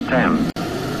10,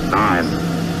 9,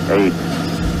 8,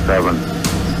 7,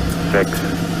 6,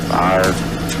 5,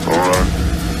 4,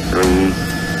 3,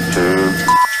 2.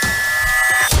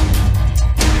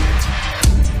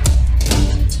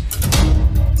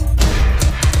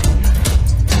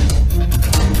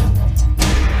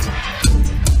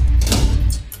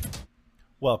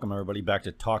 Welcome everybody back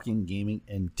to Talking Gaming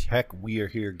and Tech. We are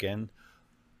here again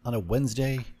on a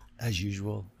Wednesday, as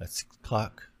usual, at 6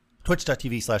 o'clock.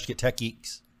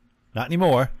 Twitch.tv/GetTechGeeks. Not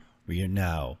anymore. We are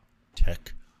now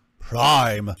Tech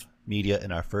Prime Media,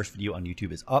 and our first video on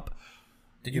YouTube is up.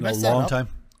 Did you in mess a that long up? time?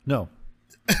 No.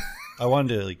 I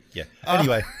wanted to, yeah.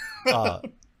 Anyway,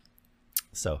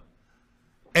 so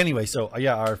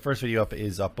yeah, our first video up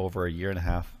is up over a year and a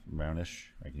half, roundish,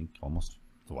 I think, almost.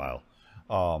 It's a while.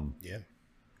 Yeah.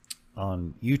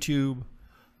 On YouTube,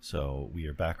 so we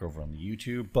are back over on the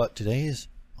YouTube, but today is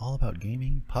all about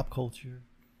gaming, pop culture,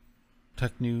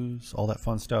 tech news, all that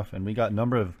fun stuff, and we got a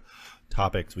number of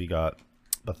topics. We got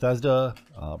Bethesda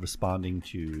responding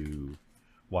to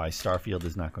why Starfield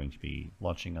is not going to be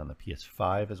launching on the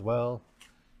PS5 as well.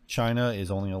 China is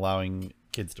only allowing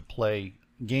kids to play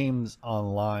games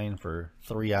online for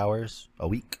 3 hours a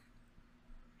week.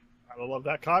 I love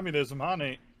that communism,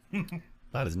 honey.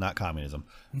 That is not communism.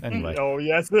 Anyway. Oh,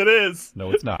 yes, it is.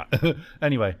 No, it's not.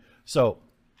 Anyway, so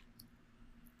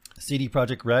CD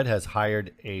Projekt Red has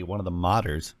hired one of the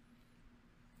modders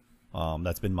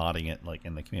that's been modding it like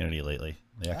in the community lately.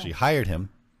 They actually hired him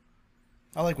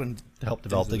I like when to help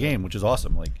develop the game, which is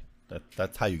awesome. Like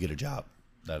that's how you get a job.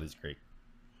 That is great.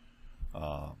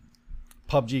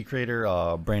 PUBG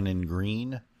creator Brandon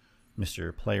Green,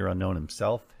 Mr. PlayerUnknown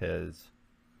himself, is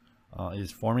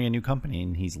forming a new company,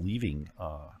 and he's leaving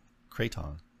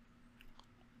Kraton.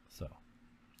 So,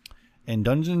 and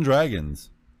Dungeons & Dragons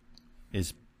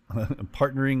is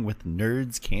partnering with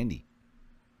Nerds Candy.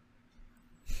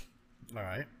 All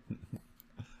right.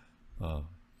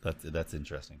 That's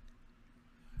interesting.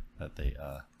 That they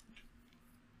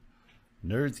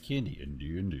Nerds Candy and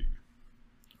D&D.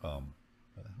 Why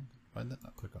did that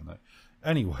not click on that?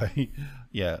 Anyway,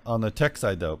 yeah. On the tech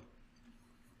side, though,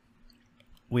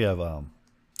 we have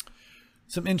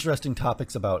some interesting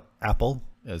topics about Apple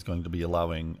is going to be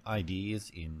allowing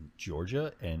IDs in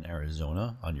Georgia and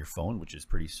Arizona on your phone, which is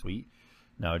pretty sweet.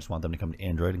 Now I just want them to come to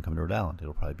Android and come to Rhode Island.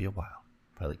 It'll probably be a while,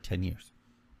 probably like 10 years.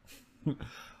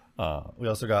 We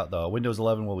also got the Windows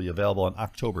 11 will be available on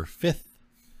October 5th.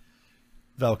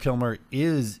 Val Kilmer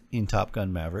is in Top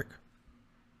Gun Maverick.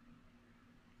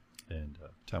 And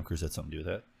Tom Cruise had something to do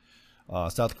with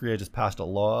that. South Korea just passed a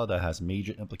law that has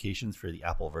major implications for the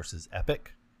Apple versus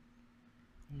Epic.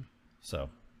 So,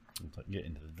 we'll get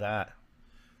into that.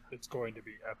 It's going to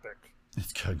be epic.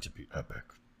 It's going to be epic.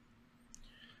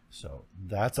 So,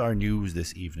 that's our news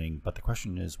this evening. But the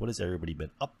question is, what has everybody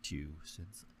been up to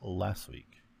since last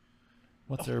week?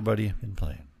 What's everybody been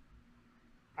playing?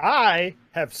 I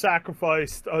have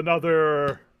sacrificed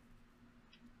another,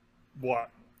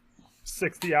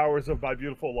 60 hours of my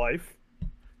beautiful life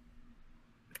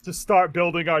to start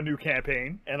building our new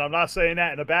campaign. And I'm not saying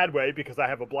that in a bad way because I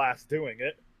have a blast doing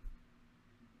it.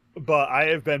 But I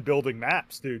have been building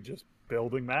maps, dude. Just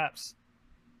building maps.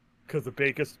 Because the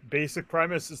basic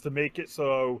premise is to make it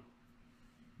so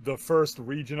the first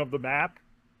region of the map,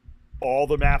 all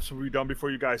the maps will be done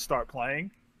before you guys start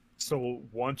playing. So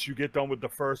once you get done with the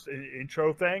first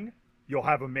intro thing, you'll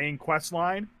have a main quest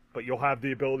line, but you'll have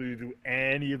the ability to do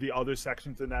any of the other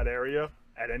sections in that area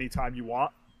at any time you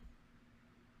want.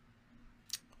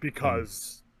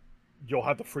 Because you'll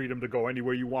have the freedom to go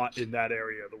anywhere you want in that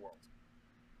area of the world.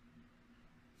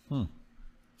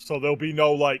 So there'll be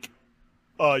no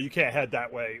you can't head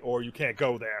that way or you can't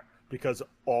go there, because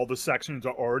all the sections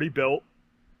are already built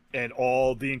and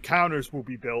all the encounters will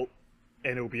be built,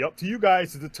 and it'll be up to you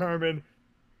guys to determine,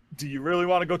 do you really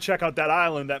want to go check out that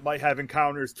island that might have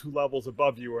encounters 2 levels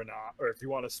above you or not, or if you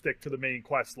want to stick to the main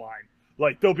quest line.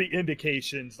 Like, there'll be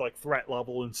indications like threat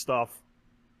level and stuff,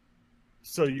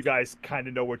 so you guys kind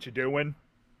of know what you're doing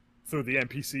through the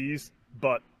NPCs,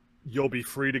 but you'll be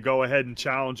free to go ahead and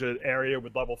challenge an area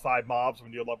with level 5 mobs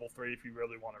when you're level 3 if you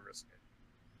really want to risk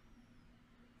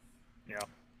it.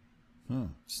 Yeah.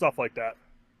 Stuff like that.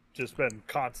 Just been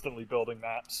constantly building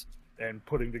maps and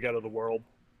putting together the world,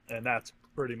 and that's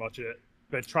pretty much it.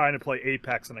 Been trying to play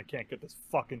Apex and I can't get this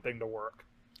fucking thing to work.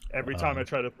 Every time I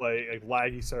try to play a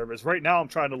laggy service. Right now I'm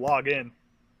trying to log in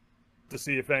to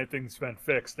see if anything's been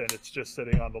fixed, and it's just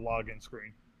sitting on the login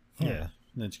screen. Yeah,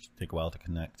 it just take a while to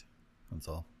connect. That's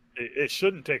all. It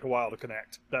shouldn't take a while to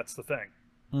connect. That's the thing.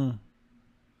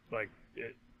 Like,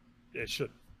 it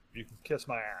should. You can kiss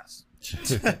my ass.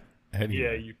 Anyway.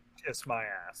 Yeah, you kiss my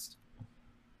ass.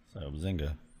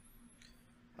 Zynga.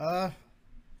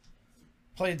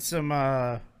 Played some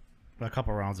a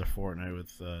couple rounds of Fortnite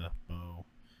with Bo,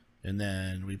 and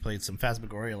then we played some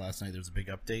Phasmagoria last night. There's a big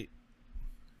update.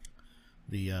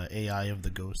 The AI of the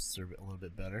ghosts are a little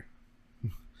bit better,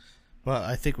 but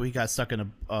I think we got stuck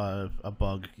in a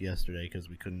bug yesterday because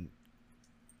we couldn't.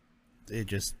 It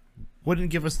just wouldn't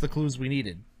give us the clues we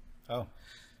needed. Oh.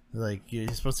 Like you're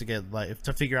supposed to get like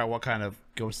to figure out what kind of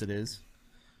ghost it is,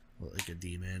 like a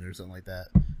demon or something like that.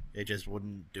 It just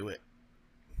wouldn't do it.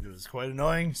 It was quite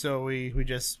annoying. So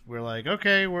we're like,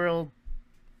 okay, we'll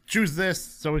choose this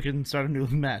so we can start a new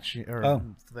match or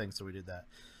thing. So we did that.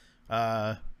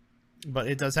 But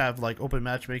it does have like open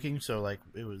matchmaking. So like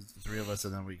it was the three of us,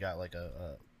 and then we got like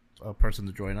a person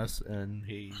to join us, and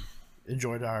he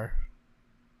enjoyed our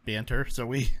banter. So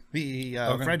he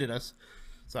friended us.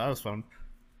 So that was fun.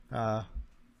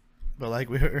 But like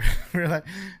we were like,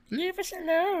 leave us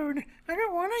alone. I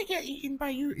don't want to get eaten by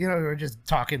you. You know, we were just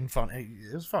talking fun.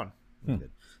 It was fun.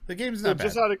 The game's not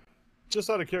bad. Just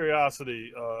out of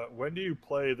curiosity, when do you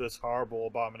play this horrible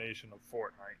abomination of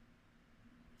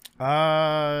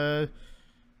Fortnite?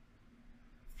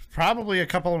 Probably a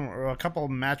couple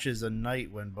matches a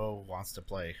night when Bo wants to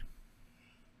play,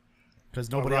 because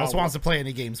nobody else wants to play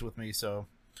any games with me. So.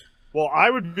 Well, I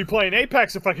would be playing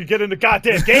Apex if I could get in the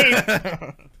goddamn game.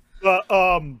 But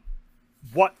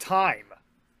what time?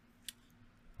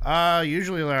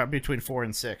 Usually around between 4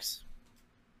 and 6.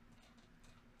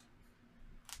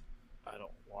 I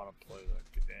don't want to play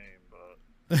that game, but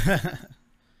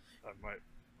I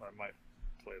might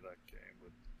play that game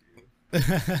with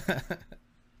you.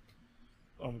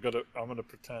 I'm gonna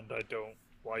pretend I don't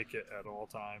like it at all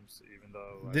times, even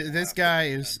though this guy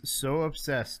is so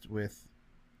obsessed with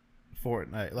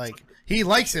Fortnite. Like, he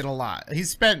likes it a lot.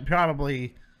 He's spent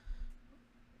probably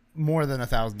more than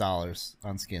 $1,000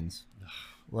 on skins.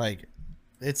 Like,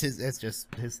 it's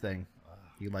just his thing.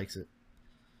 He likes it.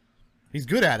 He's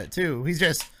good at it too. He's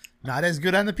just not as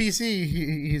good on the PC.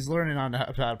 He's learning on how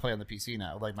to play on the PC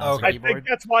now. Like mouse and keyboard. I think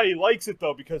that's why he likes it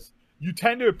though, because you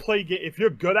tend to play if you're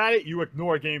good at it, you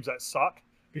ignore games that suck.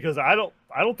 Because I don't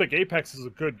think Apex is a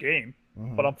good game,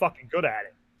 but I'm fucking good at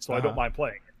it, so I don't mind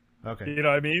playing it. Okay. You know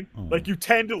what I mean? Like, you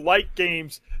tend to like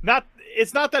games.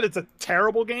 It's not that it's a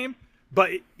terrible game,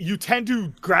 but you tend to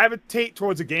gravitate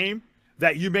towards a game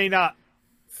that you may not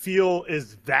feel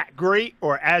is that great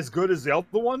or as good as the other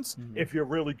ones if you're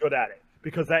really good at it,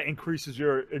 because that increases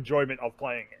your enjoyment of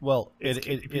playing it. Well, it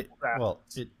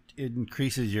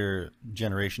increases your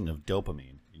generation of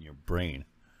dopamine in your brain.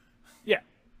 Yeah.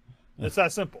 It's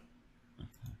that simple.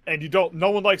 And no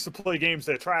one likes to play games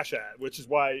they're trash at, which is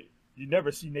why you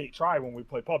never see Nate try when we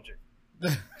play PUBG.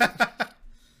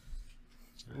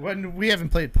 When we haven't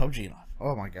played PUBG in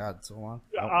oh my god, so long.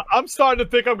 I'm starting to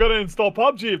think I'm going to install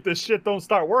PUBG if this shit don't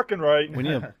start working right. When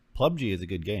you PUBG is a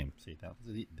good game. See,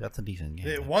 that's a decent game.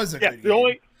 It was a good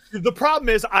game. The problem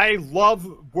is I love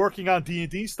working on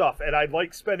D&D stuff, and I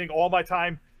like spending all my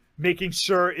time making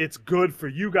sure it's good for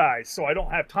you guys, so I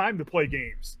don't have time to play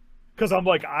games. Because I'm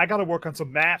like, I got to work on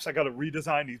some maps, I got to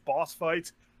redesign these boss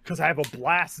fights, because I have a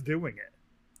blast doing it.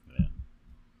 Yeah.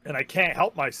 And I can't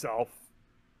help myself.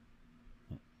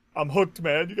 I'm hooked,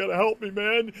 man. You gotta help me,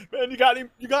 man. Man, you got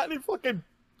any fucking...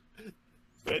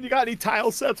 Man, you got any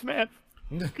tile sets, man?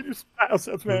 Can you tile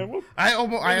sets, man? I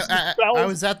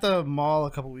was at the mall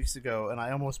a couple weeks ago, and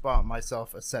I almost bought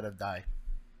myself a set of die.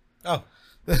 Oh.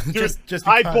 just because.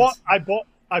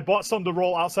 I bought some to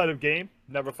roll outside of game.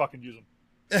 Never fucking use them.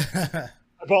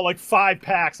 I bought like 5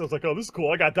 packs. I was like, oh, this is cool.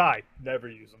 I got die. Never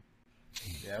use them.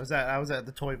 Yeah, I was at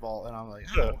the toy vault, and I'm like,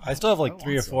 I still have like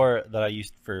 3 or 4 that I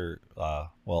used for.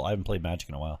 Well, I haven't played Magic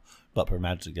in a while, but for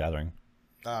Magic the Gathering.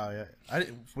 Oh yeah.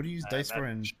 What do you use dice for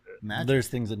in Magic? There's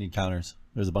things that need counters.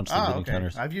 There's a bunch of things that need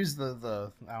counters. I've used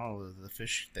the I don't know, the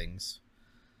fish things.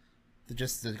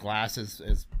 Just the glass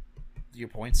as your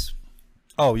points.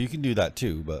 Oh, you can do that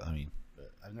too, but I mean,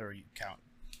 I've never count.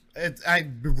 I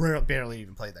barely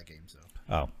even played that game, so.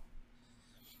 Oh.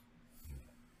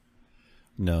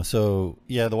 No, so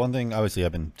yeah, the one thing, obviously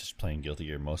I've been just playing Guilty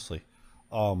Gear mostly.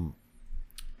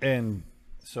 And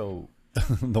so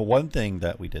the one thing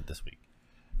that we did this week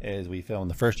is we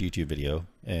filmed the first YouTube video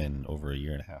in over a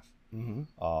year and a half.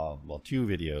 Well, 2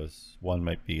 videos. One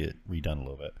might be redone a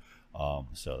little bit.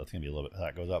 So that's gonna be a little bit how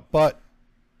that goes up. But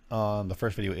the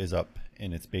first video is up,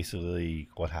 and it's basically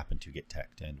what happened to Get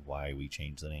Teched and why we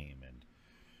changed the name and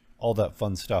all that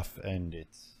fun stuff. And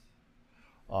it's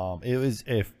it was,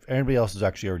 if anybody else has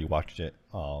actually already watched it,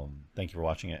 thank you for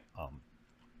watching it.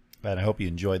 And I hope you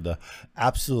enjoyed the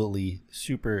absolutely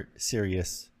super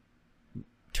serious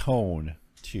tone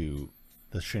to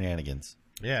the shenanigans.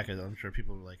 Yeah, because I'm sure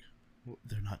people were like,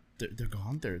 they're not, they're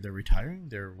gone. They're retiring.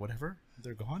 They're whatever.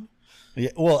 They're gone.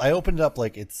 Yeah, well, I opened it up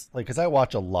like it's like because I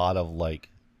watch a lot of like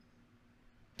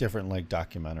different like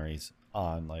documentaries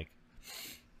on like,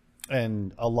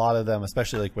 and a lot of them,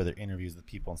 especially like where they're interviews with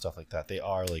people and stuff like that, they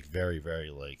are like very,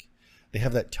 very like they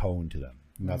have that tone to them,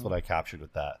 and that's what I captured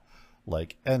with that.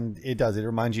 Like, and it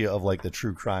reminds you of like the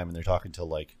true crime, and they're talking to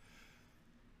like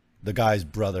the guy's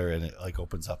brother, and it like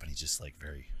opens up, and he's just like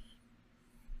very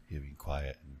being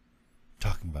quiet and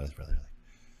talking about his brother, like,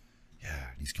 yeah,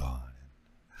 and he's gone.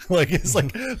 Like it's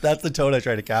like that's the tone I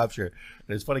try to capture.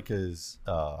 And it's funny because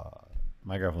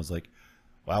my girlfriend was like,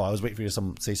 "Wow, I was waiting for you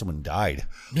to say someone died."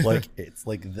 Like it's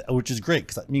like, which is great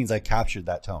because that means I captured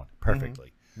that tone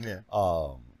perfectly. Yeah.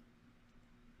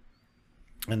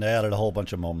 And they added a whole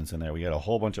bunch of moments in there. We had a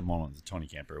whole bunch of moments with Tony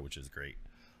Camper, which is great.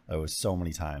 There was so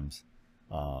many times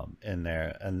in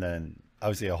there, and then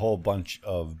obviously a whole bunch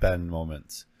of Ben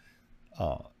moments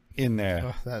in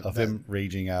there of him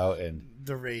raging out and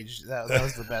the rage. That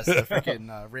was the best. The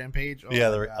freaking rampage. Oh yeah,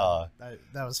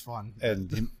 that was fun.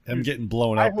 And him getting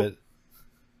blown up.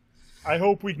 I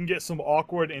hope we can get some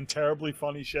awkward and terribly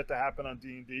funny shit to happen on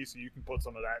D&D, so you can put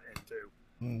some of that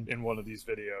into in one of these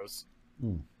videos.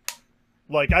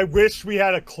 Like, I wish we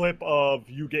had a clip of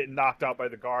you getting knocked out by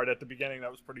the guard at the beginning.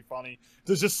 That was pretty funny.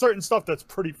 There's just certain stuff that's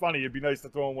pretty funny. It'd be nice to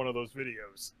throw in one of those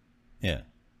videos. Yeah.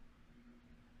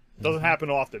 Doesn't happen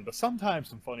often, but sometimes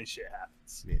some funny shit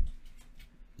happens.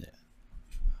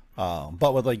 Yeah.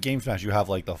 But with like Game Smash, you have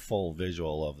like the full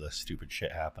visual of the stupid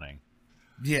shit happening.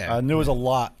 Yeah. And there was a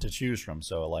lot to choose from,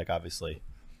 so like obviously.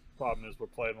 Problem is we're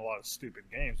playing a lot of stupid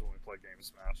games when we play Game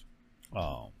Smash.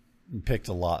 Picked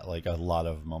a lot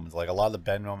of moments. Like a lot of the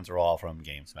Ben moments are all from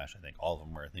Game Smash. I think all of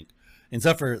them were. I think,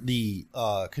 except for the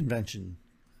convention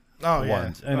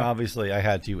ones. And obviously, I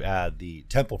had to add the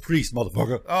Temple Priest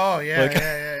motherfucker. Oh yeah, like,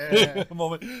 yeah.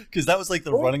 moment, because that was like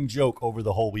the running joke over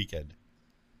the whole weekend.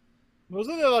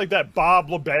 Wasn't it like that Bob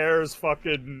LeBear's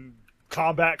fucking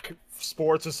combat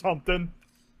sports or something?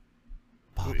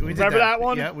 We Remember that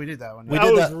one? Yeah, we did that one. We that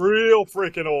did was that. real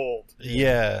freaking old.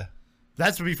 Yeah.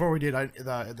 That's before we did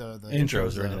the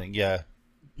intros or anything. Yeah.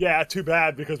 Yeah, too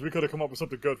bad because we could have come up with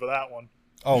something good for that one.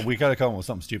 Oh, we gotta come up with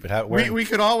something stupid. We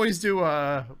could always do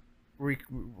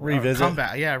revisit.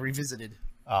 Combat. Yeah, revisited.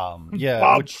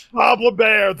 Yeah. Bob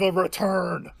LeBear, the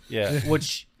return. Yeah,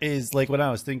 which is like when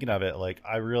I was thinking of it, like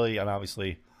I really, and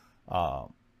obviously,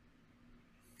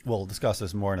 we'll discuss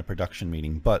this more in a production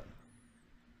meeting, but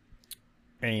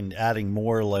and adding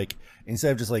more like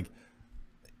instead of just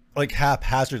like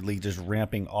haphazardly just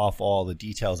ramping off all the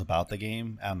details about the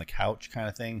game on the couch kind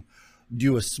of thing,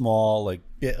 do a small like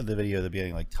bit of the video at the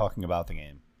beginning, like talking about the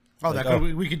game. Oh, like, that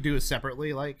we could do it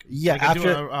separately, like yeah,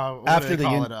 after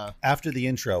the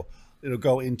intro, it'll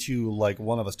go into like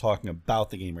one of us talking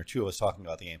about the game or two of us talking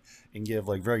about the game and give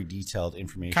like very detailed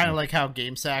information. Kind of like how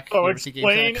GameSack. Oh,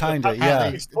 explain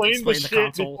explain the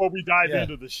shit before we dive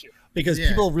into the shit. Because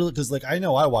people really, because like I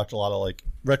know I watch a lot of like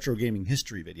retro gaming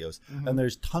history videos, and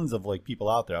there's tons of like people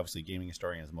out there. Obviously, Gaming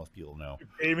Historian, as most people know.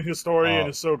 Gaming Historian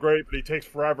is so great, but he takes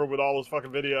forever with all those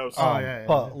fucking videos.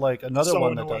 But like another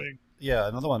one annoying.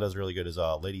 another one does really good is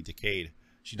Lady Decade.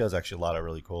 She does actually a lot of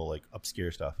really cool like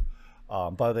obscure stuff,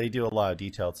 but they do a lot of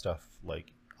detailed stuff.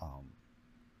 Like,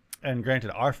 and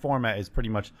granted, our format is pretty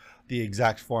much the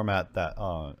exact format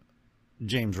that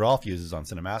James Rolfe uses on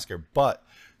Cinemassacre, but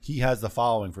he has the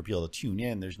following for people to tune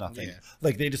in. There's nothing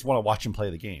like they just want to watch him play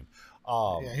the game.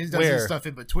 He does his stuff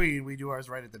in between. We do ours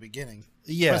right at the beginning.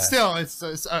 Yeah, but still, it's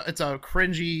a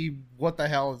cringy. What the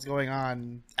hell is going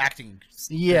on? Acting.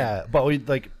 Yeah, but we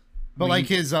like. But like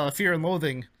his Fear and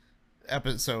Loathing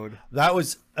episode.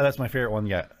 That's my favorite one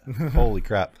yet. Holy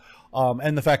crap!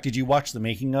 And the fact, did you watch the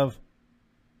making of?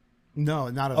 No,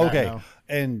 not of that. Okay, no.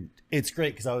 And it's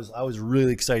great because I was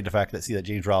really excited the fact that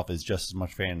James Rolfe is just as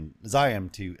much fan as I am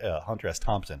to Hunter S.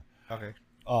 Thompson. Okay.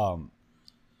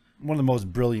 One of the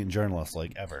most brilliant journalists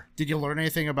like ever. Did you learn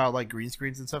anything about like green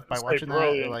screens and stuff by watching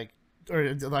brilliant. that,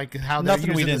 or like how they're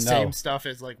Nothing using the same know. stuff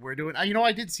as like we're doing? You know,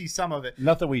 I did see some of it.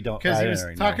 Nothing we don't, because he was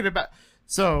talking about.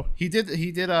 So he did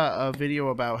a video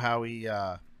about how he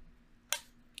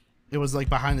it was like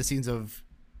behind the scenes of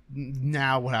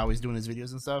now how he's doing his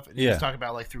videos and stuff. And he was talking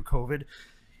about like through COVID,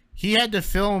 he had to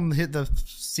film the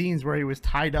scenes where he was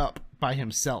tied up by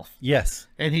himself. Yes,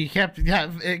 and he kept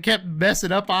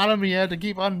messing up on him. He had to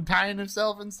keep untying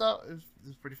himself and stuff. It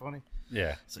was pretty funny.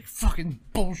 Yeah, it's like fucking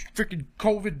bullshit, freaking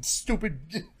COVID, stupid.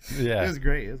 Yeah, it was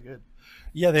great. It was good.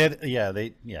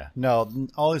 Yeah, no,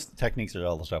 all these techniques are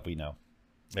all the stuff we know.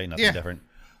 Ain't nothing different.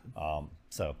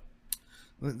 So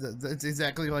it's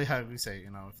exactly like how we say,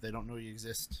 if they don't know you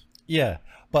exist. Yeah,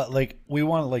 but like we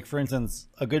want, like for instance,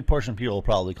 a good portion of people will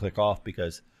probably click off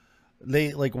because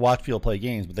they like watch people play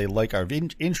games, but they like our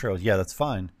intros. Yeah, that's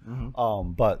fine.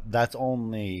 But that's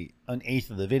only an eighth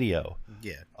of the video.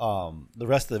 Yeah. The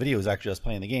rest of the video is actually us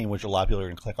playing the game, which a lot of people are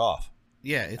going to click off.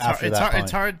 Yeah, After that point.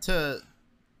 it's hard to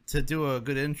do a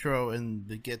good intro and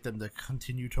to get them to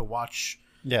continue to watch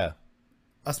Yeah.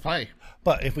 us play.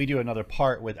 But if we do another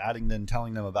part with adding them,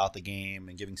 telling them about the game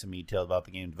and giving some details about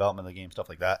the game, development of the game, stuff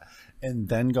like that, and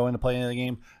then going to play the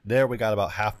game, there we got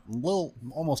about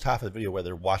almost half of the video where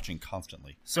they're watching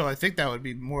constantly. So I think that would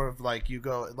be more of like you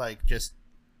go like just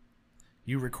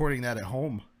you recording that at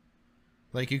home.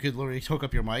 Like you could literally hook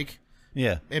up your mic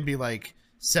Yeah. and be like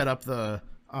set up the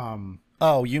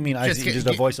Oh, you mean just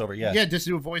a voiceover? Yeah. Yeah, just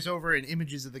do a voiceover and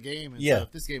images of the game. And Yeah.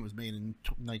 stuff. This game was made in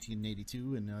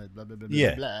 1982 and blah blah blah blah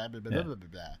Yeah. blah blah blah blah blah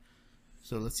blah.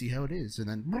 So let's see how it is, and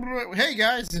then hey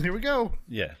guys, and here we go.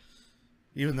 Yeah.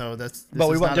 Even though this But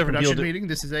we is want not a different production people to- meeting,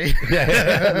 this is a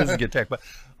Yeah. This is good tech, but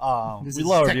this we is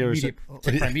love our Tech viewers. Media-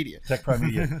 Tech Prime Media. Tech Prime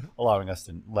Media, allowing us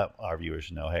to let our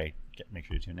viewers know, hey, make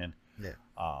sure you tune in. Yeah.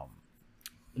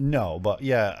 No, but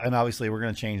yeah, and obviously we're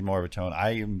going to change more of a tone.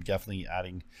 I am definitely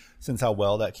adding, since how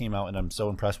well that came out, and I'm so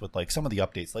impressed with like some of the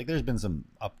updates. Like there's been some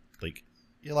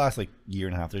the last like year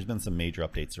and a half, there's been some major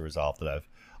updates to Resolve that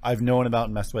I've known about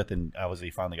and messed with, and obviously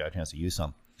finally got a chance to use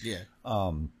some. Yeah.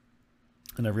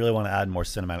 And I really want to add more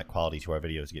cinematic quality to our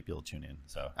videos to get people to tune in.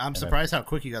 So I'm surprised how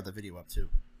quick you got the video up too.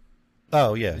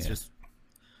 Oh yeah, It's yeah. just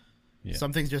Yeah.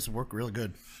 some things just work really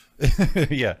good.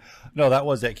 Yeah, no,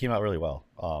 that came out really well.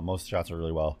 Most shots were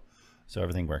really well, so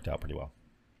everything worked out pretty well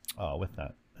with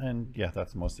that. And yeah,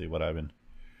 that's mostly what I've been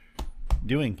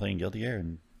doing, playing Guilty Gear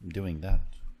and doing that.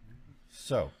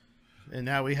 So And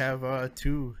now we have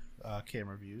 2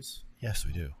 camera views. yes,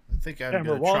 we do. I think I'm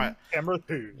Camera gonna 1, try. camera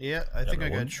 2. Yeah, I think Camera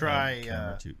I'm gonna one try. and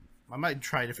camera two. I might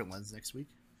try a different lens next week.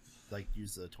 Like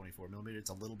use the 24mm. It's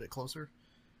a little bit closer.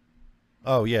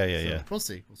 Oh yeah, So yeah. We'll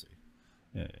see. We'll see.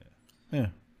 Yeah.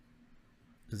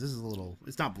 Because this is a little.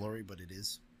 It's not blurry, but it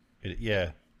is.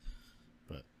 Yeah.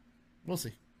 But we'll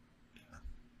see.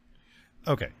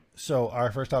 Okay, so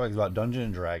our first topic is about Dungeons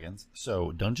and Dragons.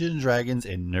 So Dungeons and Dragons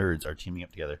and nerds are teaming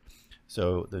up together.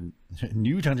 So the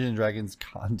new Dungeons and Dragons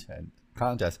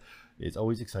contest is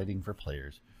always exciting for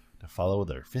players to follow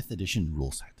their 5th edition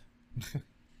rule set.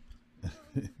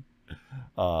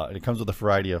 And it comes with a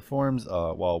variety of forms,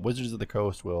 while Wizards of the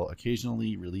Coast will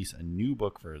occasionally release a new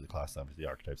book for the class numbers, the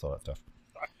archetypes, all that stuff.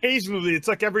 Occasionally, it's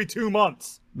like every 2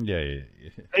 months. Yeah.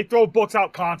 They throw books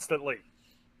out constantly.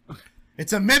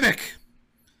 It's a mimic.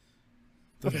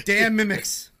 The damn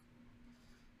mimics.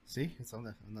 See, it's on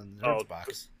the nerds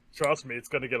box. Trust me, it's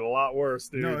gonna get a lot worse,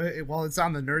 dude. No, well, it's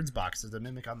on the nerds box. There's a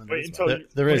mimic on the Wait nerds until box. you,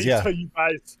 There is, wait yeah.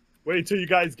 until you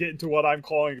guys get into what I'm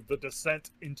calling the descent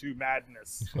into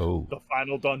madness, Oh. the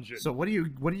final dungeon. So what do you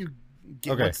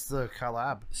get? Okay. What's the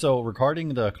collab? So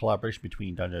regarding the collaboration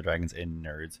between Dungeons and Dragons and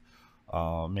Nerds,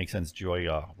 makes sense. Joy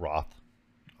Roth,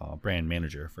 brand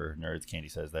manager for Nerds Candy,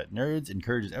 says that Nerds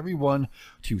encourages everyone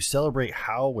to celebrate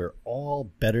how we're all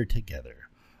better together.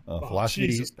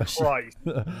 Jesus Christ!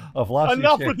 A philosophy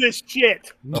Enough shared, with this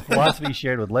shit. a philosophy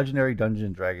shared with legendary Dungeons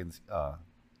and Dragons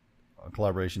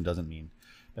collaboration doesn't mean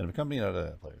that a company out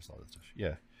of players, all that stuff.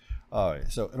 Yeah. All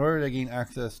right. So in order to gain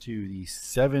access to the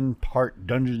 7-part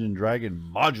Dungeons and Dragon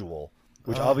module,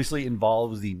 which obviously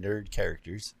involves the nerd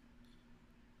characters.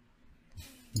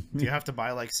 Do you have to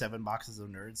buy like 7 boxes of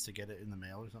nerds to get it in the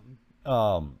mail or something?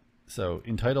 So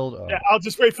entitled. Yeah, I'll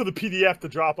just wait for the PDF to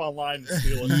drop online and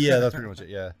steal it. Yeah, that's pretty much it.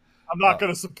 Yeah. I'm not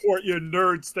gonna support your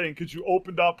nerds thing because you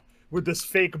opened up with this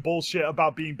fake bullshit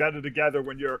about being better together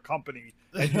when you're a company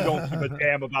and you don't give a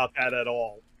damn about that at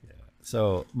all.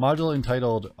 So module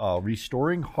entitled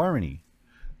Restoring Harmony.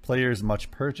 Players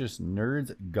must purchase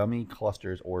Nerds Gummy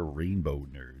Clusters or Rainbow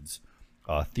Nerds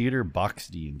Theater Box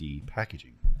D&D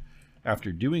packaging.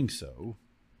 After doing so,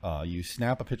 you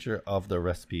snap a picture of the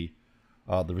recipe,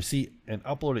 the receipt, and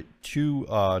upload it to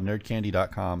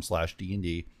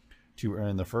nerdcandy.com/D&D to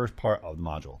earn the first part of the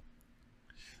module.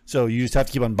 So you just have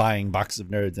to keep on buying boxes of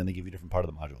nerds and they give you a different part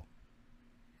of the module.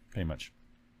 Pretty much.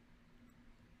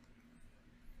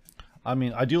 I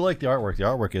mean, I do like the artwork. The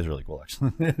artwork is really cool,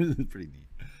 actually. It's pretty neat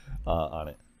on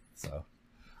it. So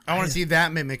I want to see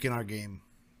that mimic in our game.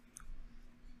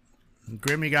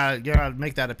 Grim, you gotta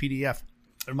make that a PDF.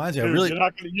 it reminds me, Dude, I really,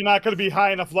 you're not gonna be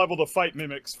high enough level to fight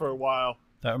mimics for a while.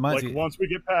 that reminds Like me, once we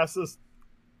get past this,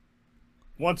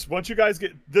 once you guys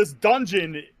get this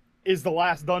dungeon is the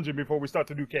last dungeon before we start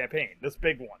the new campaign. This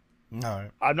big one. All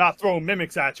right. I'm not throwing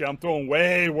mimics at you. I'm throwing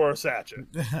way worse at you.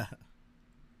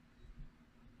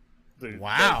 Dude,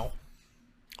 Wow.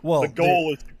 Well, The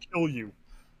goal is to kill you.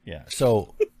 yeah.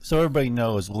 So everybody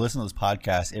knows, listen to this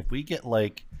podcast. If we get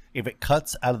if it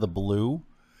cuts out of the blue,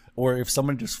 or if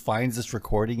someone just finds this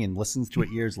recording and listens to it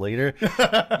years later,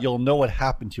 you'll know what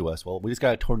happened to us. Well, we just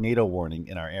got a tornado warning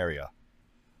in our area.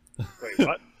 Wait,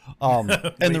 what?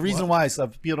 And the reason why is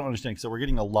people don't understand. So we're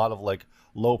getting a lot of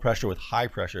low pressure with high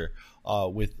pressure,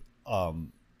 with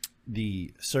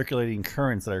the circulating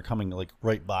currents that are coming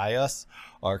right by us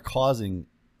are causing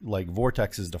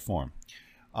vortexes to form.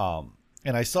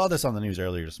 And I saw this on the news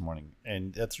earlier this morning,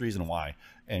 and that's the reason why.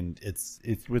 And it's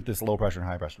with this low pressure and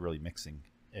high pressure really mixing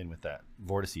in with that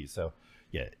vortices. So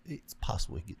yeah, it's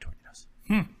possible we can get tornadoes.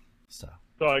 So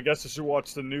I guess I should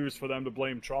watch the news for them to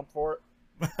blame Trump for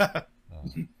it.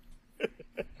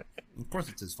 Of course,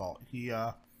 it's his fault.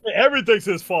 Everything's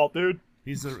his fault, dude.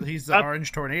 He's the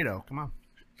orange tornado. Come on.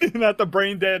 Not the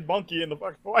brain dead monkey in the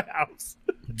fucking White House.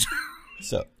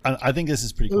 So I think this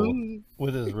is pretty cool.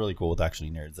 What is really cool with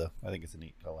Actually Nerds, though. I think it's a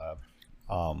neat collab.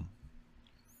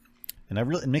 And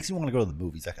it makes me want to go to the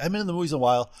movies. I've been in the movies a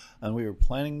while, and we were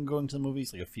planning on going to the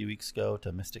movies a few weeks ago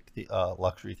to Mystic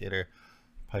Luxury Theater.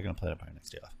 Probably gonna plan it by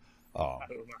next day off. I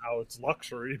don't know how it's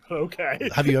luxury, but okay.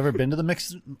 Have you ever been to the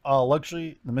Mystic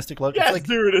Luxury? Yes,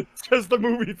 dude. It's just the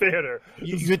movie theater.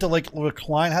 You get to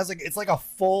recline. It's like a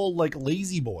full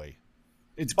lazy boy.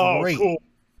 It's great. Oh, cool.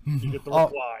 You get the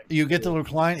recline. You get to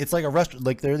recline. It's like a restaurant.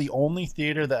 They're the only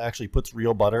theater that actually puts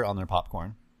real butter on their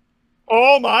popcorn.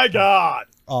 Oh my god!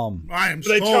 I am. Do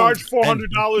they charge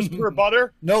 $400 per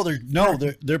butter? No,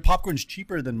 their popcorn's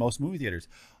cheaper than most movie theaters,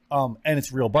 and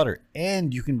it's real butter,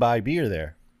 and you can buy beer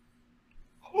there,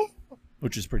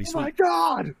 which is pretty sweet. Oh my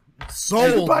god!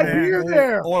 Sold, buy man. beer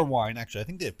there. Or wine, actually. I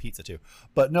think they have pizza too,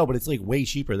 but it's way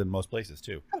cheaper than most places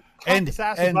too. And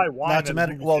Assassin buy wine not to at a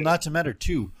matter. movie Well, theater. not to matter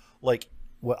too.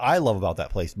 What I love about that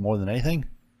place more than anything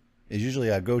is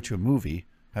usually I go to a movie,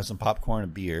 have some popcorn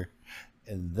and beer,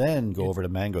 and then go over to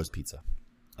Mango's Pizza.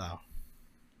 Oh.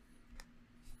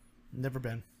 Never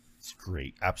been. It's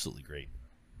great, absolutely great.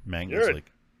 Mango's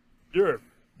You're a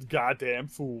goddamn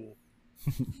fool.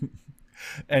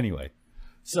 Anyway,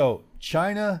 so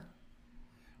China.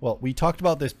 Well, we talked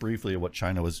about this briefly, what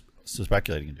China was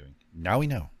speculating and doing. Now we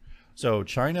know. So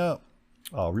China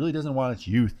really doesn't want its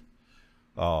youth,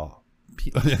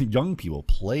 young people,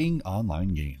 playing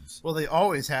online games. Well, they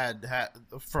always had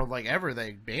for ever.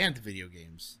 They banned video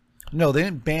games. No, they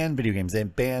didn't ban video games. They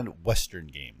banned Western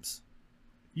games.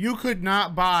 You could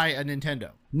not buy a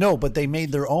Nintendo. No, but they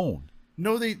made their own.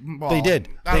 No, they did.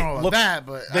 I don't know about Look, that,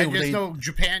 but I just they- know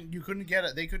Japan. You couldn't get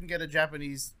it. They couldn't get a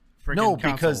Japanese. No,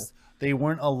 console. because they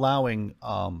weren't allowing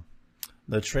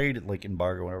the trade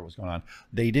embargo, whatever was going on.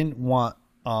 They didn't want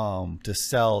to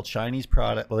sell Chinese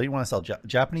product. Well, they didn't want to sell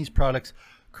Japanese products,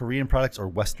 Korean products, or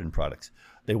Western products.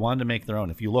 They wanted to make their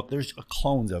own. If you look, there's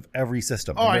clones of every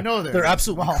system. Oh, And I know they're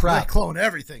absolutely crap. They clone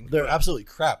everything. They're absolutely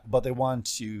crap, but they want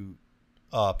to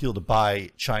people to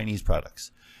buy Chinese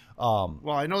products. Well,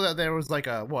 I know that there was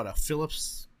a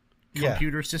Philips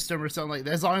computer system or something like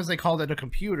that. As long as they called it a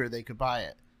computer, they could buy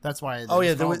it. That's why.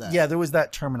 There was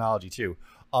that terminology too.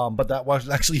 But that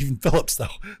wasn't actually even Philips though.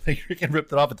 They freaking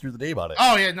ripped it off and threw the name on it.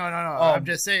 Oh yeah, no. I'm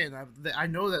just saying. I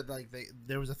know that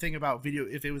there was a thing about video.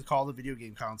 If it was called a video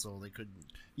game console, they couldn't.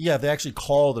 Yeah, they actually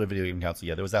called it a video game console.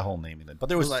 Yeah, there was that whole naming thing. But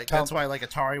there was that's why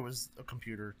Atari was a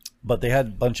computer. But they had a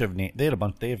bunch of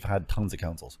they've had tons of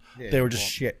consoles. Yeah, they were just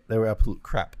shit. They were absolute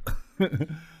crap. They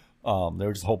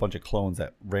were just a whole bunch of clones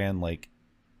that ran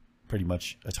pretty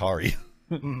much Atari.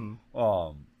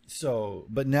 So,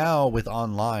 but now with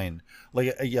online,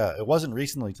 it wasn't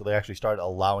recently till they actually started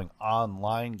allowing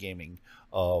online gaming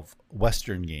of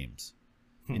Western games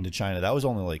into China. That was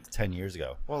only 10 years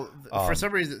ago. Well, for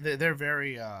some reason, they're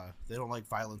very they don't like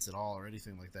violence at all or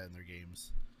anything like that in their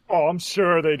games. Oh, I'm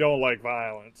sure they don't like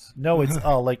violence. No, it's they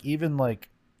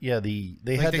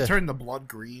turned the blood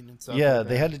green and stuff. Yeah, like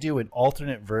they that. had to do an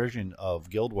alternate version of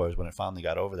Guild Wars when it finally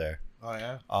got over there. Oh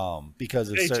yeah. Because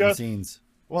of They certain just- scenes.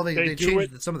 Well, they do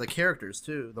changed some of the characters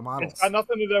too, the models. It's got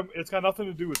nothing to them. It's got nothing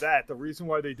to do with that. The reason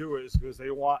why they do it is because they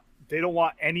don't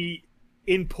want any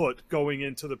input going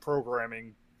into the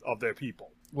programming of their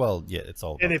people. Well, yeah, it's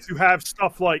all. And if you have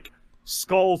stuff like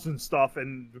skulls and stuff,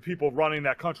 and the people running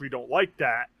that country don't like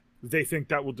that, they think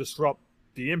that will disrupt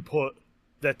the input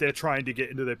that they're trying to get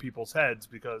into their people's heads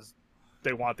because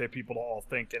they want their people to all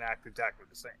think and act exactly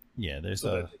the same. yeah, there's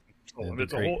So that they can control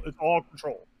them. the It's all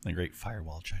control. a great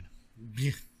firewall, China.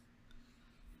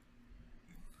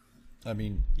 I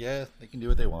mean, yeah, they can do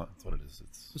what they want. That's what it is.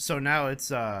 It's So now it's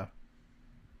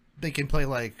they can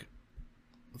play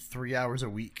 3 hours a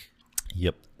week.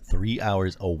 Yep, 3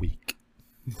 hours a week.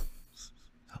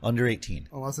 Under 18.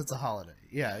 unless it's a holiday.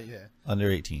 Yeah, yeah. Under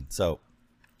 18. So,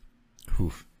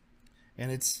 oof.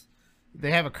 And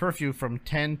they have a curfew from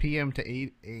 10 p.m. to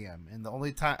 8 a.m. And the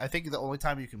only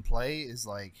time you can play is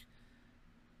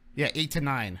 8 to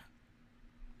 9.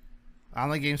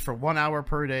 Online games for 1 hour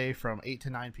per day from 8 to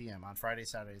 9 p.m. on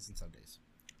Fridays, Saturdays, and Sundays.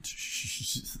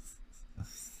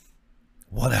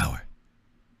 1 hour.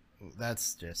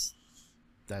 That's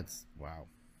wow.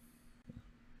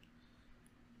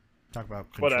 Talk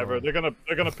about control. Whatever. They're gonna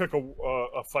pick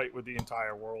a fight with the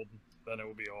entire world. Then it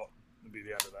will be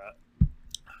the end of that.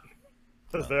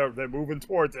 Because they're moving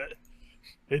towards it.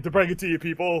 Hate to break it to you,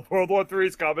 people. World War III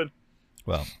is coming.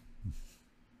 Well,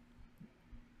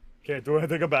 Can't do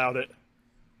anything about it.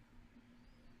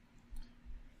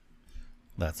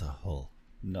 that's a whole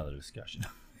another discussion.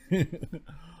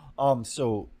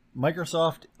 So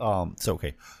Microsoft,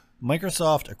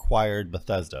 Microsoft acquired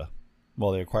Bethesda.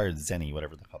 Well, they acquired Zenny,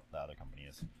 whatever the other company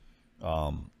is.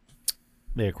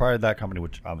 They acquired that company,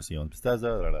 which obviously owns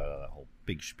Bethesda, that whole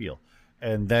big spiel.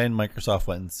 And then Microsoft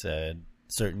went and said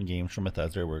certain games from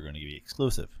Bethesda were going to be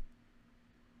exclusive.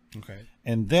 Okay.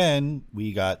 And then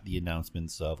we got the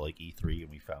announcements of E3, and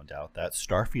we found out that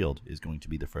Starfield is going to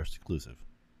be the first exclusive.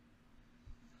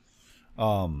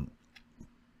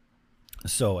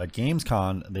 So at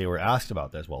Gamescom, they were asked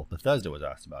about this. Well, Bethesda was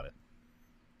asked about it.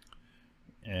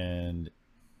 And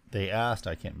they asked,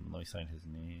 let me sign his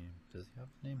name. Does he have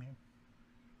his name here?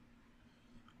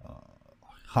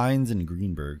 Hines and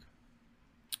Greenberg.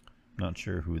 I'm not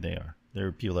sure who they are.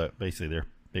 They're people that they're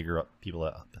bigger up people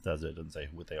at Bethesda. It doesn't say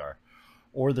who they are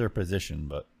or their position,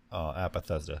 but at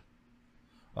Bethesda.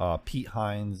 Pete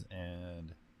Hines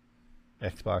and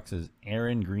Xbox's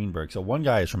Aaron Greenberg. So one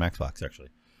guy is from Xbox, actually.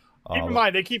 Keep in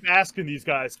mind, they keep asking these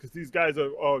guys because these guys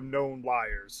are known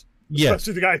liars. Yeah.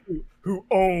 Especially the guy who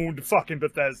owned fucking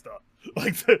Bethesda.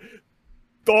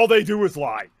 All they do is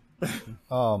lie.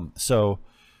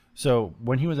 So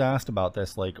when he was asked about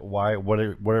this, what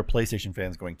are PlayStation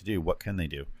fans going to do? What can they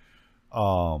do?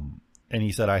 And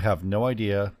he said, I have no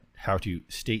idea how to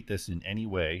state this in any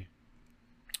way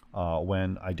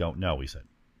when I don't know, he said.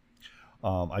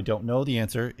 I don't know the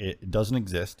answer. It doesn't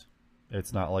exist.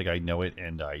 It's not like I know it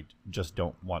and I just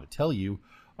don't want to tell you.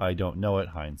 I don't know it,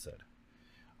 Hines said.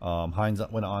 Hines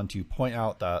went on to point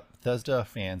out that Bethesda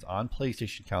fans on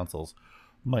PlayStation consoles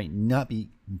might not be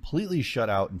completely shut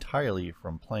out entirely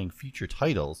from playing future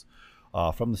titles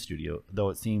from the studio, though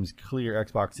it seems clear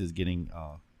Xbox is getting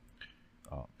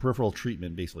peripheral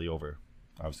treatment basically over,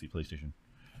 obviously, PlayStation.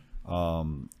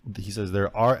 He says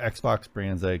there are Xbox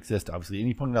brands that exist, obviously, and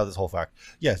he pointed out this whole fact.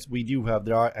 Yes,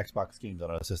 there are Xbox games on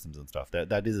other systems and stuff.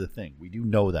 That is a thing. We do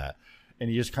know that.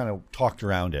 And he just kind of talked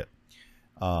around it.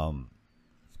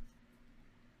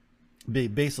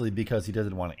 Basically because he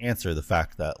doesn't want to answer the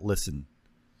fact that, listen,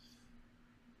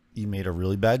 you made a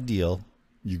really bad deal,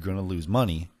 you're going to lose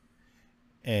money,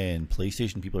 and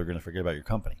PlayStation people are going to forget about your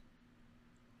company.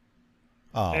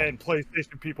 And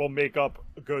PlayStation people make up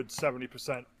a good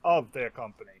 70% of their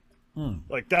company.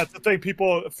 That's the thing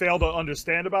people fail to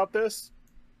understand about this.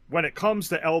 When it comes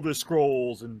to Elder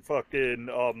Scrolls and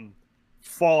fucking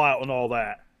Fallout and all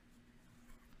that,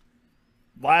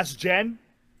 last gen,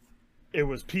 it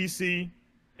was PC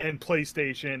and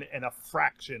PlayStation and a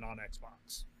fraction on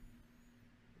Xbox.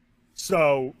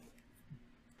 So,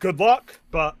 good luck,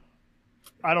 but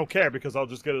I don't care because I'll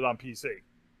just get it on PC.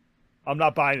 I'm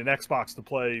not buying an Xbox to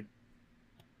play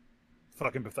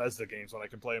fucking Bethesda games when I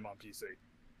can play them on PC.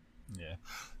 Yeah.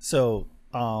 So,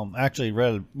 actually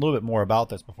read a little bit more about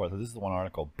this before. So this is the one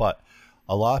article, but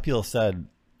a lot of people said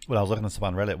when I was looking this up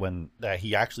on Reddit that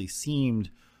he actually seemed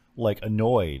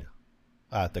annoyed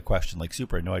at the question,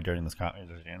 super annoyed during this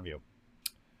interview.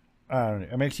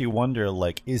 It makes you wonder,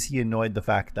 is he annoyed the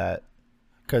fact that,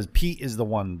 because Pete is the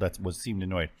one that seemed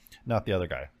annoyed, not the other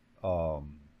guy,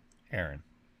 Aaron.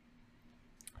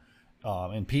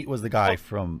 And Pete was the guy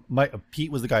from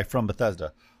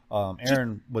Bethesda.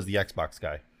 Aaron was the Xbox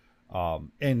guy.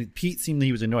 And Pete seemed that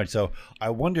he was annoyed. So I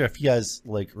wonder if he has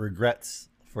regrets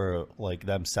for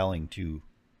them selling to.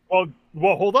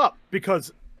 Well, hold up,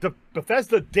 because the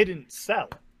Bethesda didn't sell.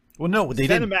 Well, no, they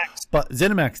didn't. But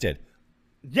ZeniMax did.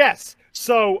 Yes.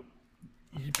 So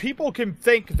people can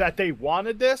think that they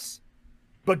wanted this,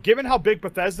 but given how big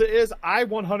Bethesda is, I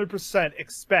 100%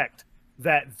 expect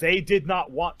that they did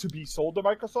not want to be sold to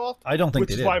Microsoft. I don't think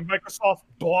which is why Microsoft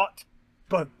bought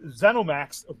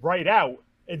ZeniMax right out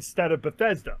instead of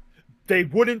Bethesda. They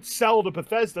wouldn't sell to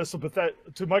Bethesda, to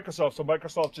Microsoft, so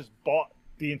Microsoft just bought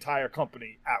the entire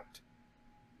company out.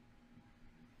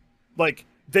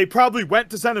 They probably went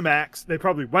to ZeniMax, they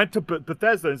probably went to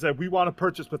Bethesda and said, we want to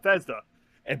purchase Bethesda.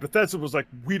 And Bethesda was like,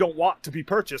 we don't want to be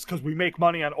purchased because we make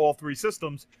money on all 3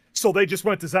 systems. So they just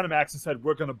went to ZeniMax and said,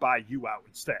 we're going to buy you out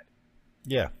instead.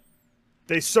 Yeah.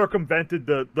 They circumvented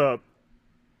the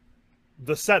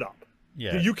setup.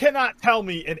 Yeah. You cannot tell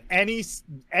me in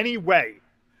any way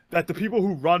that the people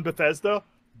who run Bethesda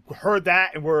heard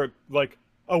that and were like,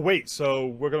 oh, wait, so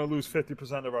we're going to lose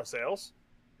 50% of our sales?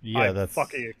 Yeah, I'm that's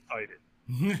fucking excited.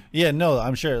 Yeah, no,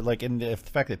 I'm sure. Like, and if the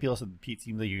fact that Pete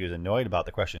seems like he was annoyed about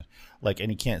the question, like, and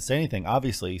he can't say anything.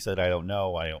 Obviously, he said, "I don't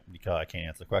know. Because I can't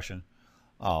answer the question."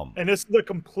 And this is a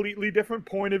completely different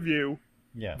point of view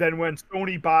Yeah. than when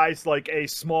Sony buys like a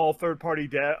small third-party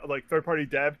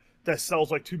dev that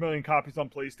sells like 2 million copies on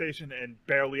PlayStation and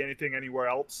barely anything anywhere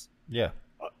else. Yeah.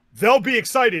 They'll be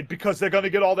excited because they're going to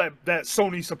get all that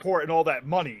Sony support and all that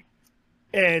money,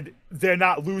 and they're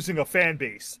not losing a fan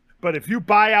base. But if you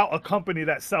buy out a company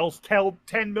that sells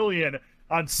 10 million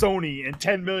on Sony and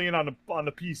 10 million on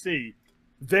the PC,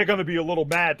 they're going to be a little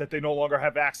mad that they no longer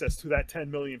have access to that 10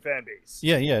 million fan base.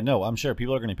 Yeah, no, I'm sure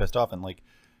people are going to be pissed off. And, like,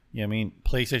 you know what I mean?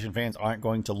 PlayStation fans aren't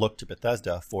going to look to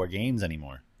Bethesda for games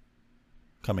anymore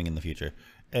coming in the future.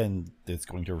 And it's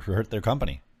going to hurt their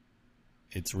company.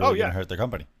 It's really going to hurt their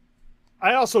company.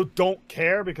 I also don't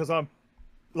care because I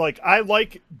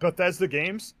like Bethesda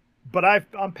games, but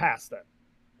I'm past that.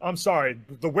 I'm sorry.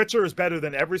 The Witcher is better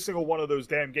than every single one of those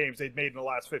damn games they've made in the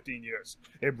last 15 years.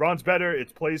 It runs better.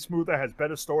 It plays smoother. Has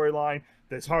better storyline.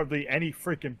 There's hardly any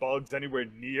freaking bugs anywhere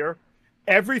near.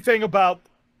 Everything about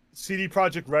CD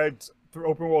Projekt Red's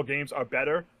open world games are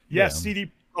better. Yes,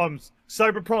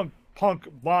 Cyberpunk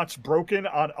launched broken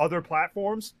on other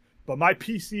platforms, but my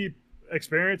PC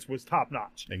experience was top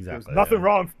notch. Exactly. There was nothing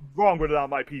wrong with it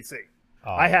on my PC.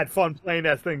 I had fun playing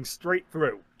that thing straight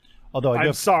through. Although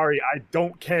I'm sorry, I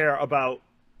don't care about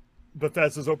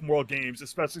Bethesda's open world games,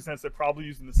 especially since they're probably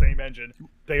using the same engine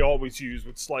they always use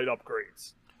with slight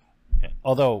upgrades.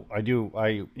 Although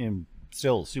I am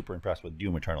still super impressed with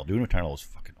Doom Eternal. Doom Eternal is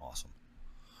fucking awesome.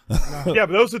 Yeah,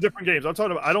 but those are different games. I'm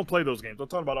talking about. I don't play those games. I'm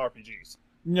talking about RPGs.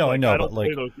 No, I know, I don't but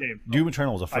like play those games. Doom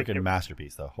Eternal is a freaking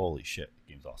masterpiece, though. Holy shit,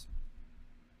 the game's awesome.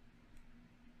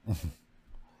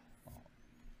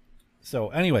 So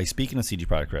anyway, speaking of CD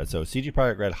Projekt Red, so CD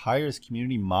Projekt Red hires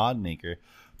community mod maker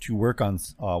to work on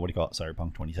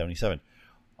Cyberpunk 2077.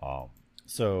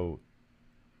 So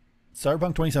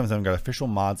Cyberpunk 2077 got official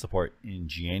mod support in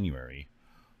January,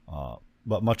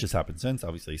 but much has happened since.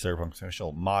 Obviously, Cyberpunk's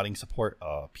official modding support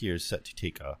appears set to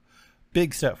take a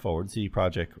big step forward. CD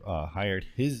Projekt hired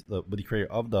the creator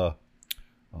of the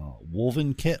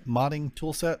Woven Kit modding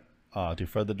toolset to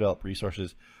further develop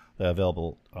resources that are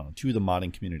available to the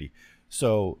modding community.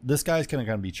 So this guy's going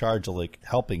to be charged of like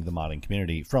helping the modding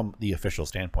community from the official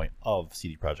standpoint of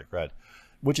CD Projekt Red,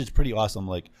 which is pretty awesome.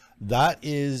 Like that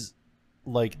is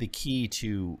like the key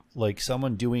to like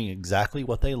someone doing exactly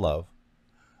what they love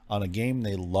on a game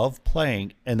they love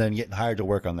playing and then getting hired to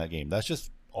work on that game. That's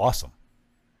just awesome.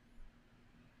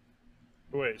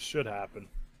 The way it should happen.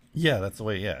 Yeah, that's the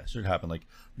way. Yeah, it should happen. Like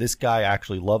this guy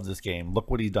actually loves this game.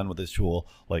 Look what he's done with this tool.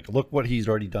 Like look what he's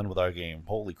already done with our game.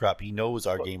 Holy crap, he knows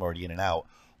our game already in and out.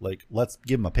 Like let's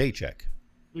give him a paycheck.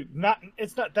 It's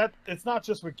not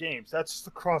just with games. That's just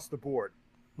across the board.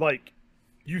 Like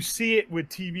you see it with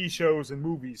TV shows and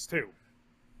movies too.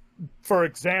 For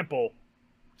example,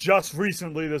 just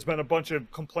recently there's been a bunch of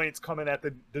complaints coming at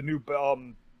the new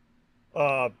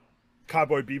Cowboy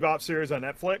Bebop series on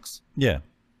Netflix. Yeah.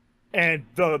 And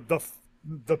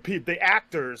the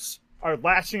actors are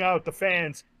lashing out at the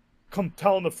fans,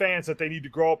 telling the fans that they need to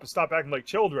grow up and stop acting like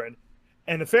children.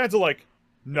 And the fans are like,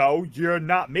 no, you're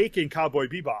not making Cowboy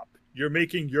Bebop. You're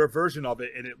making your version of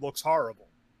it, and it looks horrible.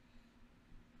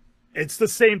 It's the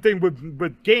same thing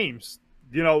with games.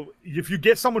 You know, if you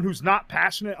get someone who's not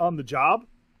passionate on the job,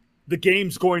 the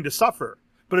game's going to suffer.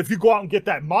 But if you go out and get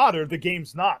that modder, the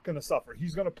game's not going to suffer.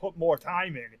 He's going to put more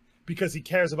time in because he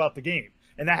cares about the game.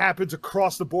 And that happens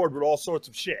across the board with all sorts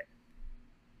of shit.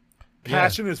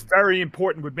 Passion is very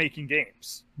important with making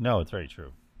games. No, it's very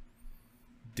true.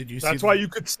 That's why you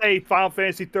could say Final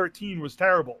Fantasy 13 was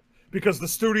terrible. Because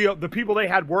the people they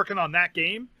had working on that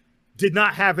game did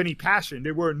not have any passion.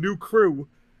 They were a new crew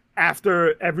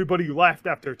after everybody left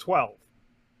after 12.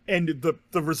 And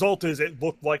the result is it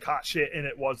looked like hot shit and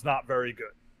it was not very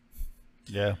good.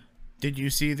 Yeah. Did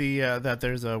you see that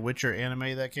there's a Witcher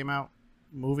anime that came out?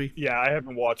 Movie? Yeah, I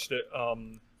haven't watched it.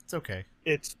 It's okay.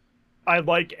 I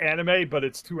like anime, but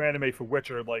it's too anime for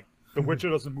Witcher. Like the Witcher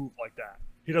doesn't move like that.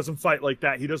 He doesn't fight like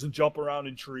that. He doesn't jump around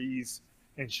in trees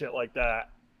and shit like that.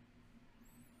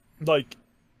 Like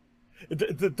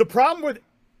the problem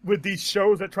with these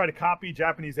shows that try to copy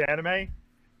Japanese anime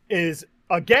is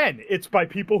again, it's by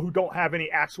people who don't have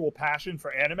any actual passion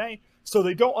for anime, so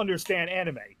they don't understand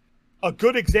anime. A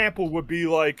good example would be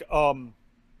like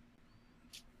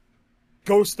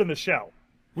Ghost in the Shell.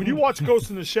 When you watch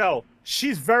Ghost in the Shell,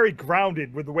 she's very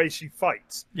grounded with the way she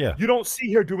fights. Yeah. You don't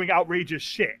see her doing outrageous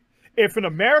shit. If an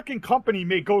American company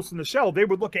made Ghost in the Shell, they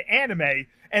would look at anime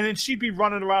and then she'd be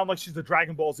running around like she's a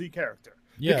Dragon Ball Z character.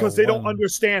 Yeah, because they don't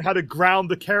understand how to ground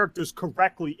the characters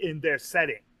correctly in their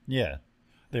setting. Yeah.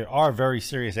 There are very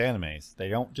serious animes. They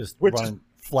don't just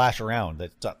flash around.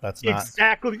 That's not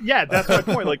exactly. Yeah, that's my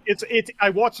point. Like it's. I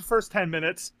watched the first 10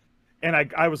 minutes, and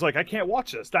I was like, I can't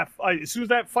watch this. As soon as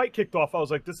that fight kicked off, I was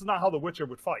like, this is not how the Witcher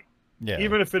would fight. Yeah.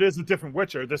 Even if it is a different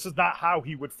Witcher, this is not how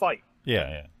he would fight. Yeah,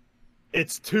 yeah.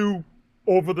 It's too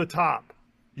over the top.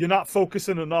 You're not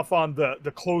focusing enough on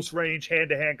the close range hand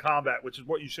to hand combat, which is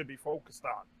what you should be focused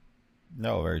on.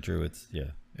 No, very true.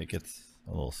 It gets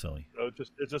a little silly. So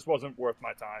it just wasn't worth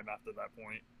my time after that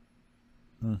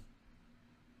point.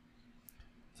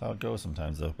 That's how it goes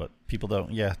sometimes, though. But people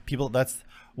don't. Yeah,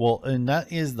 and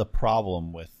that is the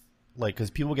problem with, like,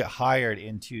 because people get hired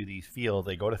into these fields.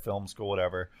 They go to film school,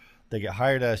 whatever. They get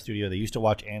hired at a studio. They used to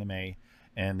watch anime,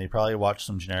 and they probably watch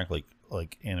some generic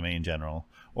like anime in general,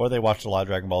 or they watched a lot of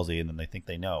Dragon Ball Z, and then they think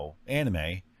they know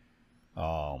anime.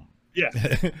 Yeah.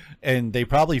 And they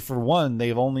probably, for one,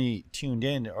 they've only tuned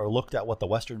in or looked at what the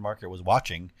Western market was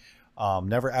watching,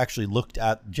 never actually looked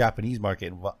at the Japanese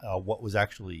market and what was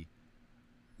actually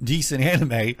decent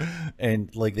anime,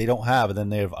 and like they don't have. And then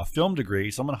they have a film degree.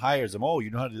 Someone hires them. Oh,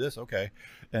 you know how to do this? Okay.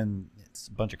 And it's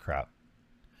a bunch of crap.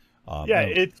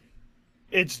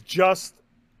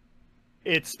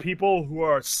 It's people who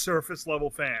are surface level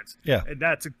fans. Yeah. And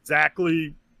that's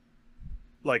exactly,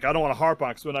 like, I don't want to harp on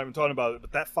because we're not even talking about it,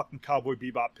 but that fucking Cowboy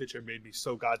Bebop picture made me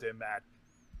so goddamn mad.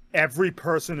 Every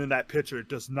person in that picture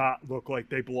does not look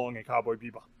like they belong in Cowboy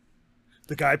Bebop.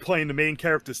 The guy playing the main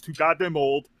character is too goddamn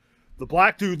old. The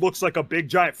black dude looks like a big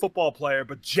giant football player,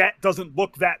 but Jet doesn't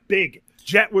look that big.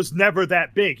 Jet was never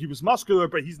that big. He was muscular,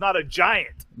 but he's not a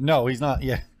giant. No, he's not.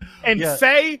 Yeah. And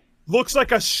Faye looks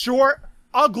like a short,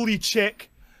 ugly chick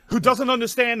who doesn't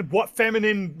understand what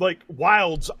feminine, like,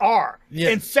 wilds are. Yeah.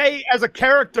 And Faye, as a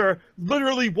character,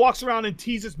 literally walks around and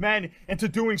teases men into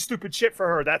doing stupid shit for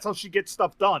her. That's how she gets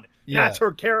stuff done. Yeah. That's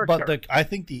her character. But I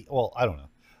think I don't know.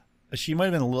 She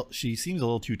might have been she seems a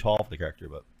little too tall for the character,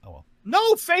 but oh well.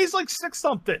 No, Faye's like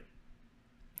 6-something.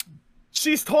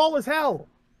 She's tall as hell.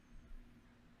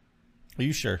 Are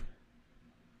you sure?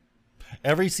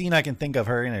 Every scene I can think of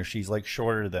her in there, she's like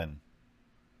shorter than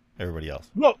everybody else.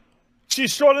 Look,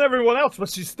 she's shorter than everyone else, but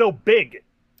she's still big.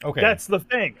 Okay. That's the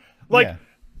thing. Like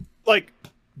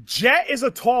Jet is a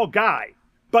tall guy,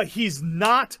 but he's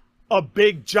not a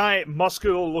big, giant,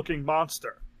 muscular-looking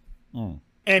monster.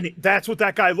 And that's what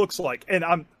that guy looks like. And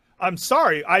I'm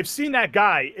sorry, I've seen that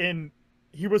guy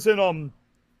he was in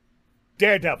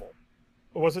Daredevil.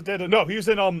 Or was it Daredevil? No, he was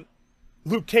in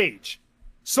Luke Cage.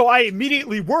 So I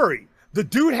immediately worry. The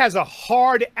dude has a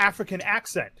hard African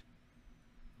accent.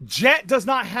 Jet does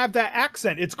not have that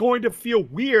accent. It's going to feel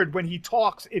weird when he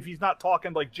talks if he's not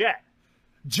talking like Jet.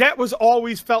 Jet was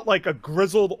always felt like a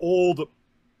grizzled old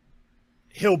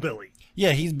hillbilly.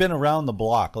 Yeah, he's been around the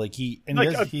block. Like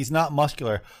he's not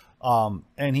muscular.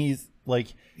 And he's like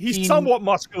he's somewhat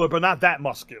muscular, but not that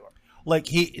muscular. Like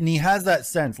he has that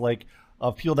sense like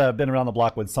of people that have been around the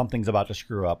block when something's about to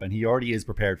screw up, and he already is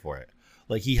prepared for it.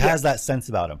 Like he has that sense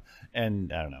about him.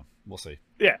 And I don't know. We'll see.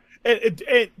 Yeah.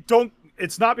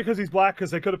 It's not because he's black,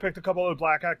 because they could have picked a couple of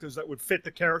black actors that would fit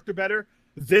the character better.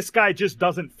 This guy just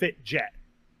doesn't fit Jet.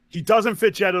 He doesn't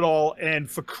fit Jet at all. And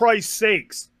for Christ's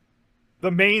sakes,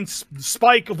 the main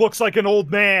Spike looks like an old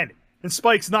man, and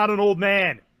Spike's not an old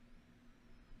man.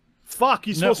 Fuck,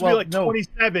 he's supposed to be like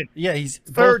 27. Yeah, he's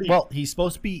 30. He's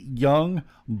supposed to be young,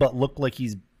 but look like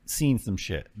he's seen some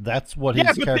shit. That's what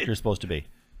his character is supposed to be.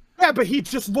 Yeah, but he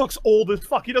just looks old as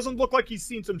fuck. He doesn't look like he's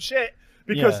seen some shit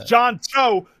because John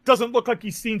Cho doesn't look like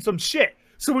he's seen some shit.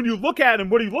 So when you look at him,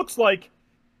 what he looks like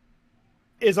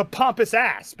is a pompous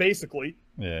ass, basically.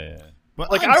 Yeah. But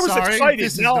like, I was excited.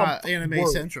 This is now not Anime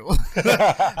Central.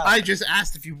 I just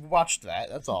asked if you watched that.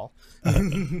 That's all.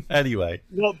 Anyway.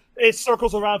 Well, it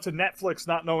circles around to Netflix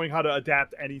not knowing how to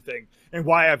adapt anything, and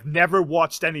why I've never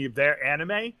watched any of their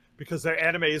anime, because their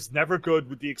anime is never good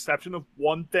with the exception of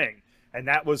one thing, and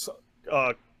that was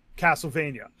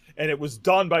Castlevania. And it was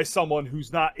done by someone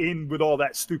who's not in with all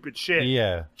that stupid shit.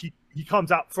 Yeah. He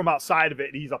comes out from outside of it,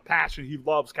 and he's a passion. He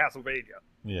loves Castlevania.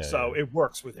 Yeah. So it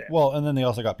works with him. Well, and then they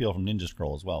also got people from Ninja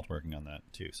Scroll as well working on that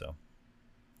too. So,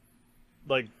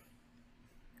 like,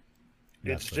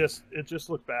 it just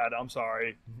looked bad. I'm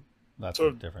sorry. That's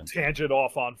So the difference. tangent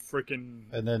off on freaking.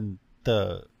 And then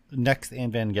the next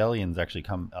Evangelion's actually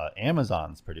come.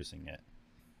 Amazon's producing it.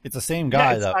 It's the same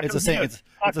guy it's though. not It's the gonna be same.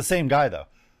 good. It's the same guy though.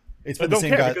 It's I been the don't same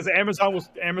care guy. because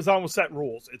Amazon will set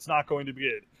rules. It's not going to be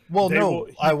good. Well, no,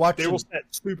 I watched. They will set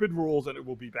stupid rules and it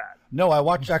will be bad. No, I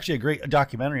watched actually a great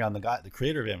documentary on the guy, the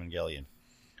creator of Evangelion.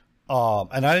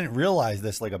 And I didn't realize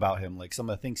this like about him, like some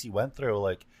of the things he went through.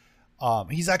 Like,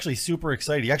 he's actually super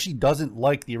excited. He actually doesn't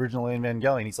like the original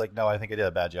Evangelion. He's like, no, I think I did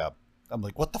a bad job. I'm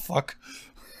like, what the fuck?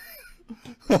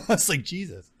 It's like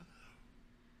Jesus.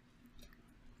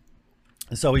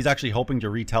 So he's actually hoping to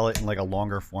retell it in like a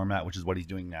longer format, which is what he's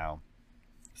doing now.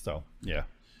 So yeah.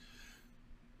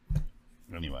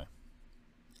 Anyway,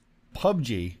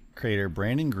 PUBG creator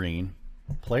Brandon Green,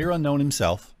 player unknown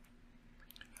himself,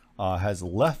 has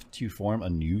left to form a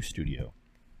new studio.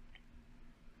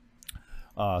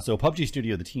 So PUBG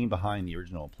Studio, the team behind the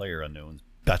original Player Unknown's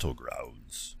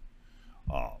Battlegrounds.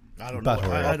 I don't Battle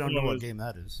know. I Royale. don't know what game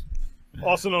that is.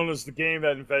 Also known as the game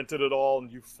that invented it all,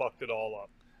 and you fucked it all up.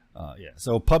 Yeah.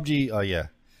 So PUBG, yeah.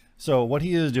 So what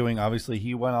he is doing, obviously,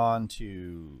 he went on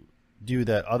to do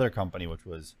that other company, which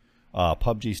was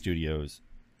PUBG Studios.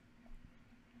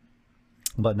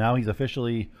 But now he's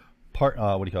officially part.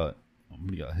 What do you call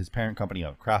it? His parent company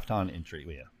of Krafton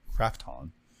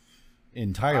Krafton.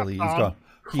 Entirely, he's gone.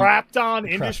 Krafton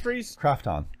Industries.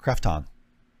 Krafton.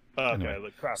 Okay, Anyway.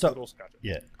 like Kraft So- Noodles. Gotcha.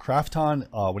 Yeah, Krafton.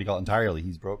 What do you call it? Entirely,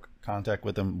 he's broke contact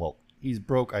with them. Well, he's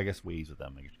broke, I guess, ways with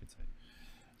them, I guess you could say.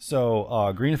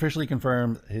 So Green officially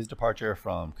confirmed his departure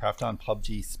from Krafton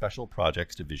PUBG Special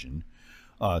Projects Division.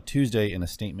 Tuesday, in a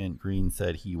statement, Green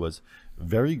said he was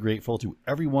very grateful to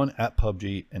everyone at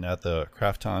PUBG and at the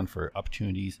Krafton for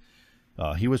opportunities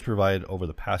he was provided over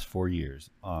the past 4 years,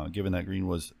 given that Green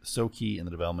was so key in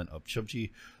the development of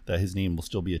PUBG that his name will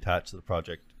still be attached to the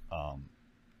project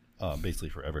basically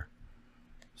forever.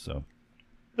 So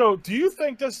do you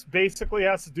think this basically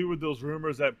has to do with those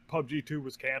rumors that PUBG 2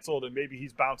 was canceled and maybe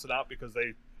he's bouncing out because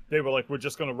they were like, we're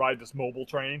just going to ride this mobile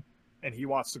train, and he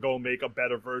wants to go make a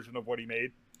better version of what he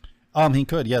made? he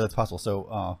could, yeah, that's possible.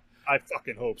 So I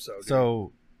fucking hope so. Dude.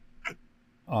 So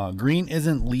Green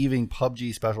isn't leaving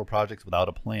PUBG Special Projects without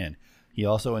a plan. He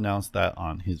also announced that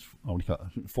on his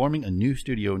forming a new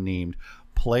studio named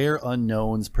Player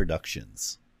Unknowns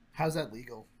Productions. How's that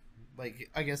legal? Like,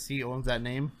 I guess he owns that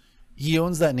name. He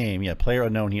owns that name, yeah, Player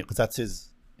Unknown, because that's his.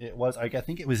 It was, I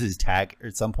think it was his tag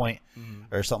at some point,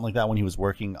 or something like that when he was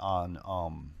working on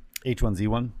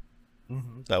H1Z1.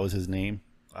 That was his name.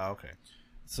 Oh, okay.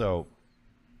 So,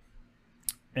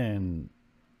 and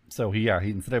so he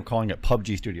instead of calling it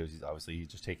PUBG Studios, he's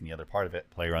just taking the other part of it,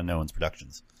 Player Unknown's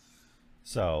Productions.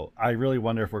 So I really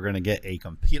wonder if we're going to get a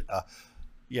competitor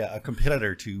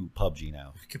to PUBG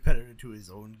now. Competitor to his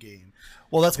own game.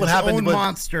 Well, that's what His happened own with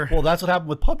monster. Well, that's what happened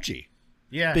with PUBG.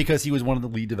 Yeah. Because he was one of the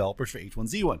lead developers for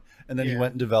H1Z1, and then he Yeah.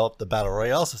 went and developed the Battle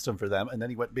Royale system for them, and then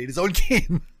he went and made his own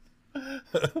game.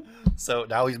 So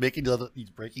now he's breaking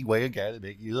away again and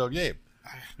making his own game.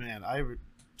 Man, I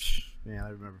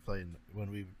remember playing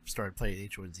when we started playing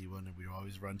H1Z1, and we'd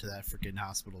always run to that freaking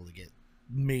hospital to get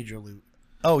major loot.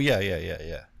 Oh yeah.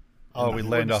 Oh, we I land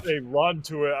wouldn't off. say run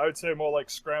to it. I would say more like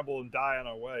scramble and die on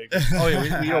our way. Oh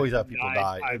yeah, we always have people Nine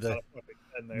die. times out of fucking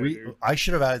 10 there, We, dude. I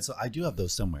should have added. So I do have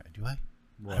those somewhere. Do I?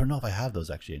 What? I don't know if I have those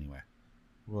actually anywhere.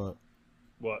 What?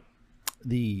 What?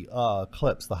 The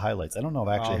clips, the highlights. I don't know if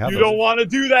I actually have You those. don't want to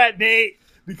do that, Nate,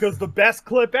 because the best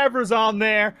clip ever's on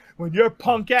there when your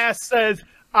punk ass says,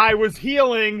 I was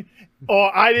healing,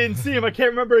 or I didn't see him, I can't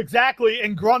remember exactly,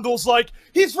 and Grundle's like,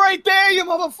 he's right there, you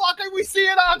motherfucker, we see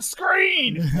it on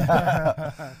screen!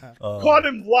 Caught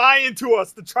him lying to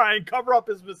us to try and cover up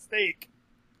his mistake.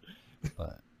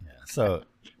 But, yeah. So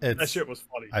it's. That shit was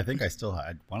funny. I think I still.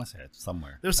 I want to say it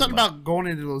somewhere. There's something about going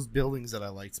into those buildings that I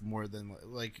liked more than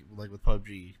like with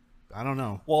PUBG. I don't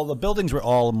know. Well, the buildings were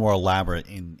all more elaborate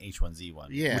in H1Z1,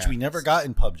 Yeah. which we never got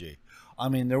in PUBG. I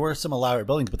mean, there were some elaborate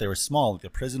buildings, but they were small. Like the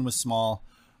prison was small,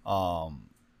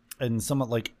 and some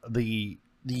like the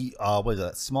what is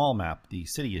that small map, the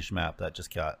city-ish map that just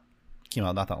came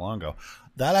out not that long ago.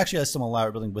 That actually has some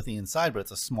elaborate building with the inside, but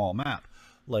it's a small map.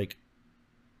 Like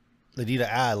they need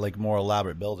to add like more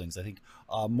elaborate buildings. I think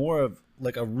more of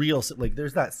like a real like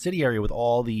there's that city area with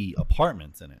all the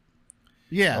apartments in it.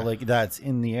 Yeah. Like that's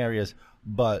in the areas,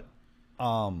 but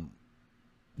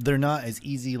they're not as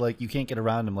easy. Like you can't get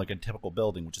around them like a typical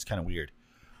building, which is kind of weird.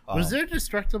 Was there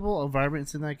destructible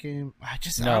environments in that game? I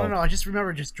No. don't know. I just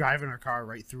remember just driving our car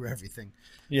right through everything.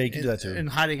 Yeah, you can do that too. And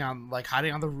hiding on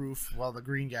the roof while the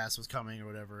green gas was coming or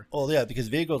whatever. Well, yeah, because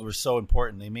vehicles were so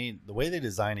important. They made the way they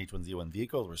designed H1Z1.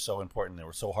 Vehicles were so important. They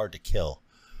were so hard to kill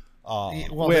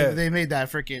Well, they made that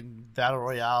freaking battle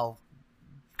royale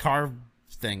car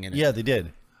thing in it. Yeah, they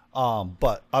did.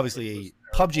 But obviously,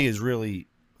 PUBG is really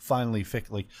finally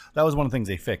fixed. Like that was one of the things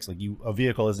they fixed. Like a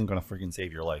vehicle isn't going to freaking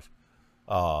save your life.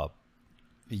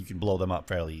 You can blow them up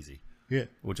fairly easy. Yeah,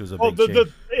 which was a big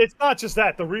change. It's not just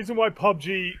that. The reason why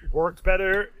PUBG worked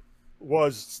better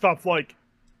was stuff like,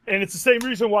 and it's the same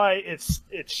reason why it's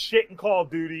shit in Call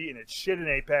of Duty and it's shit in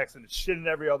Apex and it's shit in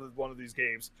every other one of these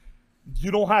games.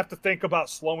 You don't have to think about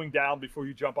slowing down before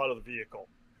you jump out of the vehicle,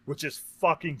 which is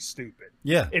fucking stupid.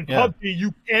 Yeah. In PUBG,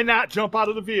 you cannot jump out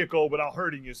of the vehicle without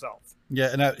hurting yourself.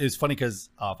 Yeah, and it's funny because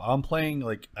I'm playing,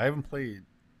 like, I haven't played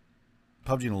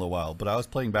PUBG in a little while, but I was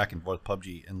playing back and forth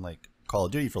PUBG and, like, Call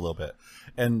of Duty for a little bit.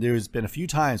 And there's been a few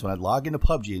times when I'd log into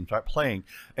PUBG and start playing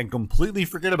and completely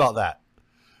forget about that.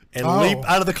 And leap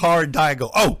out of the car and die and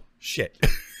go, oh, shit.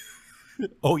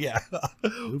 Oh, yeah.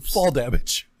 Fall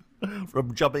damage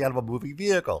from jumping out of a moving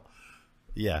vehicle.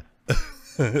 Yeah.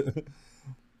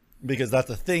 Because that's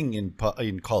a thing in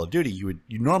Call of Duty. You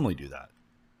normally do that.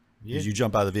 Because you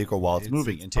jump out of the vehicle while it's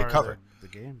moving and take cover. The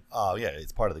game. Oh, yeah.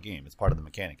 It's part of the game. It's part of the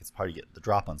mechanic. It's part of you get the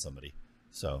drop on somebody.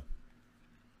 So,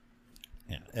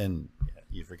 yeah. And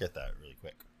you forget that really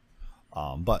quick.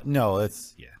 But no,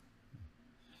 it's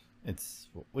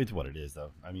what it is,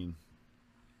 though. I mean,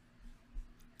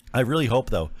 I really hope,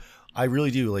 though. I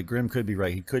really do. Like, Grim could be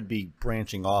right. He could be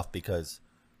branching off because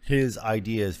his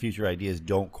ideas, future ideas,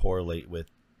 don't correlate with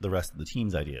the rest of the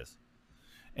team's ideas.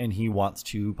 And he wants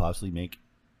to possibly make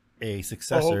a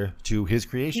successor to his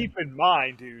creation. Keep in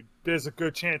mind, dude, there's a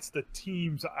good chance the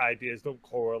team's ideas don't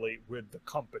correlate with the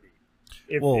company.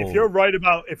 If you're right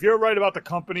about the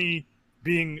company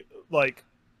being like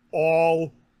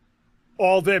all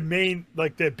their main,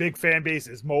 like their big fan base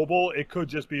is mobile, it could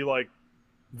just be like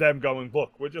them going,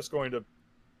 look, we're going to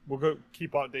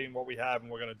keep on doing what we have,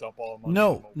 and we're going to dump all the money.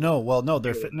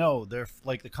 They're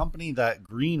like the company that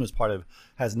Green was part of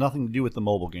has nothing to do with the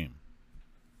mobile game.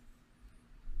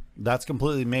 That's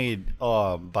completely made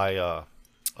by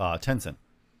Tencent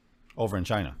over in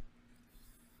China.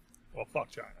 Well, fuck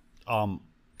China.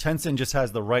 Tencent just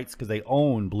has the rights because they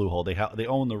own Bluehole. They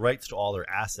own the rights to all their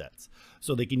assets,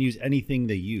 so they can use anything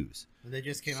they use. They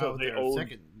just came out with their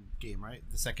second game, right?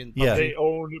 The second. Yeah. They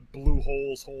own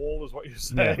Bluehole's hole, is what you're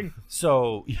saying.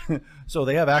 Yeah. So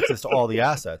they have access to all the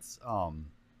assets,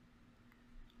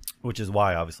 which is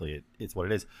why obviously it's what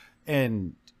it is,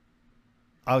 and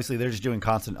obviously they're just doing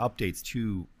constant updates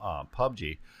to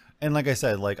PUBG. And like I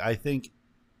said, like I think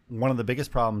one of the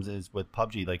biggest problems is with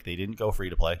PUBG, like they didn't go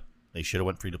free to play. They should have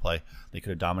went free to play. They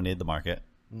could have dominated the market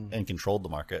and controlled the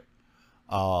market.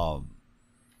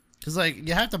 Because like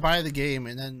you have to buy the game,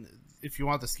 and then if you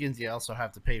want the skins, you also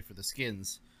have to pay for the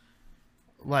skins.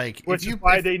 Like which is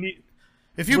why they need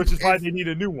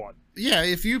a new one. Yeah,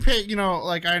 if you pay,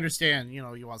 like I understand, you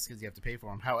want skins, you have to pay for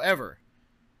them. However,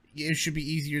 it should be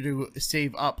easier to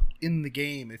save up in the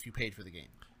game if you paid for the game.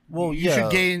 Well, you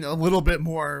should gain a little bit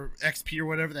more XP or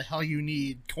whatever the hell you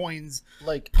need, coins,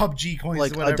 like PUBG coins,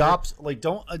 like or whatever.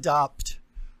 Don't adopt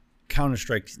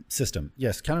Counter-Strike system.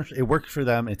 Yes, it worked for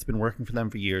them. It's been working for them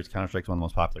for years. Counter-Strike's one of the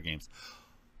most popular games.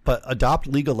 But adopt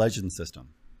League of Legends system.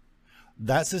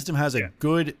 That system has a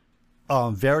good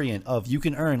variant of you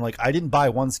can earn. Like I didn't buy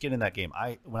one skin in that game.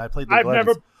 When I played League of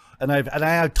Legends, and I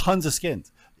have tons of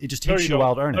skins. It just takes you a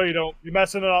while to earn it. No, you don't. You're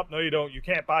messing it up. No, you don't. You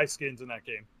can't buy skins in that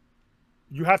game.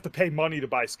 You have to pay money to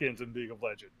buy skins in League of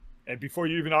Legends. And before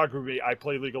you even argue with me, I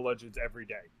play League of Legends every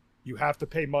day. You have to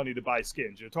pay money to buy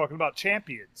skins. You're talking about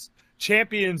champions.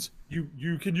 Champions,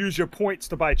 you can use your points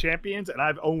to buy champions, and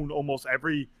I've owned almost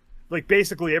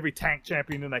basically every tank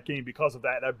champion in that game because of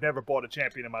that, and I've never bought a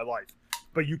champion in my life.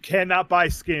 But you cannot buy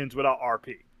skins without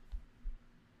RP.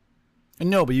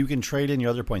 No, but you can trade in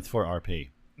your other points for RP.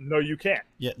 No, you can't.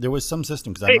 Yeah, there was some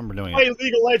system because I remember doing it. I play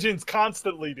League of Legends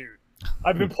constantly, dude.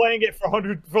 I've been playing it for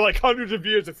hundreds of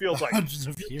years. It feels like hundreds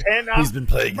of years. He's been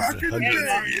playing it for hundreds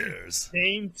of years.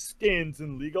 Gain skins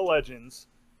in League of Legends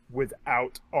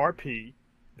without RP.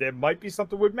 There might be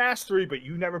something with mastery, but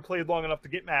you never played long enough to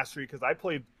get mastery because I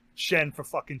played Shen for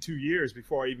fucking 2 years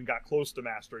before I even got close to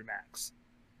mastery max.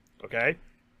 Okay?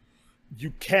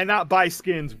 You cannot buy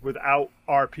skins without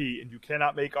RP, and you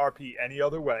cannot make RP any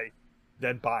other way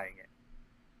than buying it.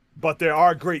 But there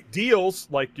are great deals,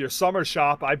 like your summer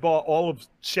shop. I bought all of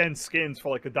Shen's skins for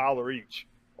like $1 each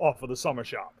off of the summer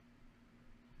shop.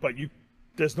 But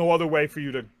there's no other way for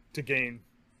you to gain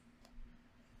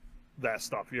that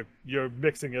stuff. You're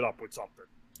mixing it up with something.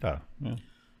 Oh, yeah.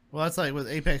 Well, that's like with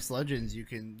Apex Legends. You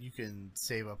can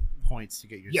save up points to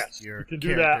get your yes. Your you can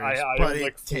do that. I but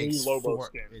like 3 Lobo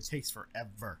skins. It takes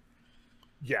forever.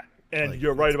 Yeah, and Like,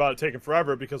 you're right about it taking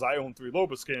forever because I own 3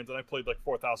 Loba skins and I played like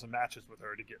 4,000 matches with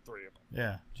her to get 3 of them.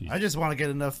 Yeah, Jeez. I just want to get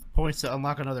enough points to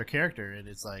unlock another character, and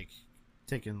it's like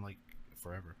taking like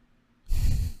forever.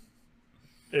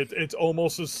 It's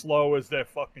almost as slow as their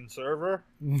fucking server.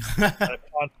 That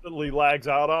constantly lags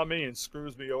out on me and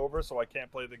screws me over, so I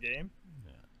can't play the game.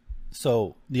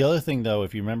 So the other thing, though,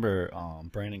 if you remember,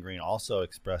 Brandon Green also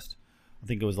expressed, I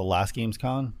think it was the last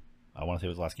Gamescom. I want to say it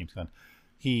was the last Gamescom.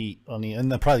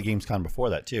 Probably the Gamescom before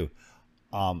that too.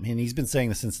 And he's been saying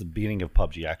this since the beginning of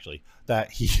PUBG, actually, that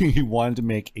he wanted to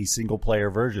make a single player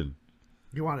version.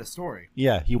 You want a story?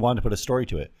 Yeah, he wanted to put a story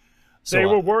to it. So They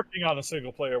were working on a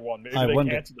single player one. Maybe they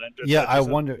canceled that. Yeah, I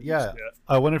wonder. Yeah,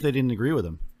 I wonder if they didn't agree with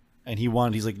him. And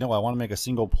he's like, no, I want to make a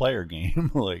single player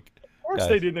game. Like, Of course guys.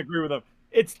 they didn't agree with him.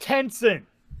 It's Tencent.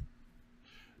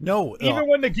 No, Even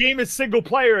when the game is single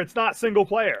player, it's not single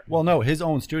player. well, no, his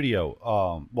own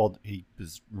studio. Well, he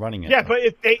is running it. Yeah, but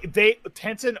if they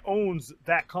Tencent owns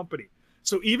that company.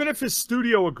 So even if his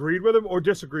studio agreed with him or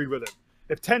disagreed with him,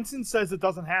 if Tencent says it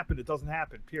doesn't happen, it doesn't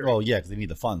happen. Period. Well, yeah, because they need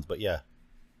the funds. But yeah,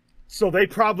 So they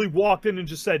probably walked in and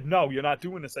just said, "No, you're not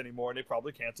doing this anymore," and they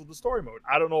probably canceled the story mode.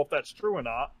 I don't know if that's true or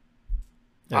not.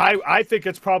 Yeah. I think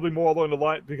it's probably more along the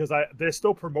line because they're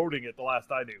still promoting it. The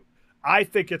last I knew, I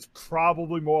think it's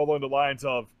probably more along the lines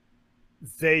of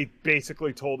they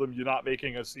basically told him, "You're not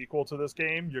making a sequel to this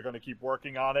game. You're going to keep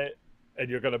working on it, and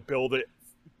you're going to build it,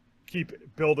 keep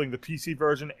building the PC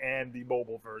version and the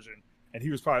mobile version." And he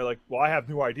was probably like, "Well, I have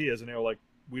new ideas," and they were like,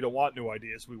 "We don't want new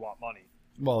ideas. We want money."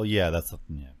 well, yeah, that's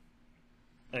yeah.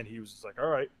 And he was just like, "All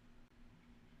right."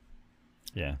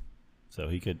 Yeah, so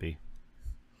he could be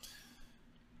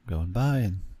going by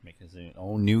and making his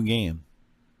own new game.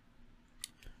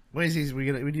 Ways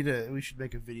we should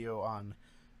make a video on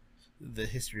the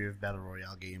history of battle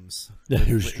royale games That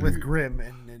is with true. Grim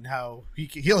and how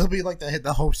he'll be like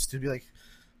the host to be like,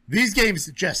 these games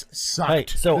just sucked. Hey,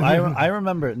 so I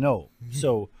remember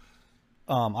so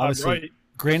obviously right.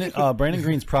 granted Brandon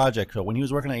Green's project. So when he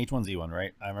was working on H1Z1,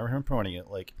 right? I remember him promoting it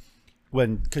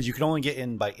because you could only get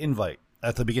in by invite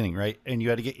at the beginning, right? And you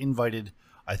had to get invited.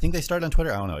 I think they started on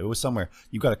Twitter. I don't know. It was somewhere.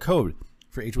 You got a code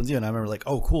for H1Z1. And I remember like,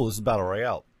 oh, cool, this is battle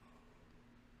royale.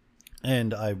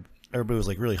 And everybody was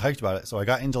like really hyped about it. So I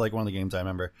got into like one of the games I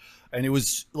remember, and it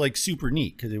was like super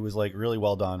neat because it was like really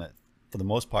well done for the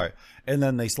most part. And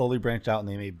then they slowly branched out and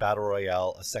they made battle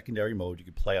royale a secondary mode you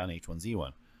could play on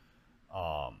H1Z1.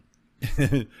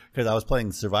 Because I was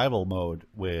playing survival mode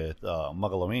with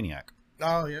Mugglemaniac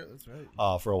Oh yeah, that's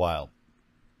right. for a while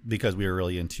because we were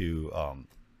really into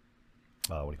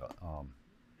what do you call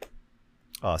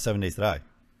it? 7 Days to Die.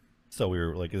 So we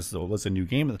were like, this was a new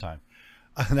game at the time.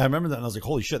 And I remember that, and I was like,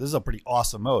 holy shit, this is a pretty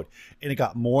awesome mode. And it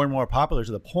got more and more popular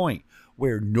to the point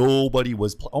where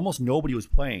almost nobody was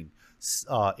playing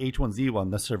H1Z1,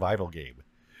 the survival game.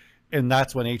 And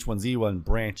that's when H1Z1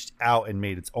 branched out and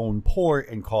made its own port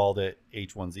and called it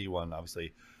H1Z1,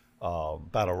 obviously,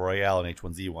 Battle Royale and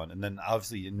H1Z1. And then,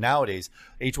 obviously, nowadays,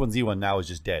 H1Z1 now is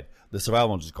just dead. The survival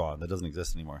mode is just gone. That doesn't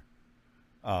exist anymore.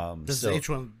 Does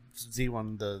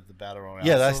H1Z1 the battle royale?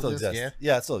 Yeah, that still exists. Yeah.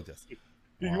 Yeah, it still exists.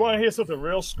 You want to hear something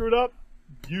real screwed up?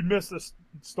 You'd miss this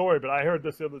story, but I heard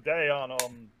this the other day on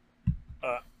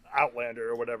Outlander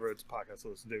or whatever it's a podcast to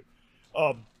listen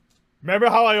to.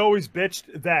 Remember how I always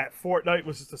bitched that Fortnite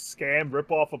was just a scam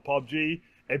ripoff of PUBG,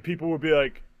 and people would be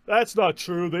like, "That's not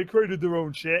true. They created their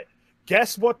own shit."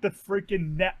 Guess what the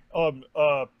freaking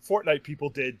Fortnite people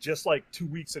did just like 2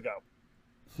 weeks ago?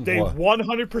 They What?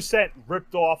 100%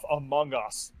 ripped off Among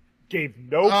Us. Gave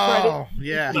no credit. Oh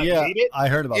yeah. That Yeah, made it. I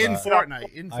heard about In that.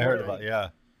 Fortnite. I heard about it, yeah.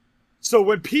 So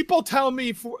when people tell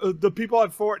me the people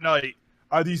at Fortnite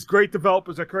are these great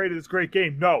developers that created this great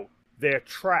game, no, they're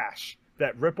trash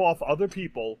that rip off other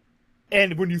people.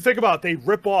 And when you think about it, they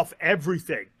rip off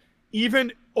everything.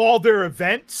 Even all their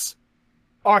events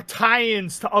are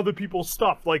tie-ins to other people's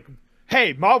stuff. Like,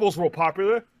 hey, Marvel's real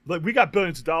popular. Like, we got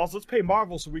billions of dollars. Let's pay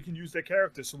Marvel so we can use their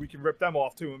characters so we can rip them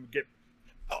off too and get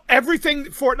everything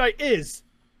Fortnite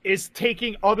is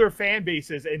taking other fan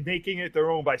bases and making it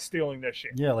their own by stealing their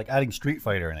shit. Yeah, like adding Street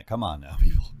Fighter in it. Come on now,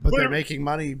 people. But they're making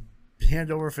money hand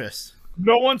over fist.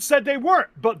 No one said they weren't,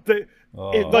 but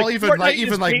Oh. Well, even Fortnite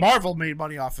is Marvel made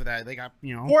money off of that. They got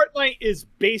Fortnite is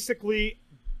basically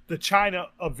the China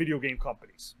of video game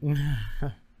companies.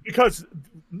 Because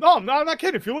no, I'm not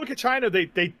kidding. If you look at China, they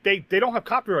don't have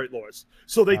copyright laws,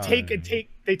 so they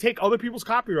take other people's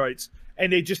copyrights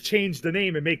and they just change the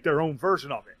name and make their own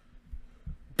version of it.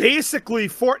 Basically,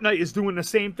 Fortnite is doing the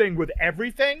same thing with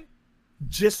everything,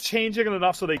 just changing it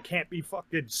enough so they can't be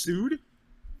fucking sued,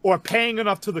 or paying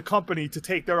enough to the company to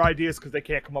take their ideas because they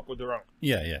can't come up with their own.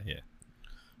 Yeah.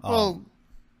 Well,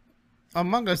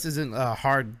 Among Us isn't a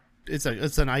hard. It's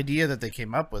an idea that they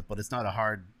came up with, but it's not a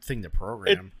hard thing to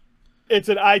program. It's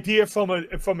an idea from an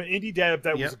indie dev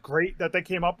that was great that they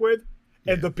came up with,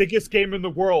 and the biggest game in the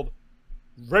world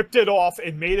ripped it off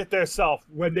and made it themselves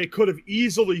when they could have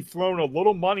easily thrown a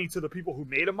little money to the people who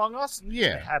made Among Us. And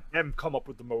have them come up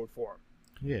with the mode for them.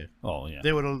 Yeah. Oh yeah.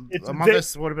 They would have. Among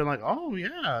Us would have been like, oh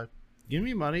yeah, give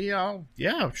me money.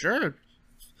 Yeah, sure.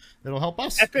 It'll help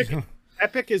us.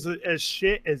 Epic is as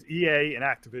shit as EA and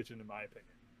Activision, in my opinion.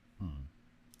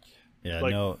 Yeah,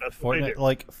 no.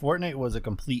 Fortnite was a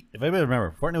complete. If anybody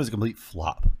remember, Fortnite was a complete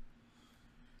flop.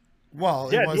 Well,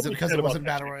 it wasn't because it wasn't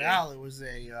Battle Royale. It was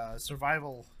a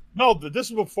survival. No,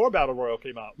 this was before Battle Royale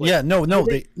came out.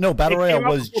 Battle Royale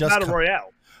was just Battle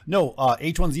Royale. No,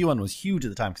 H1Z1 was huge at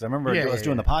the time because I remember I was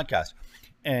doing the podcast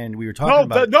and we were talking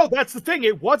about. No, that's the thing.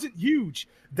 It wasn't huge.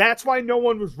 That's why no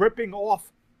one was ripping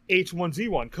off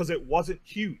H1Z1 because it wasn't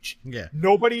huge. Yeah,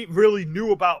 nobody really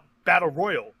knew about Battle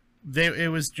Royale. It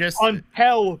was just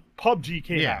until PUBG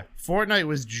came out. Fortnite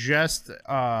was just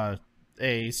a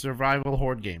survival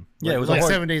horde game. Yeah, it was like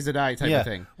 7 Days to Die type of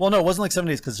thing. Well, no, it wasn't like 7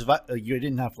 days because you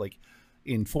didn't have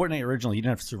in Fortnite originally, you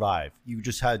didn't have to survive. You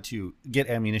just had to get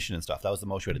ammunition and stuff. That was the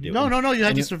most you had to do. No, you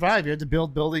had to survive. You had to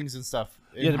build buildings and stuff.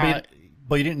 But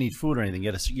you didn't need food or anything.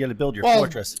 You had to build your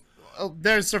fortress.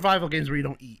 There's survival games where you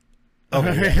don't eat.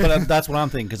 Okay, but that's what I'm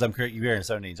thinking because you're in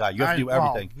 7 days. You have to do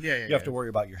everything. You have to worry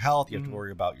about your health. You have to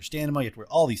worry about your stamina. You have to worry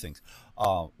all these things.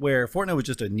 Where Fortnite was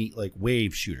just a neat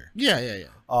wave shooter. Yeah.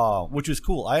 Which was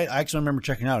cool. I actually remember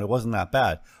checking it out. It wasn't that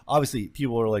bad. Obviously,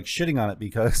 people were shitting on it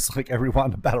because everyone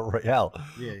wanted a battle royale,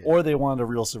 or they wanted a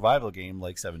real survival game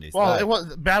like 7 Days. Well, it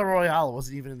was Battle Royale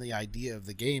wasn't even in the idea of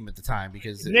the game at the time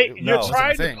because you're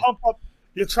trying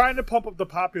to pump up the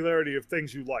popularity of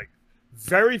things you like.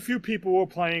 Very few people were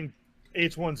playing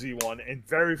H1Z1, and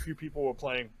very few people were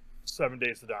playing 7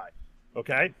 Days to Die.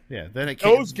 Okay? Yeah. Then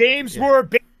those games were a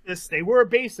basis. They were a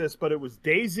basis, but it was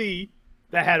DayZ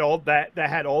that had all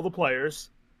the players,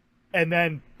 and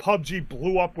then PUBG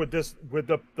blew up with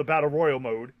the Battle Royale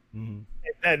mode, and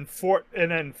then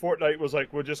Fortnite was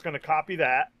like, we're just going to copy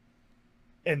that,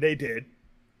 and they did.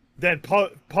 Then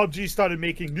PUBG started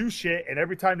making new shit, and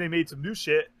every time they made some new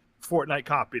shit, Fortnite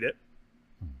copied it.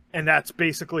 And that's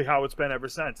basically how it's been ever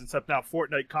since, except now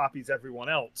Fortnite copies everyone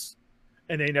else,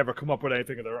 and they never come up with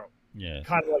anything of their own. Yeah.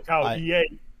 Kind of like how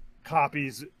EA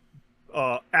copies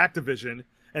Activision,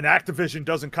 and Activision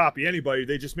doesn't copy anybody.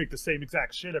 They just make the same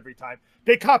exact shit every time.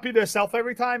 They copy themselves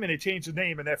every time, and they change the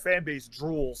name, and their fan base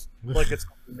drools like it's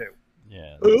something new.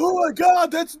 Yeah. Oh my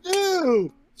god, that's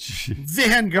new!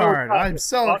 Vanguard! I'm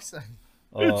so excited.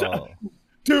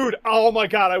 Dude, oh my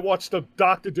god, I watched the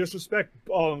Dr. Disrespect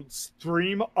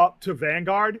stream up to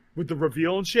Vanguard with the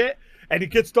reveal and shit, and he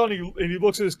gets done and he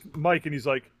looks at his mic and he's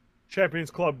like,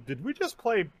 Champions Club, did we just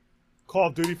play Call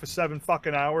of Duty for 7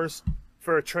 fucking hours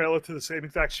for a trailer to the same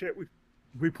exact shit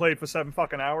we played for 7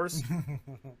 fucking hours?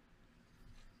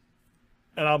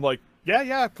 And I'm like,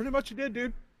 yeah, pretty much you did,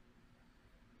 dude.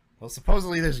 Well,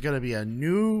 supposedly there's going to be a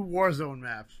new Warzone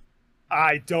map.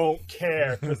 I don't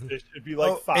care because there should be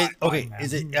 5.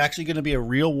 Is it actually going to be a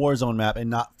real Warzone map and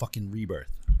not fucking Rebirth?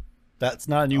 That's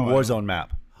not a new Warzone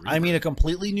map. Rebirth. I mean a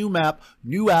completely new map,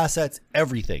 new assets,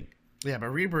 everything. Yeah, but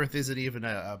Rebirth isn't even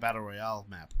a Battle Royale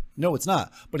map. No, it's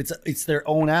not. But it's their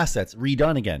own assets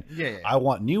redone again. Yeah. I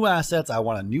want new assets. I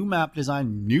want a new map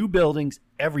design, new buildings,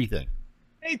 everything.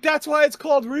 Hey, that's why it's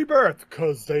called Rebirth,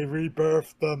 because they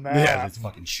rebirthed the map. Yeah, that's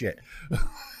fucking shit.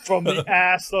 From the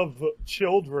ass of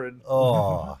children.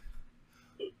 Oh.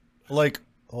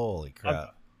 Holy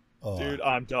crap. Dude,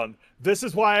 I'm done. This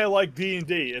is why I like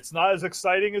D&D. It's not as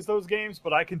exciting as those games,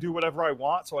 but I can do whatever I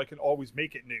want, so I can always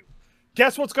make it new.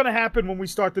 Guess what's going to happen when we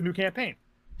start the new campaign?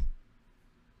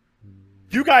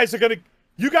 You guys are going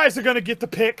to get to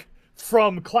pick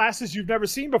from classes you've never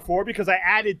seen before because I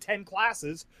added 10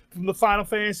 classes from the Final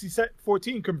Fantasy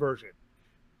 14 conversion.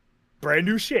 Brand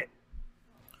new shit.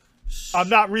 I'm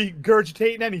not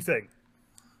regurgitating anything.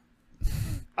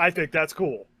 I think that's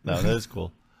cool. No, that is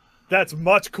cool. That's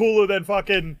much cooler than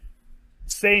fucking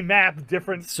same map,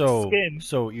 different skin.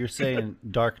 So you're saying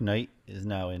Dark Knight is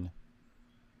now in...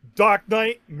 Dark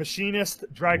Knight, Machinist,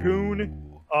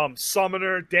 Dragoon,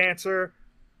 Summoner, Dancer,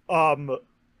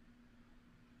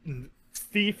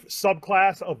 Thief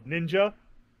subclass of Ninja.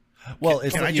 Well,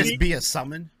 can I just be a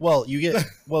summon? Well, you become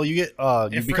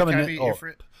a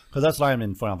ninja. Because that's why I'm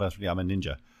in Final Fantasy. I'm a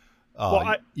ninja.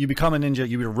 You become a ninja.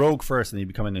 You're a rogue first, and then you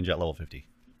become a ninja at level 50.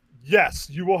 Yes,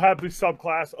 you will have the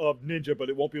subclass of ninja, but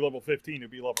it won't be level 15. It'll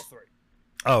be level 3.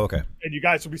 Oh, okay. And you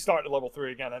guys will be starting at level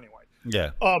 3 again anyway.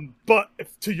 Yeah. But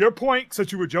to your point,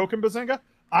 since you were joking, Bazinga,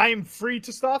 I'm free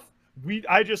to stuff.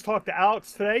 I just talked to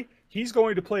Alex today. He's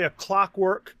going to play a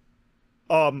clockwork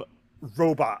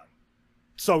robot.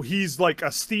 So he's like a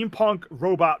steampunk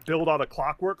robot built out of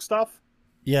clockwork stuff.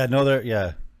 Yeah, no,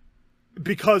 yeah.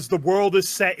 Because the world is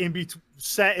set in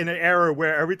an era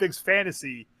where everything's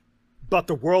fantasy, but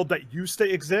the world that used to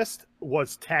exist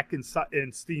was tech and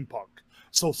steampunk.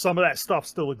 So some of that stuff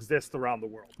still exists around the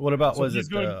world. What about, so was it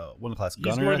one class?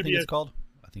 Gunner, I think it's called?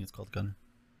 I think it's called Gunner.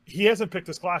 He hasn't picked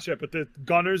his class yet, but the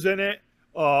Gunner's in it.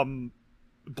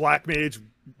 Black Mage,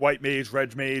 White Mage,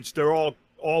 Red Mage, they're all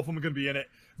of them are going to be in it.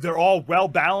 They're all well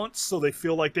balanced, so they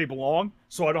feel like they belong.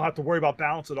 So I don't have to worry about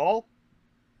balance at all.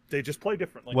 They just play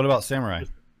differently. What about Samurai?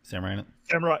 Samurai in it?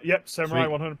 Samurai, yep, Samurai,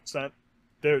 100%.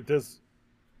 There's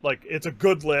like, it's a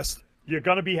good list. You're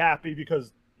gonna be happy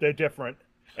because they're different,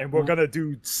 and we're gonna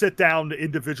sit down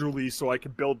individually so I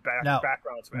can build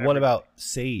backgrounds. For what about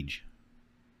Sage?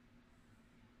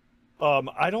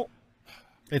 I don't.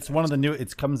 It's one of the new.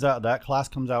 It comes out. That class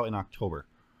comes out in October.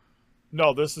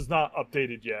 No, this is not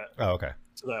updated yet. Oh, okay.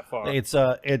 To that far.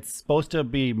 It's supposed to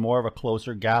be more of a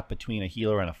closer gap between a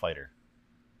healer and a fighter.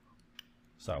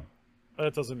 So.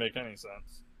 That doesn't make any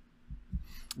sense.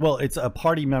 Well, it's a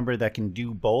party member that can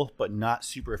do both, but not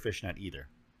super efficient at either.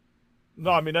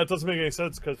 No, I mean, that doesn't make any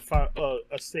sense because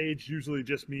a sage usually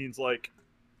just means like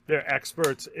they're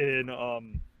experts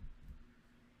in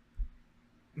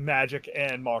magic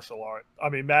and martial art. I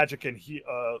mean, magic and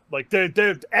like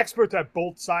they're experts at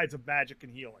both sides of magic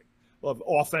and healing, of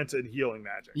offense and healing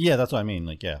magic. Yeah, that's what I mean.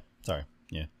 Like, yeah, sorry,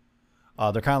 yeah,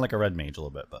 they're kind of like a red mage a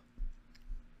little bit, but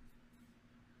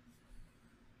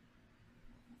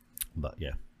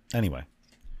yeah. Anyway,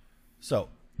 so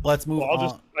let's move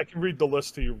on. I can read the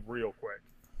list to you real quick.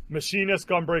 Machinist,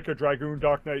 Gunbreaker, Dragoon,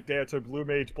 Dark Knight, Dancer, Blue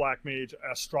Mage, Black Mage,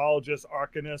 Astrologist,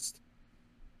 Arcanist,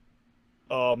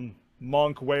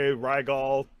 Monk, Way,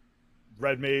 Rygal,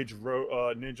 Red Mage,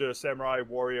 Ninja, Samurai,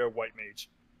 Warrior, White Mage.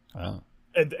 Oh.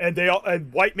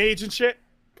 And White Mage and shit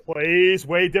plays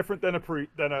way different than a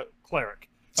cleric.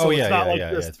 So yeah, it's not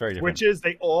yeah, it's very different. Witches,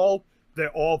 they're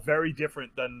all very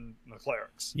different than the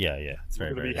clerics. Yeah, it's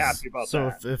very, very be happy about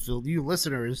that. So if you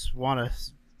listeners want to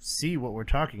see what we're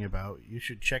talking about, you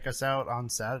should check us out on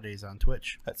Saturdays on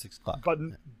Twitch at 6 o'clock.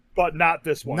 But not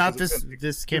this one. Not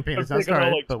this campaign is not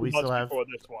started, but we still have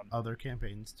this one. other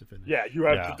campaigns to finish. Yeah, you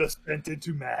have to descend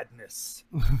into madness.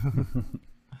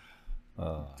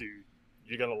 Dude,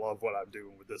 you're gonna love what I'm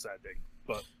doing with this ending.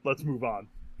 But let's move on.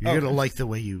 You're gonna like the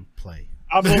way you play.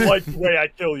 I'm gonna like the way I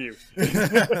kill you.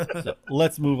 So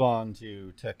let's move on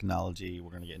to technology.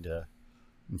 We're gonna get into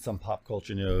some pop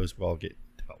culture news. We'll get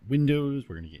about Windows.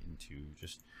 We're gonna get into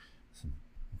just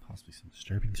possibly some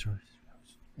disturbing stories.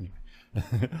 Anyway,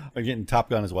 I'm getting Top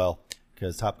Gun as well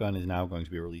because Top Gun is now going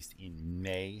to be released in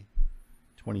May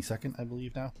 22nd, I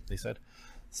believe. Now they said.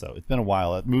 So it's been a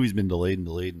while. That movie's been delayed and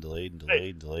delayed and delayed and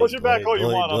delayed and delayed. Push it back all you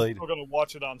want. Delayed. I'm still gonna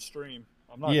watch it on stream.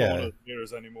 I'm not going to the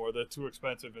theaters anymore. They're too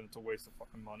expensive and it's a waste of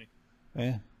fucking money.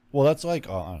 Yeah. Well, that's like,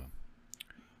 I don't know.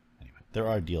 Anyway, there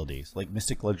are deal days. Like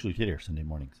Mystic Luxury Theater, Sunday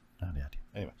mornings. Not the idea.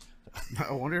 Anyway.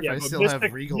 I wonder if I still have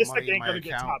Regal money in my account.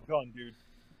 Get Top Gun, dude.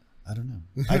 I don't know.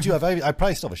 I do have, I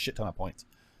probably still have a shit ton of points.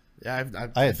 Yeah,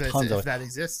 I have tons of if that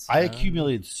exists. I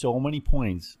accumulated so many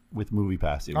points with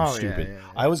MoviePass. It was stupid. Yeah.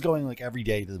 I was going like every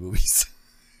day to the movies.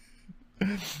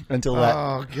 Until that.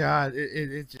 Oh god,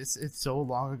 it's so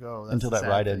long ago. That's until that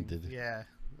ride ended. Yeah.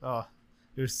 Oh,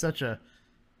 it was such a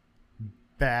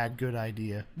bad good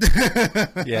idea.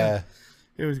 Yeah.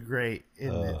 It was great,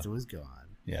 and it was gone.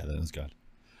 Yeah, then it's gone.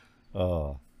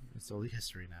 Oh. It's only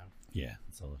history now. Yeah.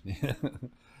 So.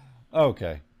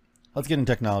 Okay. Let's get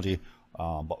into technology.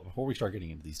 But before we start getting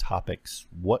into these topics,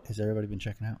 what has everybody been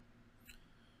checking out?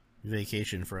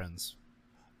 Vacation Friends.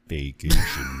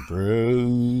 Vacation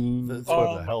Friends. That's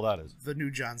what the hell that is. The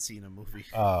new John Cena movie.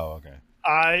 Oh, okay.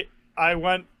 I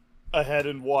went ahead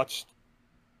and watched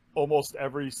almost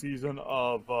every season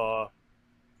of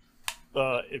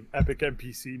Epic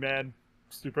NPC Man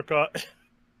Supercut.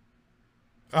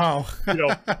 Oh,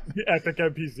 Epic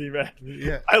NPC Man.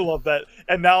 Yeah, I love that.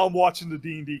 And now I'm watching the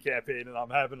D&D campaign, and I'm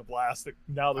having a blast.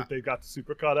 Now that they've got the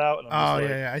Supercut out. And I'm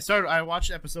yeah. I watched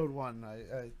episode 1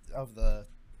 of the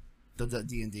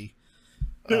D&D.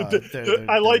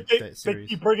 I like they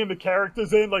keep bringing the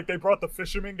characters in. Like they brought the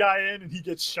fisherman guy in, and he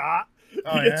gets shot. He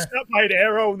gets shot by an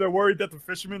arrow, and they're worried that the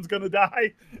fisherman's gonna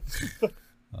die.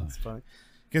 That's funny.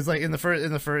 Because like in the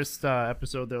first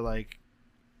episode, they're like,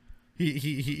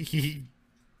 he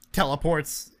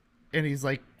teleports, and he's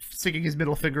like sticking his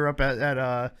middle finger up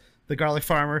at the garlic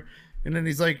farmer, and then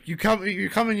he's like, you come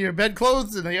in your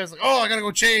bedclothes, and then he was like, oh, I gotta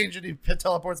go change, and he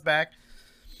teleports back.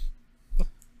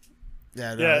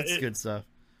 Yeah, no, Yeah, it's good stuff.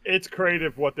 It's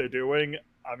creative what they're doing.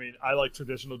 I mean, I like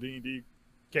traditional D&D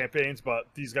campaigns, but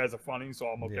these guys are funny, so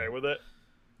I'm okay with it.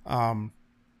 I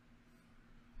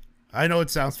know it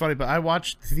sounds funny, but I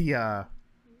watched the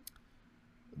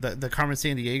Carmen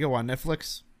Sandiego on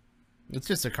Netflix. It's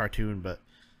just a cartoon, but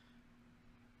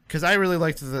because I really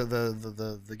liked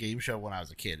the game show when I was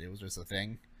a kid, it was just a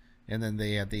thing. And then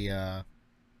they had the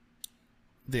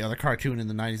other cartoon in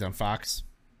the '90s on Fox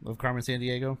of Carmen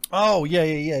Sandiego. Oh yeah.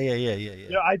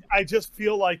 Yeah, I just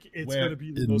feel like it's going to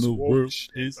be the most woke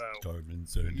shit, though. Carmen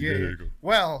Yeah.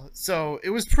 Well, so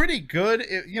it was pretty good.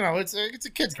 It's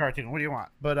a kids cartoon. What do you want?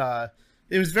 But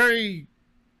it was very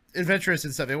adventurous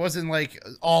and stuff. It wasn't like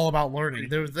all about learning.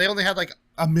 They only had like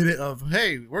a minute of,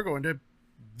 hey, we're going to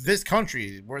this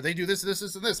country where they do this,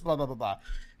 and this, blah blah blah blah,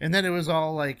 and then it was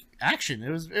all like action.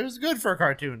 It was good for a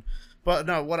cartoon. But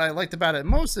no, what I liked about it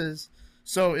most is,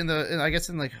 so in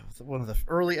like one of the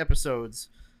early episodes,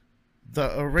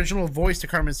 the original voice to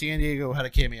Carmen Sandiego had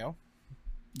a cameo.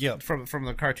 Yeah, from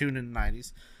the cartoon in the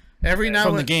 '90s.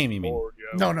 From the game, you mean?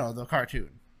 No, the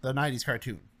cartoon, the '90s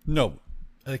cartoon. No,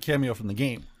 a cameo from the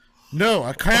game. No,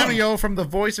 a cameo from the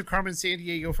voice of Carmen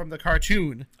Sandiego from the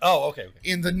cartoon. Oh, okay.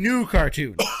 In the new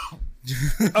cartoon.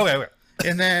 Okay.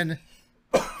 And then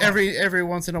every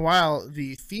once in a while,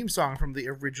 the theme song from the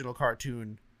original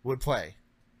cartoon would play.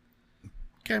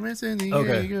 Carmen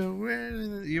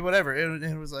Sandiego, whatever. And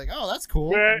it was like, oh, that's cool.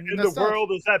 Where in the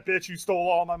world is that bitch who stole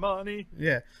all my money?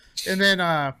 Yeah. And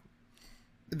then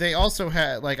they also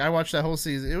had, like, I watched that whole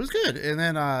season. It was good. And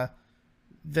then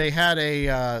they had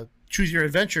a Choose Your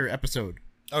Adventure episode.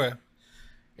 Okay.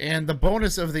 And the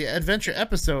bonus of the adventure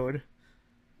episode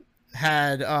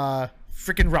had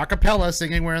freaking Rockapella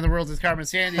singing "Where in the World is Carmen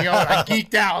Sandiego?" And I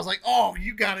geeked out. I was like, "Oh,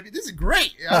 you gotta be! This is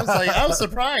great!" I was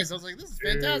surprised. I was like, "This is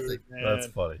fantastic." Dude, That's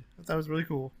funny. I thought it was really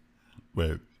cool.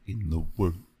 Where in the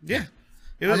world? Yeah,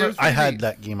 I had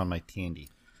that game on my Tandy.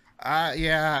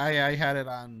 Yeah, I had it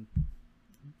on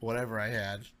whatever I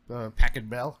had, Packet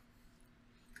Bell.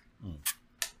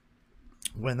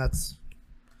 When that's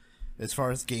as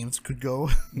far as games could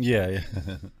go. Yeah.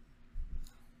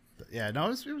 But yeah, no, it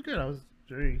was good. I was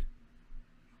very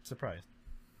surprised.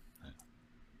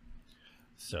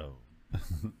 So,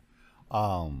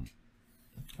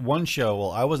 one show.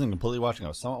 Well, I wasn't completely watching. I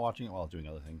was somewhat watching it while I was doing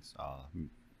other things.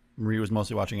 Marie was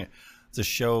mostly watching it. It's a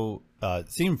show. It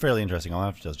seemed fairly interesting. I'll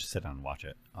have to just sit down and watch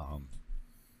it.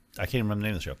 I can't remember the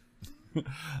name of the show,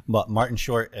 but Martin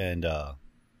Short and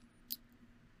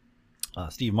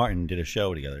Steve Martin did a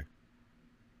show together.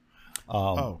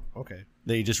 Okay.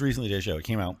 They just recently did a show. It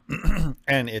came out,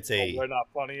 and it's a. They're not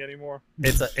funny anymore.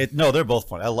 No, they're both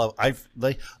funny.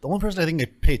 The one person I think I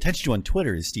pay attention to on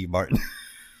Twitter is Steve Martin.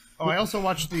 Oh, I also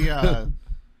watched the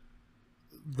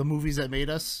movies that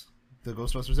made us, the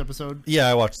Ghostbusters episode. Yeah,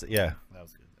 I watched it. Yeah, That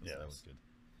was good. that was good.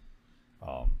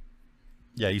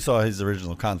 Yeah, you saw his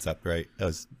original concept, right? That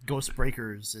was Ghost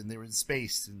Breakers, and they were in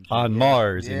space and on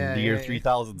Mars in Yeah, the year yeah.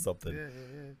 3000 something. Yeah.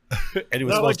 And it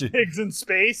was Not like supposed to. pigs in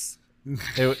space. And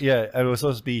it was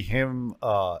supposed to be him,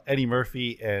 Eddie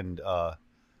Murphy, and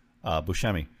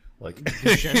Buscemi. Like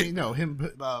Buscemi? No, him,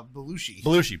 Belushi.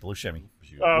 Buscemi.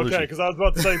 Oh, okay, because I was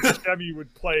about to say Buscemi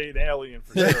would play an alien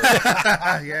for sure.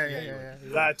 yeah.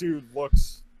 That dude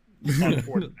looks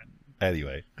unfortunate.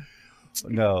 Anyway,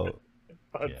 no,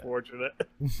 Unfortunate.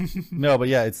 no, but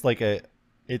yeah, it's a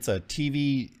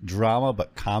TV drama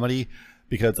but comedy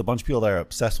because it's a bunch of people that are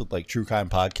obsessed with like true crime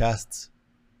podcasts.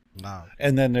 Wow.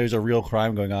 And then there's a real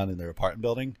crime going on in their apartment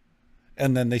building,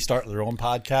 and then they start their own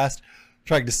podcast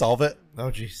trying to solve it.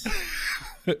 Oh, jeez.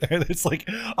 And it's like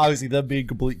obviously them being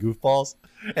complete goofballs,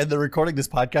 and they're recording this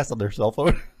podcast on their cell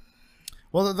phone.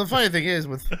 Well, the funny thing is,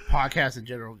 with podcasts in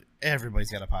general,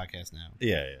 everybody's got a podcast now.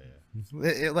 Yeah.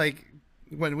 Like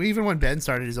when Ben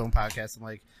started his own podcast, I'm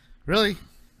like, really?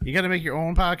 You got to make your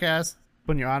own podcast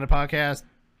when you're on a podcast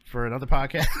for another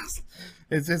podcast?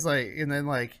 It's just like, and then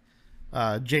like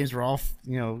James Rolfe,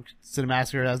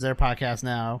 Cinemassacre has their podcast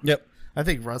now. Yep. I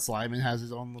think Russ Lyman has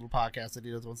his own little podcast that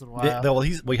he does once in a while. Well,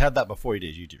 we had that before he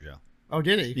did his YouTube show. Oh,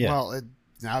 did he? Yeah. Well,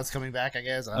 now it's coming back, I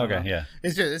guess. I don't know. Yeah.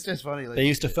 It's just funny. Like, They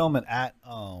used to film it at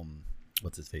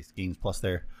what's his face? Games Plus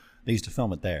there. They used to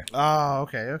film it there. Oh,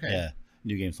 okay. Yeah.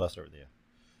 New Games Plus over there.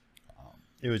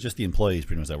 It was just the employees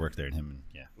pretty much that worked there and him and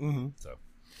Mm-hmm. So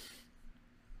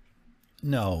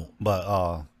no,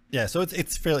 but yeah, so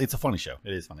it's a funny show.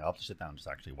 It is funny. I'll have to sit down and just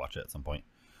actually watch it at some point.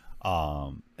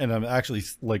 And I'm actually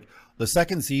like the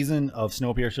second season of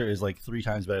Snowpiercer is like 3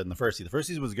 times better than the first season. The first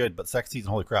season was good, but second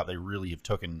season, holy crap, they really have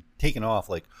taken off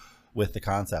like with the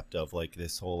concept of like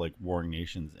this whole like warring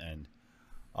nations and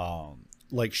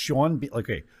like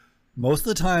most of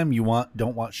the time you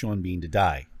don't want Sean Bean to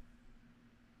die.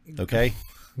 Okay?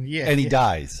 Yeah, And he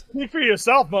dies. Speak for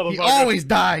yourself, motherfucker. He always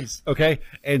dies. Okay?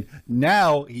 And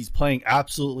now he's playing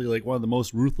absolutely like one of the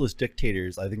most ruthless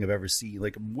dictators I think I've ever seen.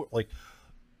 Like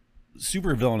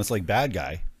super villainous, like bad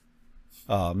guy,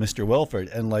 Mr. Wilford.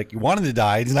 And like you want him to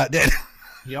die, he's not dead.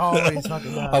 He always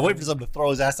fucking dies. I wait for someone to throw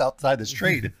his ass outside this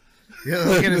train. Yeah,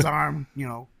 look at his arm. You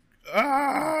know.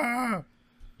 Ah!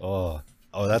 Oh,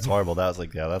 that's horrible. That was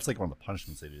like, yeah, that's like one of the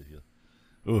punishments they do.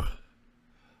 Ooh.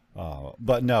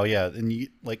 But no, yeah, and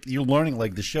you're learning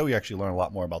like the show. You actually learn a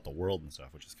lot more about the world and stuff,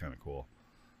 which is kind of cool.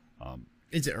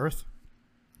 Is it Earth?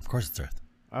 Of course, it's Earth.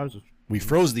 I was just. We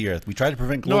froze the Earth. We tried to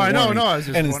prevent global I know, warming, no, I was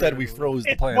just and instead we wondering. froze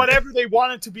the It's planet. whatever they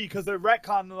want it to be because they're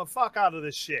retconning the fuck out of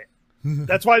this shit.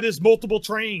 That's why there's multiple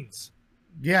trains.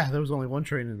 Yeah, there was only one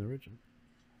train in the original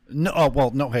No, well,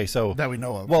 no. Hey, so that we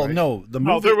know of. well, right? no, the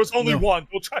movie. No, there was only no. one.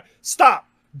 We'll try. Stop.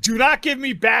 Do not give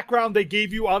me background they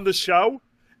gave you on the show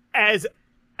as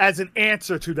an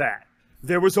answer to that.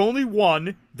 There was only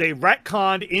one. They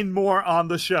retconned in more on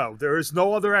the show. There is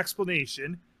no other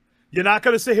explanation. You're not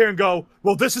going to sit here and go,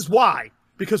 well, this is why.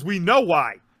 Because we know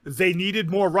why. They needed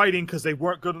more writing because they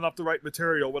weren't good enough to write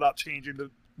material without changing the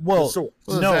source.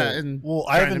 No, and well,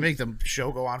 I trying to haven't. make the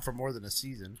show go on for more than a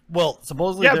season. Well,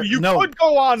 supposedly, Yeah, but you could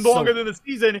go on longer than a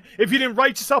season if you didn't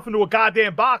write yourself into a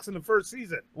goddamn box in the first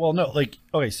season. Well, no, like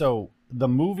okay, so the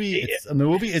movie, the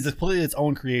movie is completely its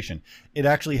own creation. It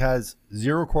actually has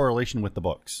zero correlation with the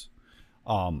books,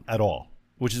 at all,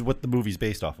 which is what the movie's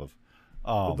based off of.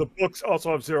 The books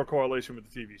also have zero correlation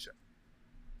with the TV show.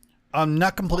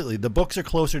 Not completely. The books are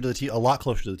closer to a lot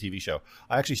closer to the TV show.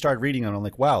 I actually started reading them. I'm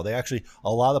like, wow, they actually a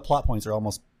lot of the plot points are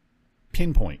almost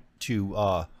pinpoint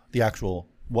to the actual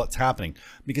what's happening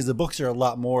because the books are a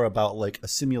lot more about like a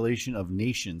simulation of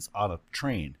nations on a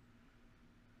train.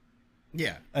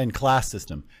 Yeah, And class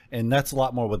system, and that's a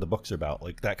lot more what the books are about,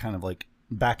 like that kind of like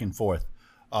back and forth.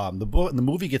 The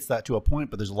movie gets that to a point,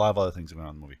 but there's a lot of other things going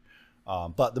on in the movie.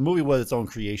 But the movie was its own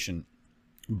creation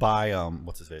by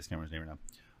what's his face? I can't remember his name right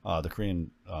now. The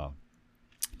Korean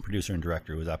producer and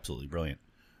director who was absolutely brilliant.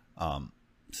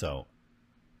 So,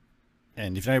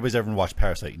 and if anybody's ever watched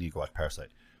Parasite, you need to go watch Parasite.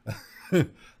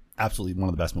 Absolutely one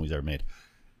of the best movies ever made.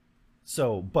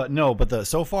 So,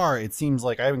 so far it seems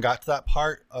like I haven't got to that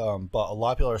part. But a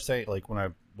lot of people are saying, like when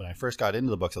I first got into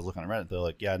the books, I was looking at Reddit. They're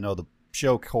like, yeah, no, the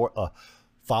show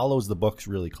follows the books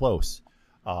really close.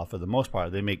 For the most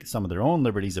part, they make some of their own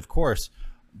liberties, of course,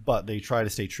 but they try to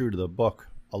stay true to the book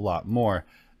a lot more.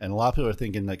 And a lot of people are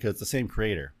thinking that because it's the same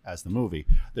creator as the movie,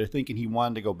 they're thinking he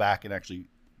wanted to go back and actually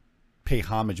pay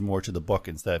homage more to the book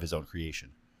instead of his own creation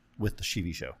with the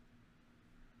TV show.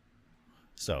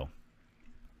 So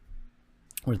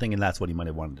we're thinking that's what he might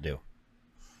have wanted to do,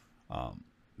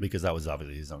 because that was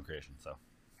obviously his own creation. So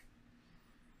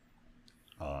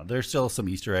there's still some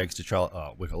Easter eggs to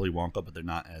try with Willy Wonka, but they're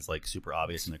not as like super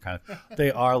obvious, and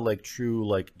they are like true,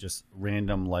 like just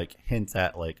random like hints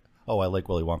at like, oh, I like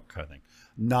Willy Wonka kind of thing.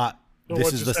 Not So this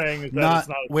what is you're the saying is that not it's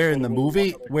not a where in the total movie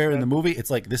Willy Wonka where in the thing? movie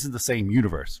it's like this is the same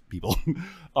universe, people.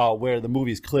 Where the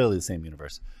movie is clearly the same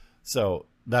universe. So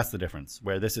that's the difference.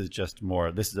 Where this is just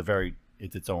more. This is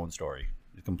it's its own story.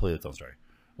 It's completely its own story.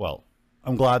 Well,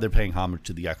 I'm glad they're paying homage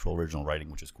to the actual original writing,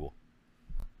 which is cool.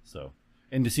 So,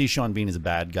 and to see Sean Bean as a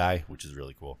bad guy, which is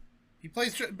really cool. he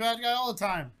plays bad guy all the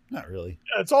time. Not really.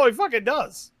 That's all he fucking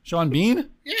does. Sean Bean?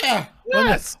 Yeah,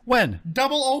 Yes. When?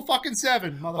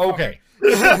 007, motherfucker. Okay.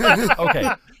 Okay.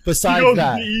 He Besides goes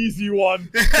that, the easy one.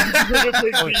 He's gonna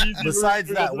take the easy route besides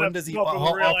because that, he when doesn't does he? have to How come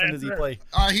up with a real often does he answer. play?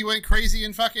 He went crazy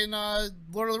in fucking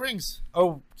Lord of the Rings.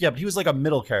 Oh, yeah, but he was like a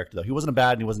middle character though. He wasn't a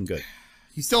bad and he wasn't good.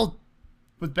 He still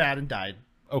was bad and died.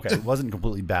 Okay, it wasn't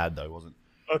completely bad though. It wasn't.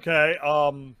 Okay,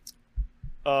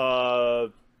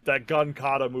 that Gun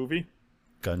Kata movie.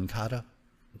 Gun kata?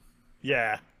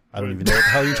 Yeah. I don't even know what the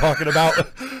hell you're talking about.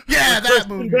 Yeah, that Christian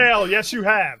movie. Bale, yes you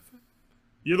have.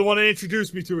 You're the one that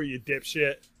introduced me to it, you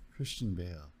dipshit. Christian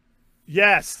Bale.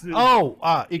 Yes. Oh,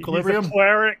 He's Equilibrium. a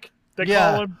cleric, they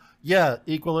call him. Yeah,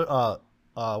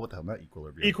 what the hell? Not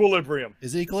Equilibrium. Equilibrium.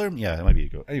 Is it Equilibrium? Yeah, it might be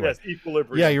Equilibrium. Anyway. Yes,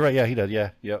 Equilibrium. Yeah, you're right. Yeah, he did. Yeah,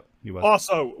 he was.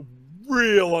 Also,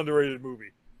 real underrated movie.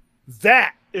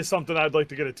 That is something I'd like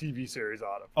to get a TV series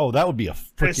out of. Oh, that would be a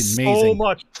There's freaking so amazing.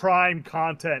 much prime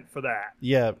content for that.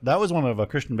 Yeah, that was one of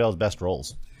Christian Bale's best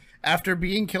roles. After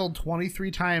being killed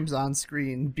 23 times on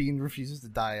screen, Bean refuses to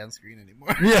die on screen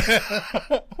anymore.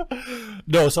 Yeah.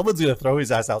 No, someone's gonna throw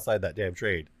his ass outside that damn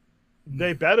trade.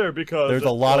 They better because There's a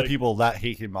it's lot of like, people that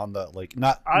hate him on the like.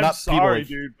 Not. I'm not sorry,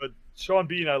 people, dude, but Sean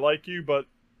Bean, I like you, but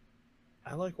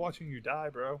I like watching you die,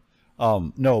 bro.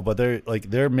 No, but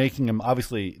they're making him,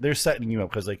 obviously they're setting you up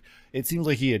because like it seems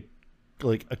like he had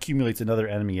like accumulates another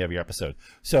enemy every episode.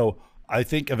 So I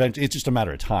think eventually it's just a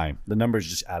matter of time. The numbers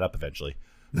just add up eventually.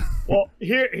 Well,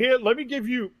 here, let me give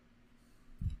you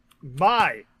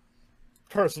my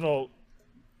personal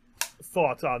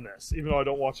thoughts on this, even though I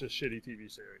don't watch this shitty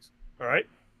TV series. All right?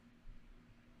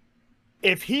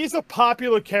 If he's a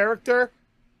popular character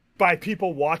by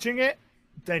people watching it,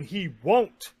 then he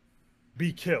won't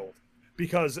be killed.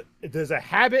 Because there's a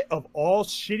habit of all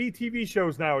shitty TV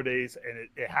shows nowadays, and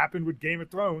it happened with Game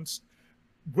of Thrones,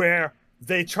 where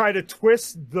they try to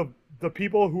twist the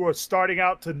people who are starting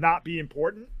out to not be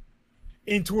important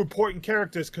into important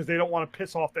characters because they don't want to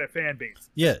piss off their fan base.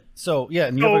 Yeah. So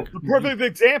and the perfect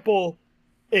example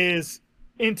is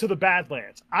Into the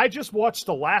Badlands. I just watched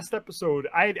the last episode.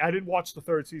 I didn't watch the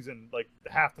third season, like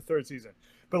half the third season.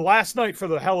 But last night, for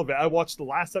the hell of it, I watched the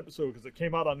last episode because it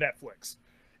came out on Netflix.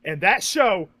 And that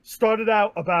show started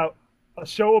out about a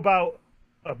show about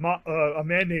a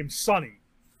man named Sonny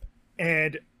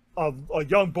and a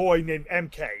young boy named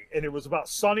MK. And it was about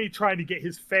Sonny trying to get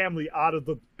his family out of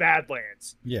the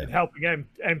Badlands and helping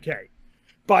MK.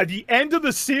 By the end of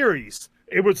the series,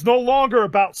 it was no longer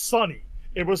about Sonny.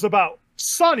 It was about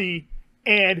Sonny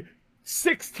and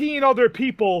 16 other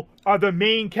people are the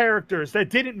main characters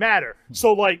that didn't matter.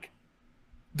 So, like,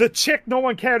 the chick no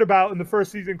one cared about in the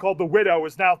first season called the Widow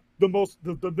is now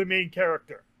the main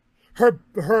character.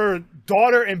 Her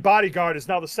daughter and bodyguard is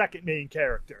now the second main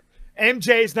character.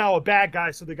 MJ is now a bad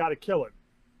guy, so they got to kill him.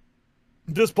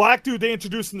 This black dude they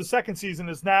introduced in the second season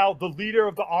is now the leader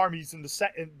of the armies and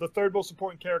the third most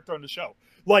important character on the show.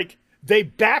 Like, they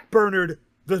backburnered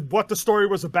what the story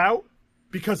was about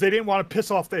because they didn't want to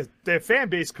piss off their fan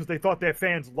base because they thought their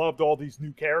fans loved all these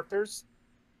new characters.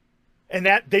 And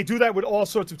that they do that with all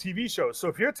sorts of TV shows. So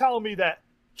if you're telling me that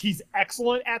he's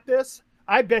excellent at this,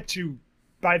 I bet you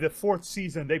by the fourth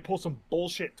season they pull some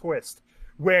bullshit twist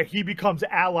where he becomes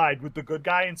allied with the good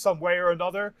guy in some way or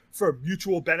another for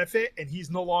mutual benefit, and he's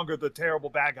no longer the terrible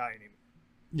bad guy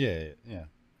anymore. Yeah.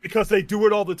 Because they do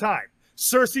it all the time.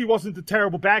 Cersei wasn't the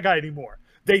terrible bad guy anymore.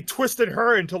 They twisted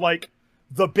her into, like,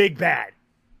 the big bad.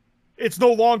 It's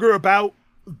no longer about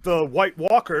the White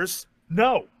Walkers.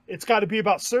 No, it's got to be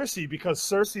about Cersei because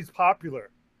Cersei's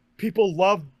popular. People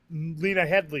love Lena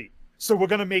Headey. So we're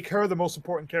going to make her the most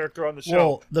important character on the show.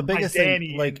 Well, the biggest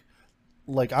thing,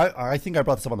 like I think I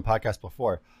brought this up on the podcast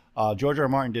before. George R. R.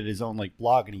 Martin did his own like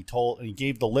blog, and he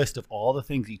gave the list of all the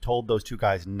things he told those two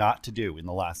guys not to do in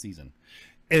the last season,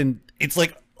 and it's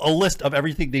like a list of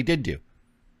everything they did do.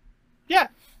 Yeah,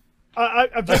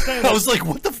 I'm just saying. I was like,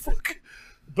 what the fuck?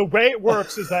 The way it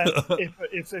works is that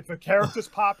if a character's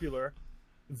popular,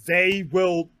 they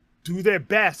will do their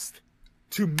best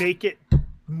to make it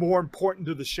more important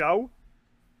to the show.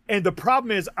 And the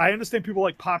problem is, I understand people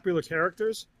like popular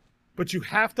characters, but you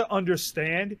have to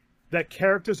understand that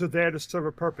characters are there to serve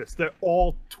a purpose. They're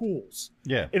all tools.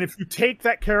 Yeah. And if you take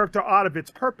that character out of its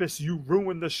purpose, you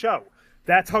ruin the show.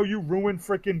 That's how you ruin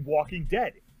freaking Walking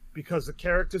Dead. Because the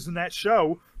characters in that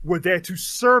show were there to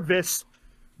service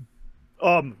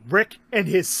Rick and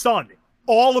his son.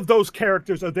 All of those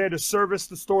characters are there to service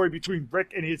the story between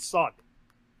Rick and his son.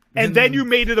 And then you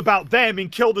made it about them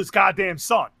and killed his goddamn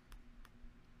son.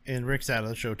 And Rick's out of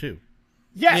the show too.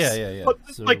 Yes. Yeah. But,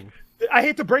 like, I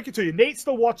hate to break it to you. Nate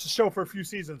still watched the show for a few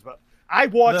seasons, but I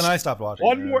watched. Then I stopped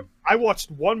watching. I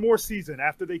watched one more season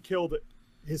after they killed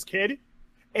his kid,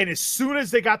 and as soon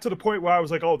as they got to the point where I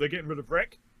was like, "Oh, they're getting rid of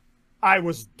Rick," I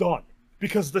was done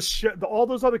because all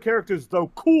those other characters, though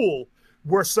cool,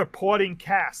 were supporting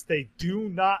cast. They do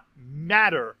not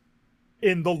matter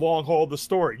in the long haul of the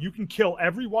story. You can kill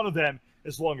every one of them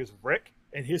as long as Rick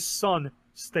and his son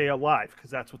stay alive,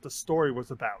 because that's what the story was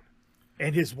about,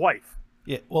 and his wife.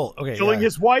 Yeah, well, okay. Killing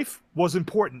his wife was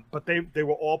important, but they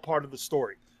were all part of the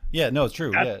story. Yeah, no, it's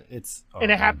true.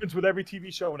 And it happens with every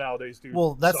TV show nowadays, dude.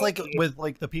 Well, that's with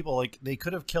like the people, like they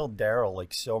could have killed Daryl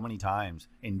like so many times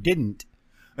and didn't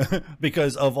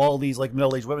because of all these like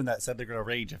middle-aged women that said they're gonna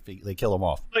rage if they kill him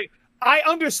off. Like, I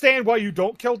understand why you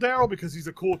don't kill Daryl because he's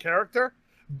a cool character,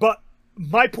 but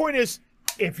my point is,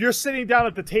 if you're sitting down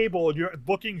at the table and you're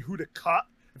looking who to cut,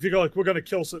 if you go like, we got to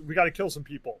kill some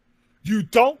people, you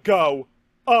don't go,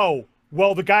 oh,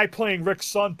 well, the guy playing Rick's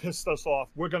son pissed us off,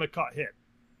 we're gonna cut him.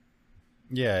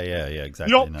 Yeah,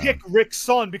 exactly. You don't pick Rick's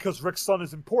son because Rick's son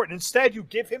is important. Instead, you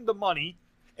give him the money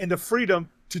and the freedom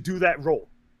to do that role.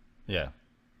 Yeah.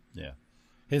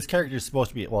 His character's supposed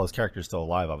to be, well, his character's still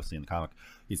alive, obviously, in the comic.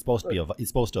 He's supposed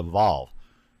to evolve.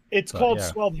 It's called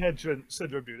swelled head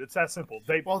syndrome, dude. It's that simple.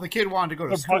 The kid wanted to go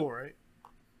to school, right?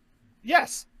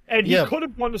 Yes. And he could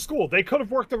have gone to school. They could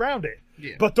have worked around it.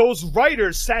 Yeah. But those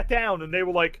writers sat down and they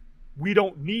were like, we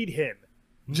don't need him.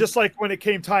 Just like when it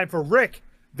came time for Rick,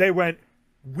 they went,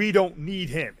 we don't need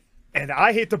him. And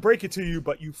I hate to break it to you,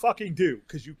 but you fucking do,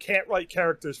 because you can't write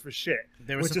characters for shit.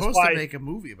 They were which supposed is why to make a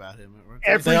movie about him.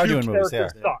 every They are new doing movies,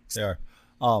 character yeah. sucks. They are.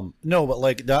 No, but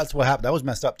like that's what happened. That was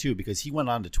messed up too because he went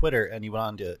on to Twitter and he went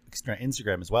on to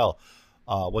Instagram as well.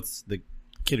 What's the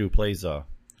kid who plays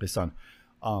his son?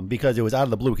 Because it was out of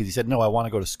the blue because he said, "No, I want to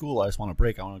go to school. I just want to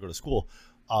break. I want to go to school."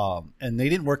 And they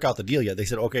didn't work out the deal yet. They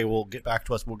said, "Okay, we'll get back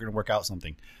to us. We're going to work out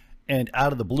something." And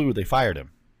out of the blue, they fired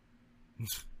him.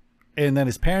 And then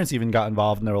his parents even got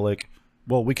involved and they were like,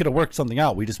 "Well, we could have worked something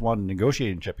out. We just wanted a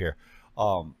negotiating chip here.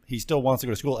 He still wants to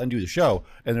go to school and do the show."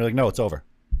 And they're like, "No, it's over."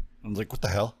 I was like, "What the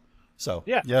hell?" So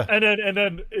Yeah. And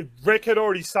then Rick had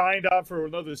already signed on for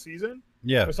another season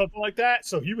yeah. or something like that.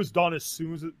 So he was done as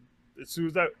soon as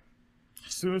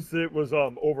it was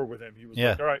over with him. He was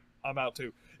like, "All right, I'm out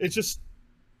too." It's just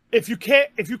if you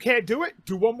can't do it,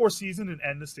 do one more season and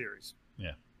end the series.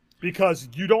 Yeah. Because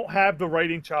you don't have the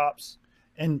writing chops.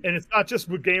 And it's not just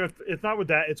with it's not with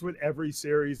that, it's with every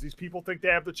series. These people think they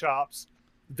have the chops.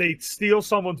 They steal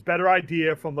someone's better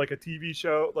idea from like a TV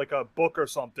show, like a book or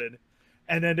something,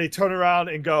 and then they turn around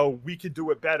and go, "We could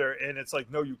do it better." And it's like,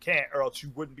 no, you can't, or else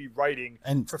you wouldn't be writing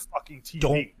for fucking TV.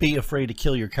 don't be afraid to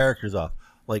kill your characters off.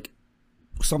 Like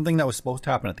something that was supposed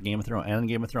to happen at the Game of Thrones and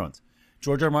Game of Thrones.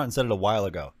 George R. R. Martin said it a while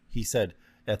ago. He said,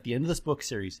 at the end of this book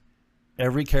series,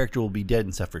 every character will be dead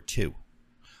except for two.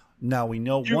 Now we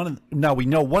know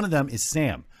one of them is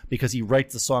Sam because he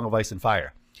writes the Song of Ice and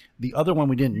Fire. The other one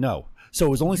we didn't know. So it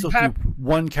was only supposed to be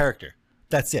one character.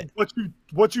 That's it.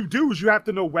 What you do is you have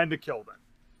to know when to kill them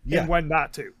and when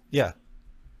not to. Yeah.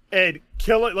 And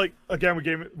kill it like again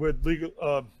with legal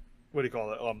what do you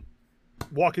call it?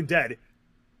 Walking Dead.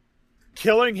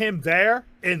 Killing him there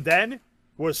and then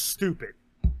was stupid.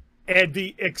 And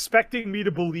the expecting me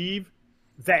to believe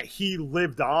that he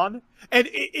lived on, and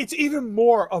it's even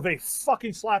more of a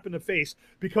fucking slap in the face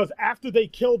because after they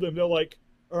killed him, they're like,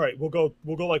 "All right, we'll go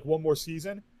like one more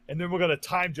season, and then we're gonna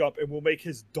time jump and we'll make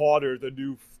his daughter the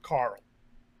new Carl."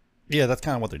 Yeah, that's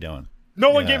kind of what they're doing. No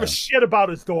one gave a shit about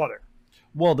his daughter.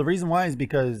 Well, the reason why is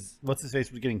because what's his face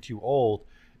was getting too old,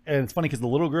 and it's funny because the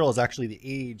little girl is actually the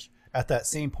age at that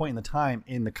same point in the time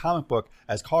in the comic book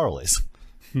as Carl is.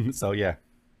 So yeah.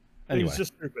 Anyway, It's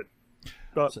just stupid.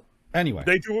 But anyway,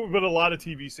 they do it with a lot of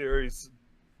TV series.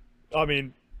 I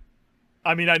mean,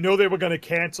 I know they were going to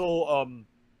cancel,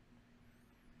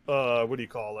 what do you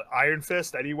call it? Iron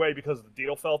Fist anyway because the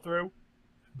deal fell through.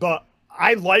 But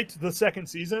I liked the second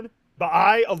season. But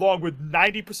I, along with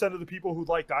 90% of the people who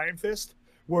liked Iron Fist,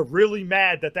 were really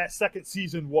mad that second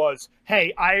season was,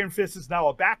 hey, Iron Fist is now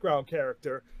a background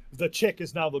character. The chick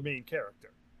is now the main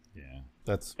character. yeah,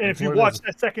 that's. And if you watch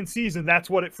that second season, that's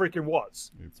what it freaking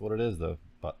was. It's what it is, though.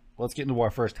 But let's get into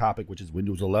our first topic, which is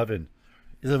Windows 11.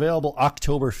 It's available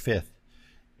October 5th.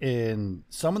 And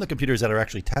some of the computers that are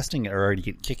actually testing it are already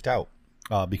getting kicked out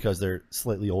because they're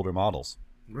slightly older models.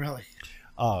 Really?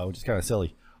 Which is kind of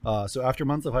silly. So after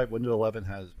months of hype, Windows 11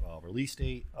 has a release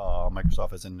date.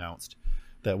 Microsoft has announced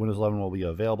that Windows 11 will be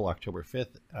available October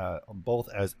 5th, both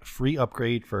as free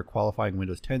upgrade for qualifying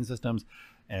Windows 10 systems,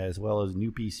 as well as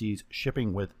new PCs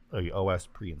shipping with a OS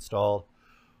pre-installed.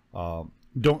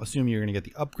 Don't assume you're going to get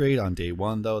the upgrade on day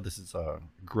one, though. This is a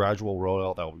gradual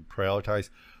rollout that will be prioritized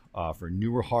for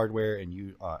newer hardware and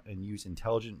use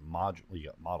intelligent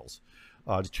models.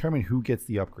 Determine who gets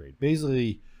the upgrade.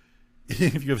 Basically,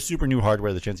 if you have super new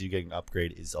hardware, the chance of you getting an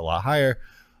upgrade is a lot higher.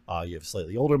 You have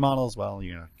slightly older models, well,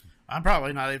 you know. I'm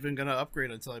probably not even going to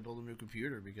upgrade until I build a new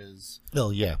computer because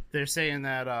they're saying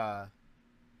that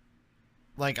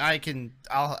like I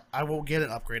won't get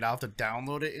an upgrade. I'll have to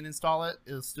download it and install it.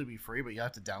 It'll still be free, but you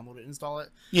have to download it and install it.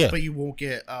 Yeah. But you won't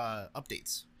get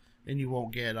updates, and you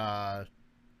won't get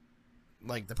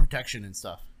like the protection and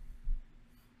stuff.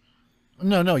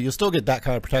 No, you'll still get that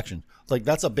kind of protection. Like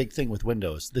that's a big thing with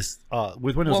Windows. This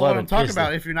with Windows 11. Well, what I'm talking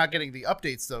about, if you're not getting the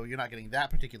updates, though, you're not getting that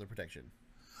particular protection.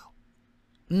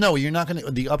 No, you're not going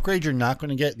to. The upgrades you're not going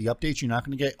to get. The updates you're not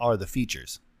going to get are the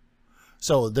features.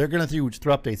 So they're going to through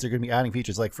updates. They're going to be adding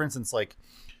features. Like for instance, like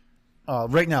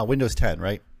right now, Windows 10.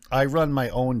 Right, I run my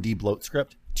own debloat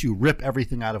script to rip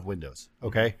everything out of Windows.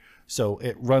 Okay, so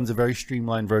it runs a very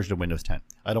streamlined version of Windows 10.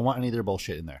 I don't want any of their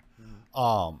bullshit in there.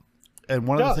 And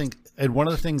one of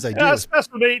the things I do. That's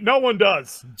Nate. No one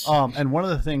does. And one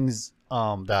of the things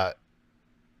that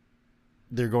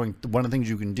they're going. One of the things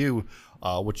you can do,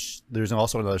 which there's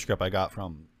also another script I got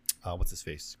from what's his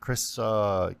face, Chris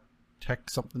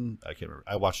Tech something. I can't remember.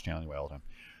 I watch channel anyway all the time.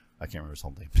 I can't remember his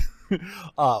whole name.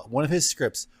 One of his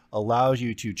scripts allows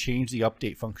you to change the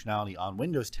update functionality on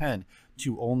Windows 10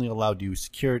 to only allow you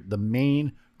secure the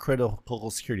main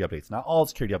critical security updates. Not all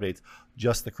security updates,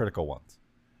 just the critical ones.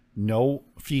 No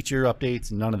feature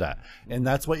updates, none of that. And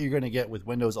that's what you're going to get with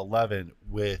Windows 11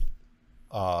 with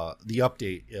the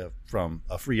update from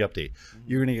a free update.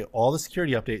 You're going to get all the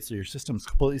security updates, so your system's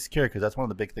completely secure, because that's one of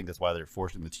the big things. That's why they're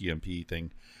forcing the TMP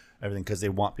thing, everything, because they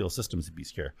want people's systems to be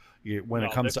secure. When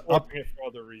it comes to it for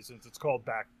other reasons, it's called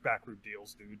backroom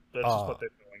deals, dude. That's just what they're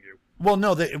telling you. Well,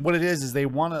 no, what it is they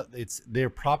want to. They're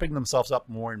propping themselves up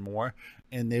more and more,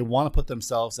 and they want to put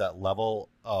themselves at level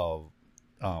of,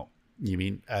 you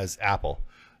mean as Apple,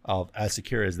 of as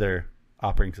secure as their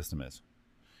operating system is.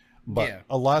 But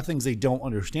a lot of things they don't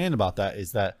understand about that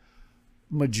is that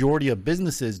majority of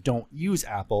businesses don't use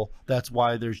Apple. That's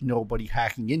why there's nobody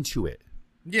hacking into it.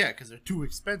 Yeah, because they're too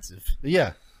expensive.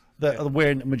 Yeah.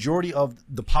 When majority of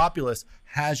the populace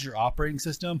has your operating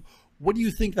system, what do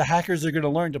you think the hackers are going to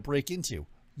learn to break into?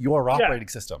 Your operating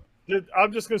system.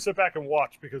 I'm just going to sit back and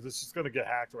watch, because it's just going to get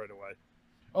hacked right away.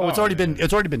 Oh, it's already been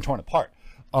torn apart.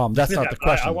 That's not the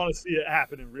question. I want to see it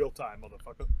happen in real time,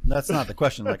 motherfucker. That's not the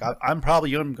question. Like I'm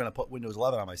probably going to put Windows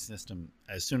 11 on my system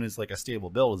as soon as like a stable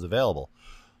build is available.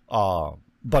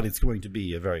 But it's going to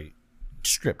be a very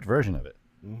stripped version of it.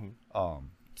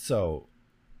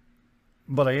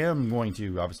 But I am going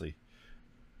to obviously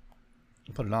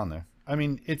put it on there. I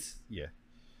mean, it's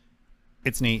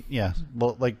neat. Yeah.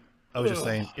 Well, like I was just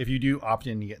saying, if you do opt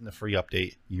in, you get in the free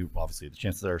update. You obviously, the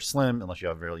chances are slim unless you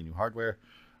have really new hardware.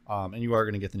 And you are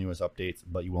going to get the newest updates,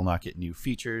 but you will not get new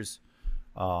features.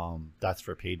 That's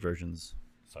for paid versions.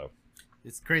 So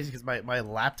it's crazy because my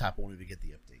laptop won't even get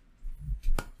the update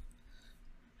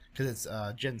because it's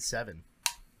Gen 7.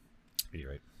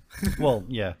 You're right. Well,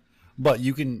 yeah, but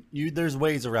there's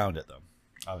ways around it though.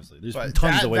 Obviously, there's But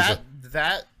tons of ways.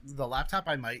 The laptop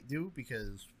I might do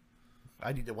because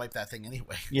I need to wipe that thing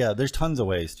anyway. Yeah, there's tons of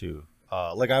ways too.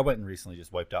 Like I went and recently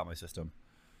just wiped out my system.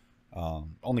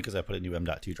 Only because I put a new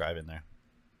M.2 drive in there.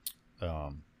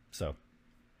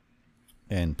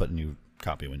 And put a new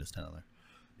copy of Windows 10 on there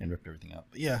and ripped everything out.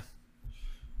 But yeah.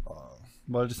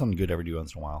 But just something good to ever do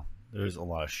once in a while. There's a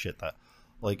lot of shit that,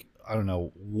 like, I don't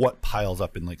know what piles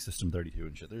up in like System 32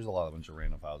 and shit. There's a bunch of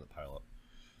random files that pile up.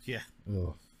 Yeah.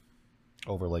 Ugh.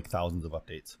 Over like thousands of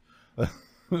updates.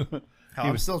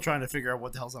 I'm still trying to figure out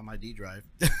what the hell's on my D drive.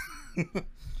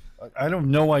 I have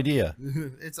no idea.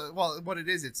 It's what it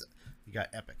is. It's you got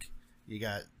Epic, you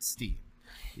got Steam,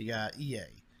 you got EA,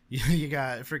 you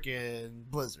got freaking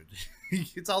Blizzard.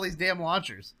 It's all these damn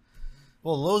launchers.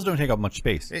 Well, those don't take up much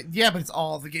space. Yeah, but it's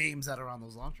all the games that are on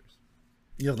those launchers.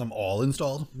 You have them all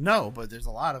installed? No, but there's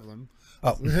a lot of them.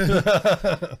 Oh.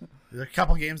 There's a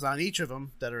couple games on each of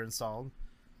them that are installed,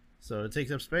 so it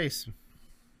takes up space.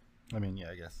 I mean,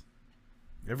 yeah, I guess.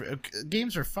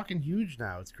 Games are fucking huge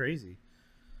now. It's crazy.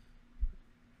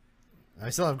 I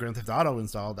still have Grand Theft Auto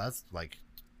installed. That's like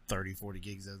 30-40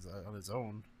 gigs on its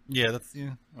own. Yeah, I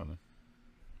don't know.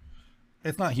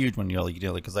 It's not huge when you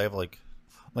deal because I have like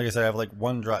I said, I have like 2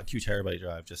 terabyte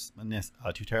drive, just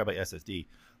a 2 terabyte SSD.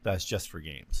 That's just for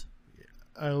games. Yeah.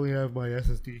 I only have my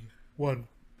SSD one.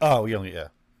 Oh, I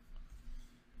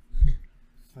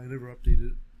never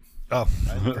updated it. Oh,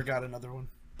 I never got another one.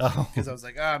 Oh, because I was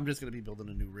like, I'm just gonna be building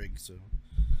a new rig. So,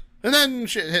 and then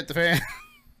shit hit the fan.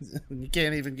 You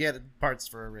can't even get parts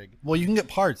for a rig. Well, you can get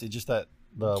parts. It's just that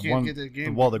the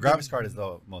graphics card is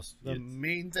the most. The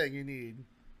main thing you need.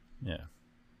 Yeah.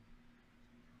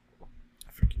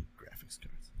 Freaking graphics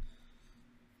cards.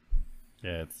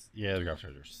 Yeah, the graphics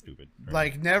cards are stupid. Right?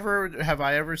 Like, never have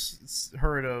I ever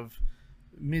heard of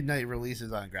midnight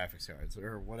releases on graphics cards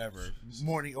or whatever.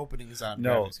 Morning openings on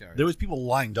graphics cards. There was people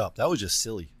lined up. That was just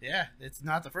silly. Yeah, it's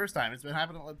not the first time. It's been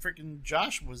happening. Like freaking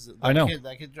Josh was. I know.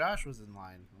 That kid Josh was in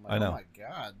line. I'm like, I know. Oh my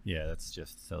god. Yeah, that's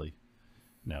just silly.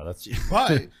 No, that's.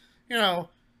 But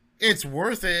it's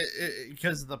worth it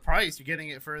because of the price. You're getting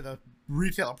it for the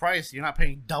retail price. You're not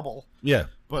paying double. Yeah.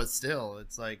 But still,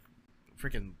 it's like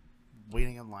freaking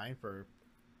waiting in line for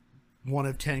one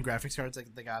of 10 graphics cards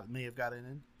that they may have gotten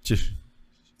in. It's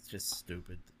just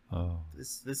stupid. Oh.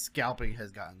 This scalping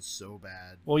has gotten so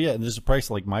bad. Well, yeah, and there's a price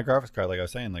like my graphics card. Like I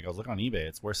was saying, like I was looking on eBay,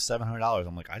 it's worth $700.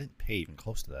 I'm like, I didn't pay even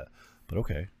close to that, but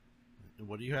okay.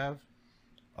 What do you have?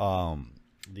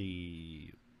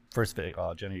 The first gen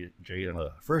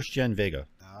Vega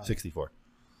 64.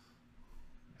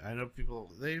 I know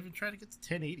people. They even try to get to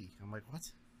 1080. I'm like,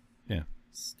 what? Yeah.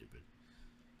 Stupid.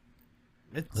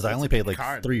 Because I only paid like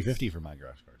 $350 for my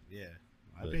graphics card. Yeah,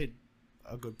 I paid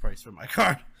a good price for my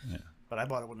card. Yeah. But I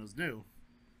bought it when it was new.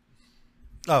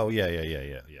 Oh yeah.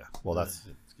 Well, that's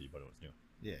you bought it when it was new.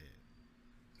 Yeah.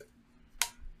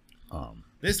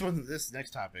 This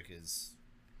next topic is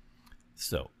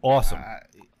So awesome.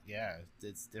 Yeah,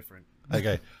 it's different.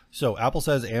 Okay, so Apple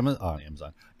says Amazon,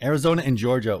 Arizona and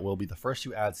Georgia will be the first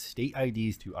to add state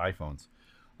IDs to iPhones.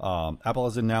 Apple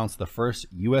has announced the first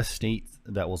U.S. state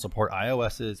that will support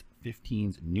iOS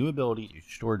 15's new ability to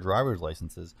store driver's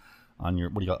licenses on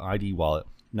your ID wallet.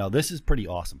 Now, this is pretty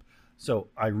awesome. So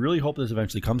I really hope this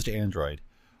eventually comes to Android,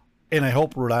 and I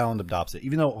hope Rhode Island adopts it.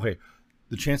 Even though,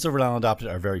 the chances of Rhode Island adopting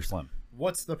it are very slim.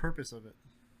 What's the purpose of it?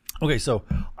 Okay, so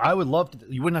I would love to.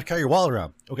 You wouldn't have to carry your wallet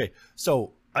around. Okay,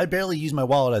 so I barely use my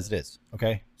wallet as it is.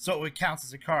 Okay. So it counts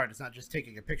as a card. It's not just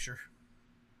taking a picture.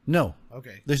 No.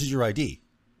 Okay. This is your ID.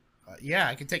 Yeah,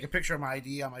 I can take a picture of my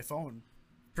ID on my phone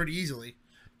pretty easily.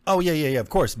 Oh yeah, of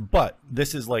course. But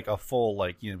this is like a full,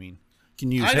 like, you know what I mean?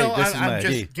 Can use. I know. Hey, this is my I'm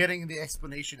ID. just getting the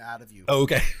explanation out of you. Oh,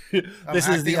 okay. This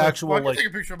is the actual Well, I can like. take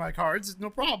a picture of my cards. No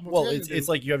problem. Well, it's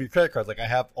like you have your credit cards. Like I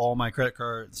have all my credit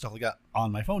card and stuff like that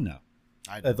on my phone now.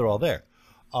 They're all there.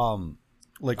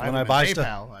 Like when I buy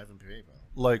stuff. I haven't PayPal.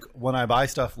 Like when I buy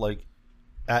stuff, like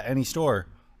at any store,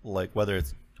 like whether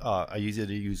it's I either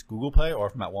use Google Pay or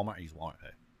if I'm at Walmart, I use Walmart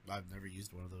Pay. I've never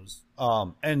used one of those.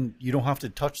 And you don't have to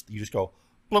touch. You just go,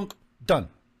 blunk, done.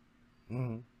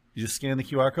 Mm-hmm. You just scan the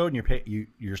QR code and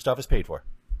your stuff is paid for.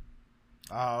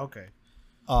 Oh, okay.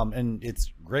 And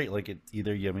it's great. Like it's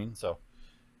either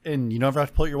and you never have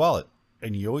to pull out your wallet,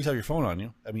 and you always have your phone on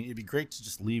you. I mean, it'd be great to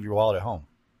just leave your wallet at home.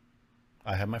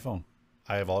 I have my phone.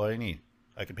 I have all I need.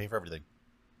 I can pay for everything.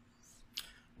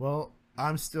 Well,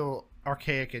 I'm still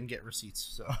archaic and get receipts,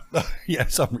 so Yeah,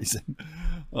 for some reason.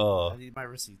 I need my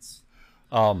receipts.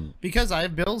 Because I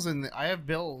have bills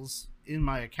in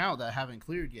my account that haven't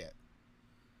cleared yet.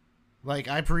 Like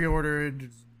I pre-ordered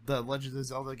the Legend of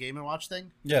Zelda Game & Watch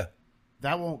thing. Yeah.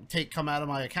 That won't come out of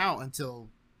my account until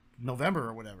November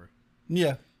or whatever.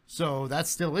 Yeah. So that's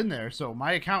still in there. So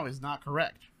my account is not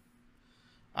correct.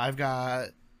 I've got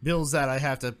bills that I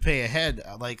have to pay ahead.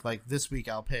 Like this week,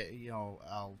 I'll pay.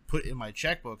 I'll put in my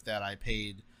checkbook that I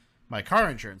paid my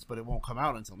car insurance, but it won't come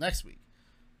out until next week.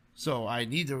 So I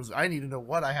need to know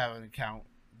what I have in account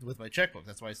with my checkbook.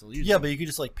 That's why I still use it. Yeah, but you could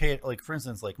just like pay it. Like for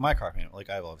instance, like my car payment. Like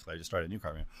I just started a new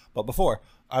car payment. But before,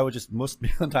 I would just most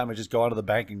of the time I just go out of the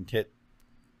bank and hit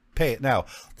pay it now.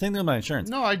 Same thing with my insurance.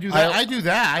 No, I do that. I do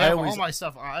that. I have always, all my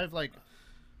stuff.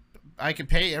 I can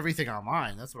pay everything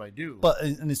online. That's what I do. But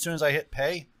and as soon as I hit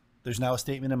pay, there's now a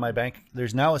statement in my bank.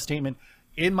 There's now a statement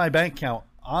in my bank account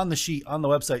on the sheet on the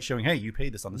website showing, hey, you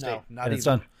paid this on this date. Not and even. it's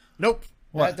done. Nope.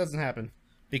 What? That doesn't happen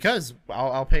because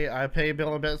I pay a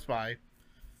bill at Best Buy,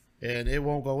 and it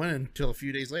won't go in until a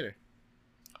few days later.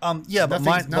 Yeah, but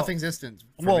nothing's instant.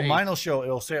 Well, mine will show.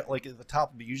 It'll say like at the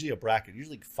top will be usually a bracket,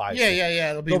 usually like 5. Yeah.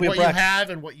 It'll be what you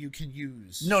have and what you can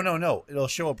use. No. It'll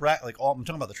show a bracket like all. I'm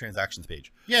talking about the transactions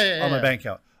page. Yeah. On my bank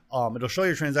account. It'll show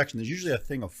your transaction. There's usually a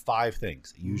thing of 5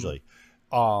 things. Usually,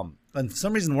 and for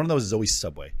some reason one of those is always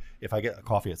Subway. If I get a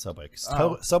coffee at Subway,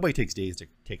 because Subway takes days to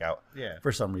take out. Yeah.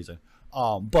 For some reason,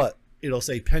 but it'll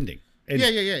say pending. And,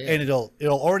 Yeah. And it'll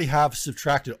already have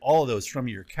subtracted all of those from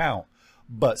your account.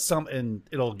 But and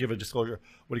it'll give a disclosure.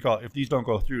 What do you call it? If these don't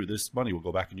go through, this money will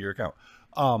go back into your account,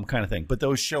 kind of thing. But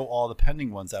those show all the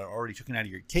pending ones that are already taken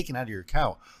out of your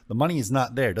account. The money is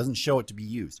not there; it doesn't show it to be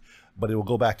used, but it will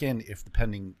go back in if the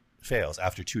pending fails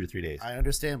after 2 to 3 days. I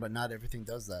understand, but not everything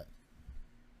does that.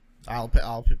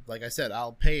 Like I said,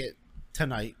 I'll pay it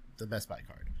tonight, the Best Buy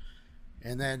card,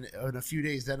 and then in a few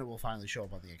days, then it will finally show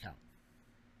up on the account.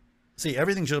 See,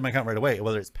 everything shows in my account right away,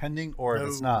 whether it's pending or if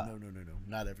it's not. No,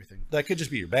 not everything. That could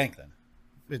just be your bank then.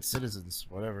 It's Citizens,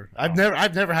 whatever. I've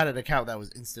never had an account that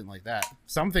was instant like that.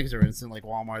 Some things are instant, like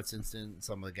Walmart's instant.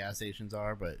 Some of the gas stations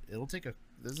are, but it'll take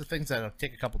there's things that'll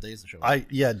take a couple days to show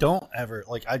up. Don't ever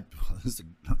this is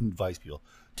advice, people.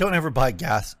 Don't ever buy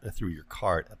gas through your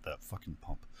card at the fucking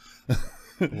pump.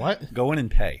 What? Go in and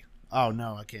pay. Oh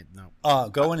no, I can't. No.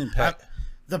 Go in and pay.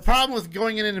 The problem with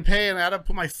going in and paying, I had to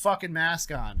put my fucking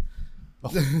mask on.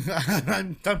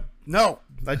 I'm done. No,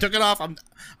 I took it off.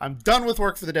 I'm done with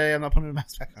work for the day. I'm not putting a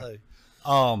mask back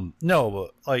on.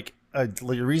 No, but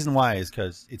the reason why is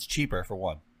because it's cheaper for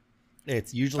one.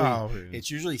 It's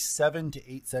usually 7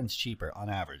 to 8 cents cheaper on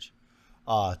average,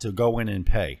 to go in and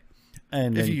pay.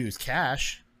 And if you use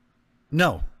cash,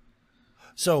 no.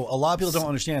 So a lot of people don't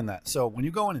understand that. So when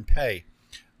you go in and pay,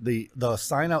 the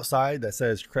sign outside that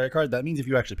says credit card, that means if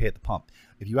you actually pay at the pump.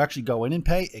 If you actually go in and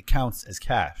pay, it counts as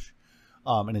cash.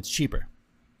 And it's cheaper.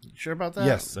 You sure about that?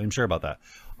 Yes, I'm sure about that.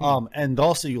 And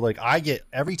also, I get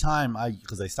every time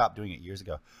because I stopped doing it years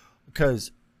ago,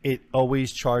 because it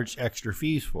always charged extra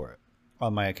fees for it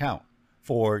on my account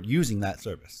for using that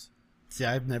service. See,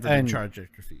 I've never been charged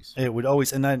extra fees. It would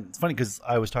always, and then it's funny because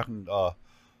I was talking to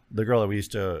the girl that we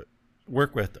used to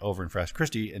work with over in Fresh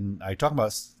Christie, and I talked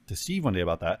about to Steve one day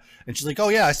about that, and she's like, "Oh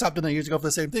yeah, I stopped doing that years ago for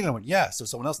the same thing." I went, "Yeah." So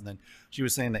someone else, and then she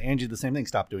was saying that Angie did the same thing,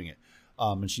 stopped doing it.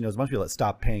 And she knows a bunch of people that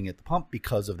stop paying at the pump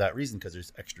because of that reason, because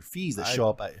there's extra fees that show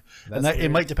up, and that, it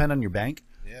might depend on your bank.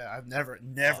 Yeah, I've never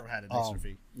had an extra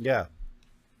fee. Yeah.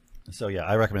 So yeah,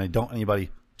 I recommend it. Don't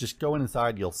anybody just go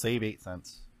inside. You'll save 8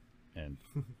 cents, and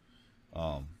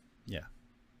yeah,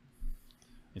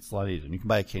 it's a lot easier. And you can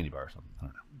buy a candy bar or something. I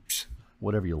don't know,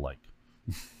 whatever you like.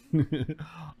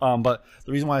 But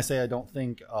the reason why I say I don't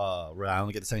think Rhode Island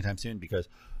will get this anytime soon, because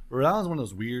Rhode Island is one of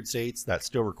those weird states that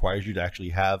still requires you to actually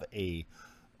have a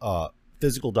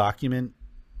physical document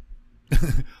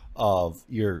of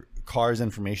your car's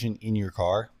information in your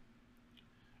car,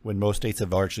 when most states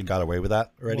have actually got away with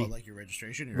that already. What, like your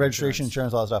registration?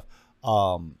 Insurance, all that stuff.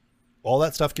 All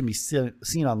that stuff can be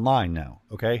seen online now,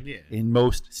 okay? Yeah. In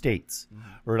most states.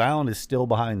 Rhode Island is still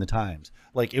behind the times.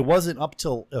 Like, it wasn't up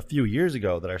till a few years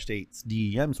ago that our state's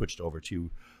DEM switched over to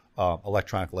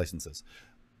electronic licenses.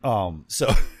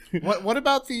 So what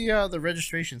about the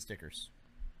registration stickers?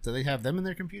 Do they have them in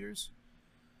their computers?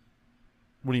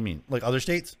 What do you mean? Like other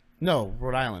states? No,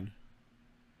 Rhode Island.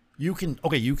 You can,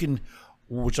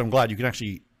 which I'm glad you can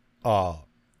actually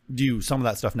do some of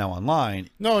that stuff now online.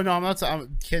 No, I'm not.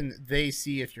 Can they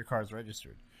see if your car's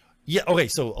registered? Yeah. Okay.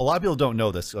 So a lot of people don't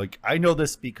know this. Like, I know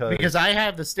this because I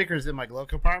have the stickers in my glove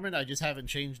compartment. I just haven't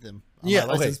changed them on my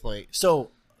license plate.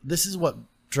 So this is what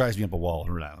drives me up a wall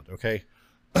in Rhode Island. Okay.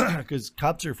 Because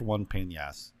cops are, for one, pain in the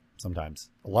ass sometimes.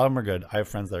 A lot of them are good. I have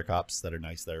friends that are cops that are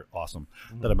nice, they're awesome,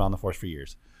 that have been on the force for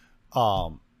years.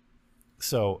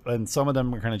 So, and some of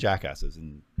them are kind of jackasses,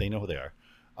 and they know who they are.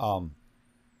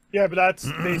 Yeah, but that's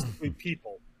basically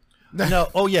people. No, no,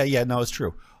 it's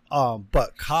true.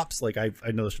 But cops, like I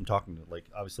know this from talking to, like,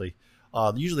 obviously,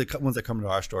 usually the ones that come to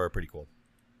our store are pretty cool.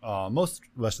 Most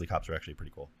Wesley cops are actually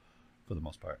pretty cool, for the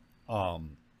most part.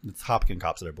 It's Hopkins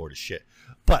cops that are bored as shit.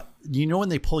 But you know, when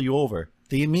they pull you over,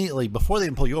 they immediately, before they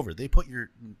pull you over, they put your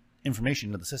information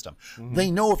into the system. They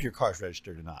know if your car's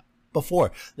registered or not.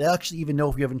 Before they actually even know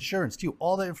if you have insurance too.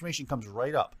 All that information comes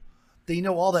right up. They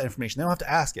know all that information. They don't have to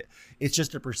ask it. It's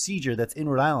just a procedure that's in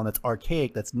Rhode Island that's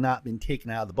archaic, that's not been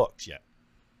taken out of the books yet.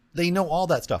 They know all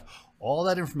that stuff. All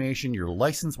that information, your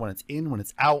license, when it's in, when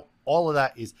it's out, all of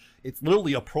that is, it's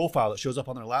literally a profile that shows up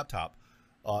on their laptop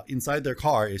inside their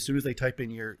car as soon as they type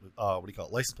in your,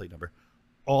 license plate number.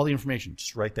 All the information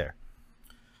just right there.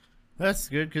 That's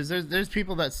good, because there's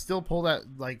people that still pull that,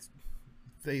 like,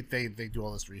 they do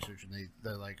all this research, and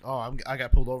they're like, oh, I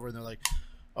got pulled over, and they're like,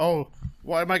 oh,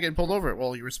 why am I getting pulled over?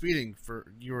 Well, you were speeding,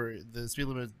 the speed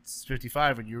limit is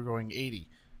 55 and you were going 80.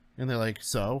 And they're like,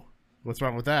 so what's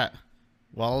wrong with that?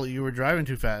 Well, you were driving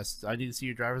too fast. I need to see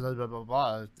your driver's license, blah, blah,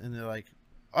 blah. And they're like,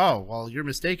 oh, well, you're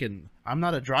mistaken. I'm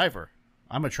not a driver.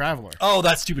 I'm a traveler. Oh,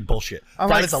 that's stupid bullshit. I'm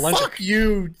that like, is a lunch. fuck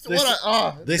you. This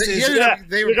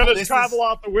You're going to travel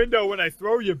out the window when I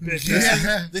throw you,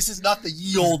 bitch. This is not the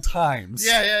ye old times.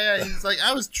 Yeah. He's like,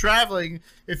 I was traveling.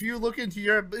 If you look into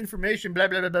your information, blah,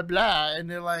 blah, blah, blah, blah. And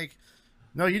they're like,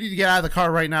 no, you need to get out of the car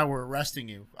right now. We're arresting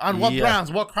you. On what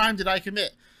grounds? What crime did I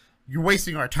commit? You're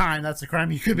wasting our time. That's the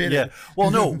crime you committed. Yeah.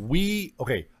 Well, no,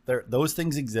 those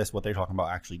things exist. What they're talking about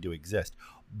actually do exist.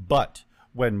 But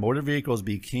when motor vehicles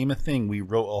became a thing, we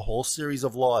wrote a whole series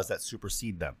of laws that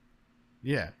supersede them.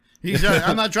 Yeah.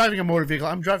 I'm not driving a motor vehicle.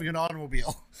 I'm driving an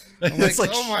automobile. I'm like,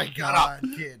 oh my God,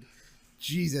 kid.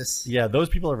 Jesus. Yeah, those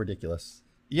people are ridiculous.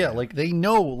 Yeah, like, they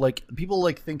know, like, people,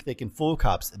 like, think they can fool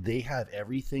cops. They have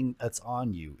everything that's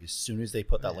on you as soon as they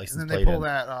put that license plate in. And then they pull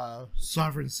that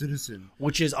sovereign citizen.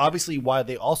 Which is obviously why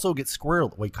they also get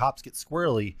squirrely. Why cops get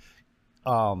squirrely,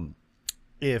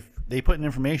 if they put in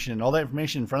information and all that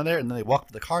information in front of there, and then they walk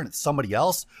to the car and it's somebody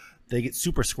else, they get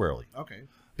super squirrely. Okay.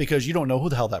 Because you don't know who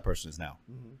the hell that person is now.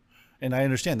 And I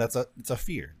understand it's a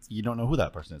fear. You don't know who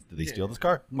that person is. Did they steal this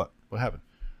car? What happened?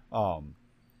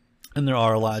 And there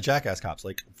are a lot of jackass cops.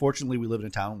 Like, fortunately, we live in a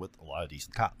town with a lot of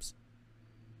decent cops.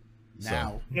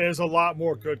 Now. There's a lot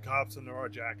more good cops than there are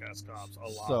jackass cops. A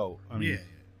lot. So, I mean,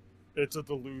 it's a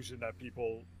delusion that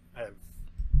people have.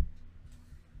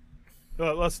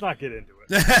 Let's not get into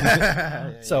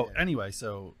it. Anyway,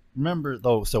 so remember,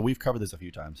 though, so we've covered this a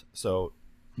few times. So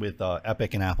with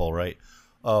Epic and Apple, right,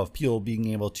 of people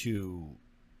being able to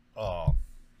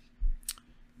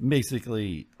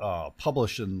basically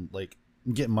publish and, like,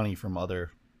 get money from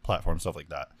other platforms, stuff like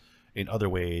that, in other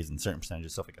ways and certain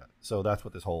percentages, stuff like that. So that's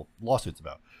what this whole lawsuit's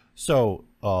about. So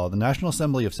the National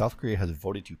Assembly of South Korea has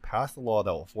voted to pass the law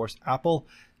that will force Apple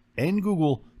and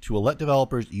Google to let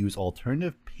developers use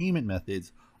alternative payment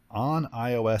methods on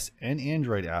iOS and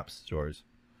Android app stores.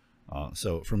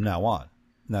 So from now on,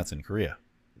 and that's in Korea.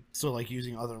 So like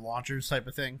using other launchers type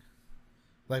of thing,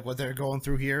 like what they're going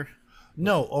through here.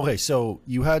 No, okay, so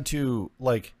you had to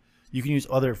like you can use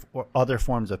other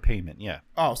forms of payment. Yeah,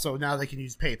 Oh, so now they can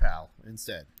use PayPal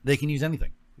instead. they can use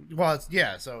anything. Well,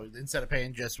 yeah. So instead of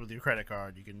paying just with your credit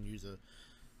card, you can use a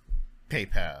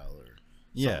PayPal or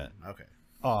Yeah. something. Okay.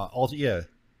 Also, yeah.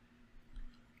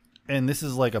 And this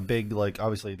is like a big like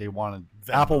obviously they wanted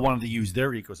Apple wanted to use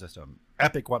their ecosystem.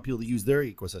 Epic want people to use their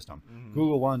ecosystem.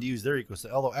 Google wanted to use their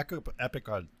ecosystem. Although Epic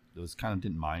was kind of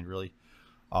didn't mind really.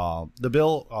 The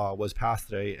bill was passed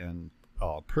today, and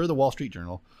per the Wall Street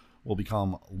Journal, will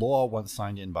become law once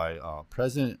signed in by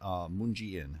President Moon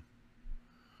Jae-in.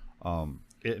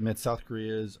 It admits South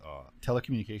Korea's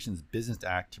Telecommunications Business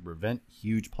Act to prevent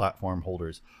huge platform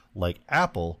holders like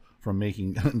Apple from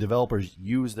making developers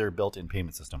use their built-in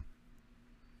payment system.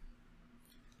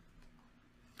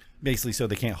 Basically, so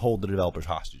they can't hold the developers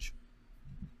hostage.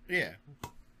 Yeah.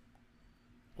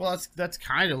 Well, that's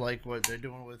kind of like what they're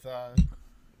doing with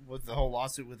the whole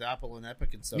lawsuit with Apple and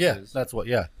Epic and stuff. Yeah, that's what.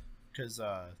 Yeah, because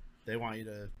they want you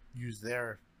to use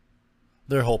their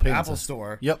whole payment Apple system.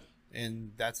 Store. Yep.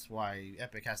 And that's why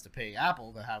Epic has to pay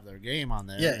Apple to have their game on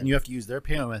there. Yeah, and you have to use their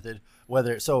payment method.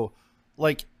 Whether so,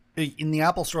 like in the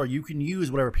Apple Store, you can use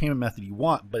whatever payment method you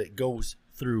want, but it goes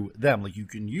through them. Like you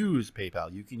can use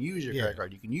PayPal, you can use your credit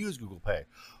card, you can use Google Pay,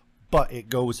 but it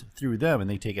goes through them, and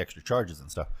they take extra charges and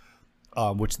stuff,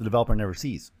 which the developer never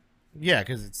sees. Yeah,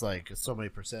 because it's like so many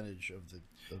percentage of the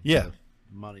Yeah.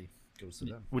 money goes to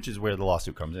them. Which is where the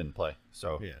lawsuit comes in play.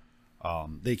 So Yeah.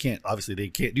 they can't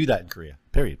do that in Korea.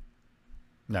 Period.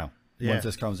 Now, Yeah. once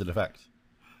this comes into effect.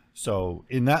 So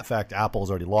in that fact, Apple's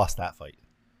already lost that fight.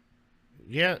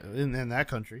 Yeah, in that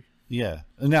country. Yeah.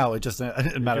 And now it just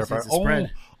a matter of just needs to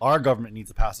spread. our government needs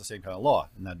to pass the same kind of law,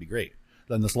 and that'd be great.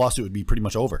 Then this lawsuit would be pretty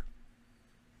much over.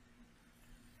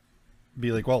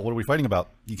 Be like, well, what are we fighting about?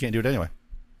 You can't do it anyway.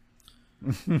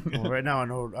 Well, right now I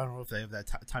don't know if they have that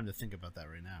time to think about that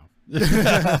right now.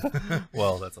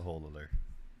 Well, that's a whole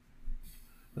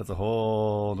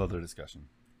other discussion.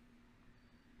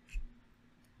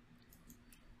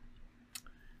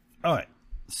 All right.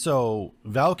 So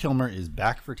Val Kilmer is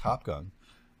back for Top Gun.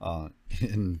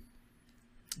 And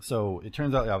so it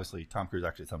turns out, obviously, Tom Cruise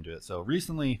actually something to it. So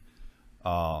recently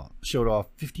showed off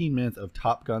 15 minutes of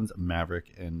Top Gun's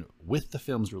Maverick. And with the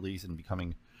film's release and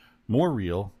becoming more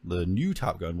real, the new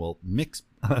Top Gun will mix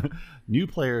new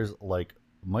players like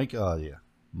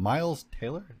Miles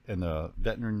Taylor and the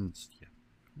veterans. Yeah,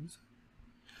 who's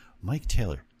that? Mike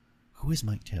Taylor. Who is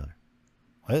Mike Taylor?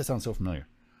 Why does that sound so familiar?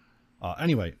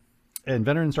 Anyway, and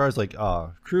veteran stars like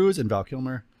Cruise and Val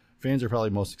Kilmer. Fans are probably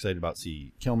most excited about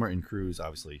see Kilmer and Cruise.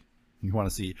 Obviously,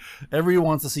 everyone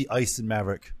wants to see Ice and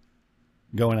Maverick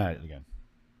going at it again.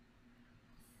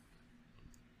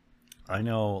 I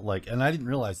know, and I didn't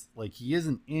realize, he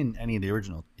isn't in any of the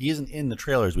original. He isn't in the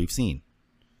trailers we've seen.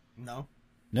 No,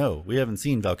 we haven't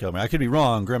seen Val Kilmer. I could be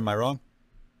wrong. Grim, am I wrong?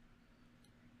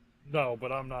 No,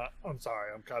 but I'm not. I'm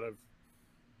sorry. I'm kind of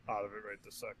out of it right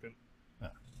this second.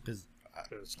 Because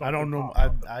There's I don't something know.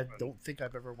 popped up. I don't think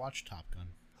I've ever watched Top Gun.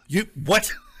 You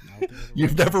what? I don't think I've ever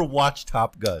You've watched never watched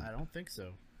Top Gun? I don't think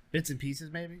so. Bits and pieces,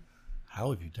 maybe.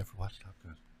 How have you never watched Top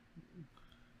Gun?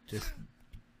 Just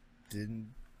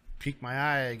didn't pique my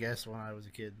eye, I guess, when I was a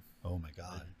kid. Oh my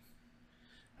god!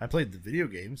 I played the video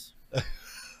games.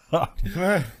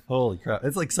 Holy crap!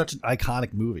 It's like such an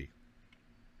iconic movie.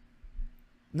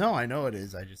 No, I know it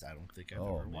is. I don't think I've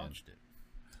Oh, ever man. watched it.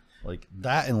 Like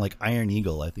that and Iron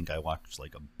Eagle, I think I watched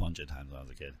a bunch of times when I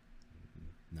was a kid.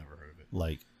 Never heard of it.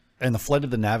 And the Flight of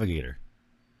the Navigator.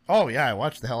 Oh yeah, I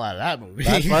watched the hell out of that movie.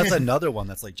 That's another one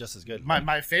that's just as good.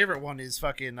 my favorite one is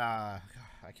fucking. I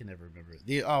can never remember it.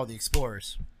 The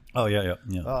Explorers. Oh yeah.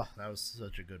 Oh, that was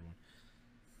such a good one.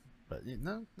 But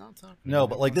no, not talking. No,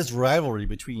 but this rivalry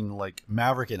between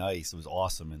Maverick and Ice was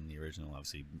awesome in the original,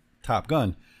 obviously Top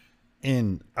Gun,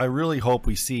 and I really hope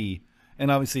we see. And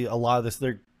obviously, a lot of this,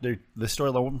 the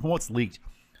storyline from what's leaked,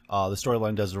 the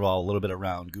storyline does revolve a little bit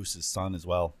around Goose's son as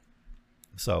well.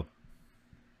 So,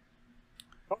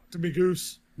 Talk to me,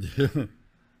 Goose.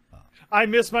 I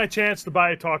missed my chance to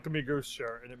buy a Talk to Me Goose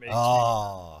shirt, and it makes me.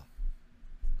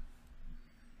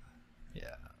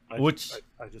 Yeah. I want to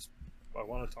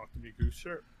Talk to Me Goose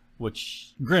shirt.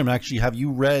 Which Grim, actually, have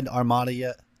you read Armada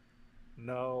yet?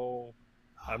 No,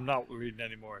 I'm not reading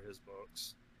any more of his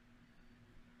books.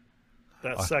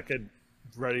 That second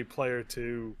Ready Player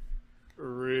 2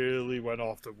 really went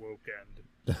off the woke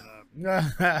end.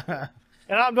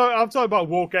 And I'm talking about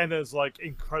woke end as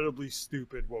incredibly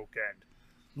stupid woke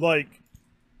end.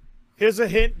 Here's a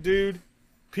hint, dude.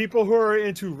 People who are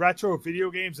into retro video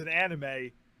games and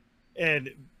anime and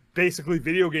basically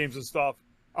video games and stuff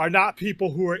are not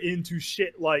people who are into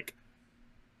shit like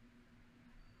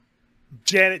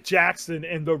Janet Jackson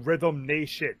and the Rhythm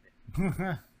Nation.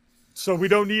 So we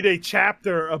don't need a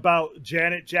chapter about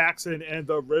Janet Jackson and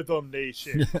the Rhythm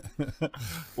Nation.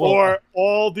 Or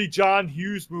all the John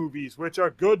Hughes movies, which are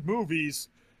good movies,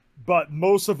 but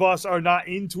most of us are not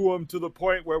into them to the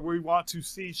point where we want to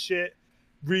see shit,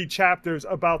 read chapters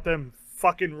about them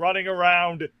fucking running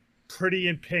around Pretty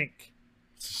in Pink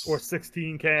or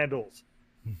 16 Candles.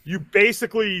 You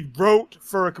basically wrote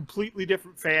for a completely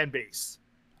different fan base.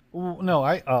 No,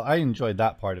 I enjoyed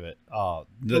that part of it.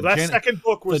 Second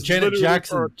book was the Janet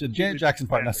Jackson, for the Janet Jackson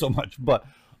part, not so much, but it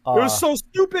was so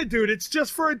stupid, dude. It's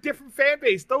just for a different fan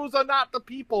base. Those are not the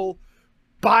people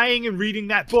buying and reading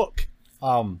that book.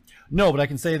 No, but I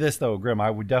can say this though, Grim.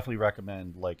 I would definitely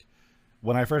recommend, like,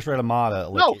 when I first read Amada.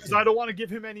 Like, no, because I don't want to give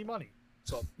him any money.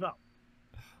 So no.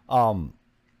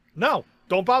 No,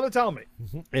 don't bother telling me.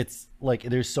 It's like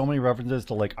there's so many references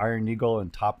to like Iron Eagle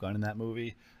and Top Gun in that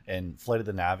movie, and Flight of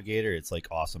the Navigator. It's like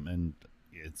awesome, and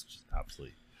it's just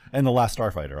absolutely. And The Last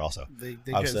Starfighter also. They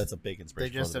obviously, just, that's a big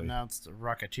inspiration. They just for the movie. announced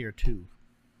Rocketeer 2.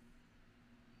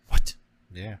 What?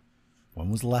 Yeah. When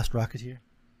was the last Rocketeer?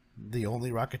 The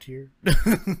only Rocketeer?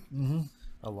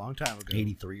 A long time ago.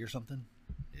 83 or something?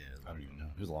 Yeah. I don't even know.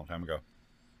 It was a long time ago.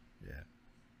 Yeah.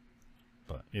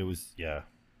 But it was, yeah.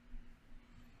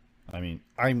 I mean,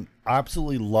 I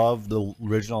absolutely love the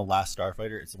original Last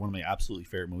Starfighter. It's one of my absolutely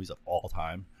favorite movies of all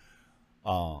time.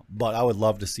 But I would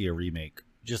love to see a remake,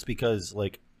 just because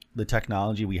like the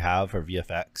technology we have for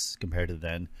VFX compared to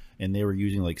then, and they were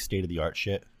using like state of the art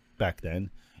shit back then.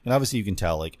 And obviously you can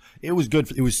tell like it was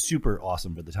good. It was super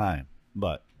awesome for the time,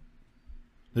 but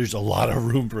there's a lot of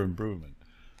room for improvement.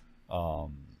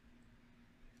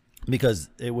 Because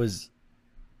it was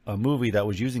a movie that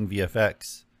was using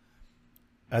VFX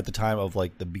at the time of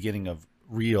like the beginning of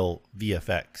real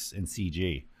VFX and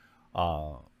CG.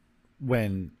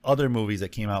 When other movies that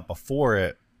came out before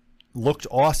it looked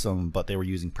awesome, but they were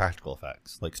using practical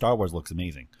effects. Like Star Wars looks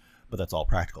amazing, but that's all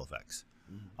practical effects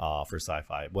for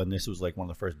sci-fi. When this was like one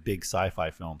of the first big sci-fi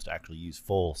films to actually use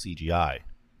full CGI.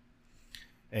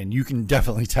 And you can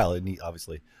definitely tell it,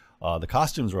 obviously. The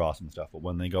costumes were awesome and stuff, but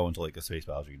when they go into like the space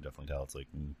battles, you can definitely tell it's like,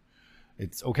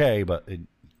 it's okay, but it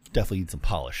definitely needs some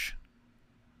polish.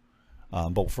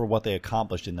 But for what they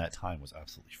accomplished in that time was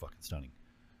absolutely fucking stunning.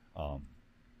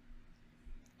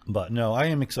 But no, I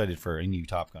am excited for a new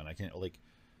Top Gun. I can't like.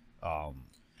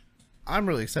 I'm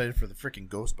really excited for the freaking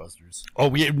Ghostbusters.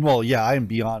 Oh yeah, I am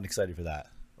beyond excited for that.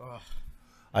 Ugh.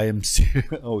 I am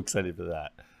so excited for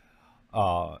that.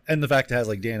 And the fact it has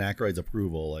like Dan Aykroyd's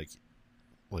approval,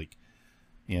 like,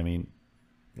 yeah, I mean,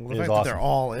 Well, the it's fact that awesome. they're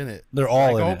all in it. They're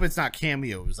all in I hope it. it's not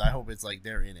cameos. I hope it's like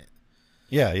they're in it.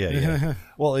 Yeah.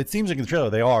 Well, it seems like in the trailer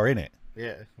they are in it.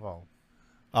 Yeah. Well.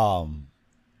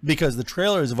 Because the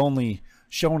trailers have only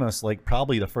shown us like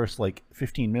probably the first like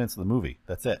 15 minutes of the movie.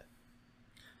 That's it.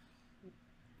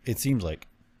 It seems like.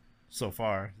 So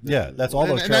far. Yeah, that's all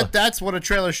those And trailers. that's what a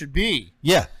trailer should be.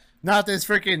 Yeah. Not this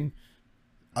freaking.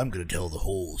 I'm gonna tell the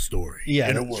whole story. Yeah,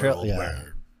 in a the world yeah.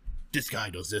 where this guy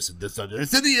does this and this and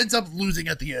this, and he ends up losing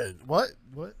at the end. What?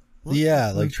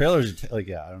 Yeah, like trailers are like,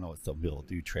 yeah, I don't know what some people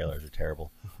do. Trailers are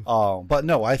terrible. But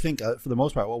no, I think for the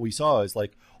most part, what we saw is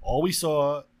like all we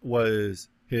saw was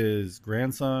his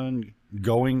grandson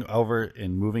going over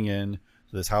and moving in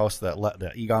to this house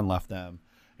that Egon left them,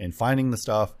 and finding the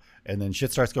stuff, and then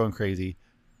shit starts going crazy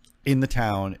in the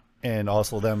town, and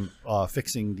also them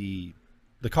fixing the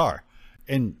car,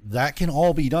 and that can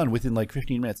all be done within like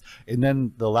 15 minutes. And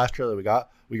then the last trailer we got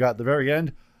at the very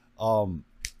end.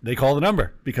 They call the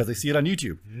number because they see it on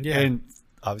YouTube. Yeah. And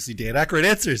obviously Dan Aykroyd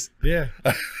answers. Yeah.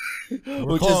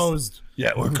 We're closed.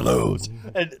 Yeah, we're closed.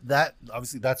 And that,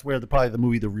 obviously, that's where probably the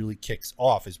movie that really kicks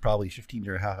off is probably 15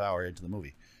 or a half hour into the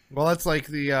movie. Well, that's like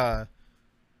the,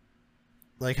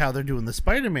 like how they're doing the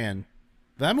Spider-Man.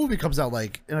 That movie comes out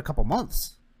like in a couple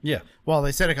months. Yeah. Well,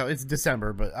 they said it's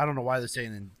December, but I don't know why they're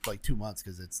saying in like 2 months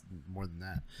because it's more than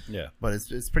that. Yeah. But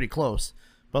it's pretty close.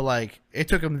 But like it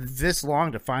took them this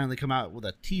long to finally come out with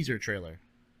a teaser trailer,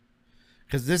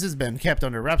 because this has been kept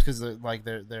under wraps because like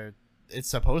it's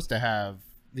supposed to have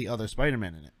the other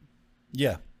Spider-Man in it.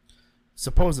 Yeah.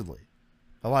 Supposedly,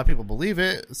 a lot of people believe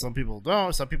it. Some people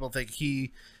don't. Some people think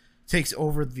he takes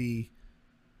over the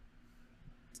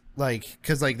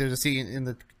because like there's a scene in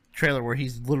the trailer where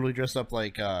he's literally dressed up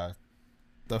like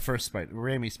the first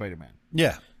Raimi Spider-Man.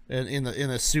 Yeah. In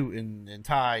a suit and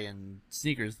tie and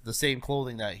sneakers, the same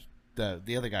clothing that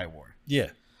the other guy wore. Yeah.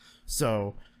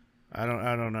 So, I don't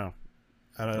know.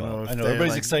 I don't know. If I know they,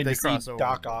 everybody's like, excited they to see cross over.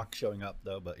 Doc Ock showing up,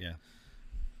 though. But yeah.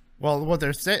 Well, what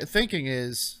they're thinking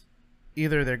is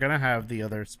either they're gonna have the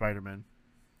other Spider-Man,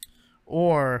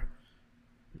 or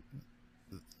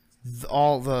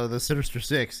all the Sinister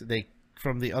Six, they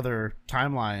from the other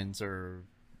timelines or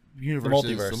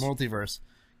universes, the multiverse,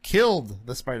 killed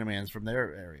the Spider-Mans from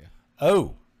their area.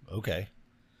 Oh, okay.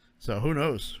 So who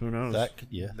knows? Who knows? That could,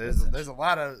 yeah. There's a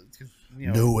lot of, you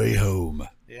know. No Way Home.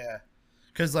 Yeah,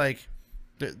 because like,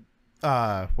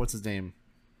 what's his name?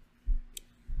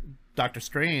 Doctor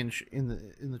Strange in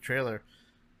the trailer,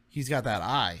 he's got that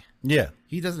eye. Yeah.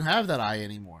 He doesn't have that eye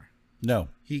anymore. No.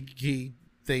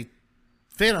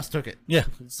 Thanos took it. Yeah.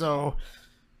 So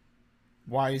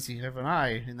why does he have an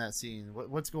eye in that scene?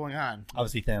 What's going on?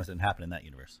 Obviously, Thanos didn't happen in that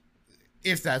universe.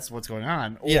 If that's what's going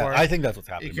on, or Yeah, I think that's what's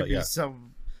happening. it could But be yeah.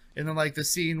 some. And then like the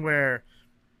scene where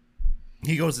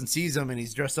he goes and sees him, and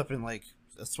he's dressed up in like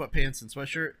a sweatpants and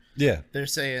sweatshirt. Yeah. They're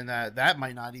saying that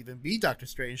might not even be Doctor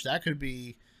Strange. That could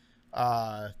be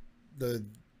the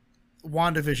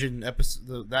WandaVision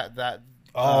episode.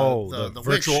 The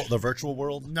virtual witch. the virtual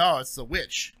world. No, it's the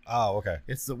witch. Oh, okay.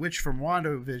 It's the witch from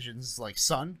WandaVision's like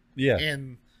son. Yeah.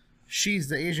 And she's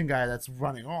the Asian guy that's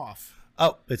running off.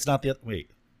 Oh, it's not the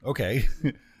wait. Okay.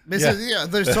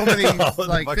 There's so many Oh,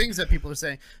 like fuck. things that people are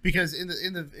saying, because in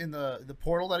the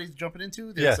portal that he's jumping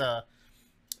into, there's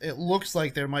it looks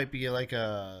like there might be like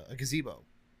a gazebo.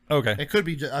 Okay. It could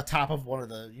be a top of one of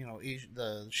the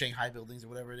the Shanghai buildings or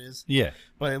whatever it is. Yeah.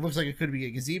 But it looks like it could be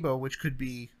a gazebo, which could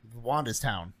be Wanda's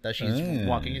town that she's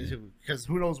walking into. Because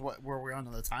who knows where we're on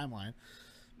in the timeline.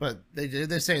 But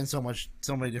they're saying so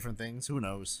many different things. Who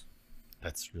knows?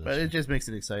 That's really. But it just makes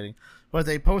it exciting. But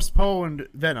they postponed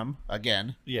Venom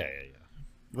again, Yeah.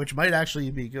 which might actually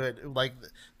be good. Like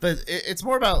it's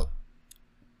more about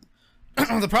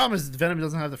the problem is Venom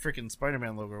doesn't have the freaking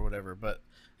Spider-Man logo or whatever. But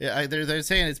yeah, they're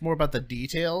saying it's more about the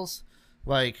details.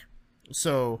 Like,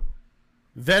 so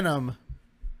Venom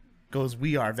goes,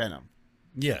 "We are Venom."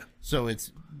 Yeah. So it's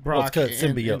Brock, Well, it's 'cause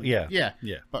symbiote, yeah. yeah.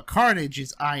 Yeah. But Carnage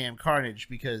is "I am Carnage"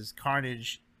 because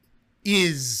Carnage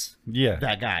is Yeah.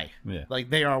 that guy. Yeah.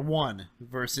 Like they are one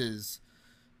versus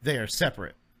they are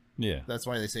separate. Yeah. That's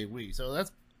why they say "we." So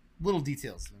that's little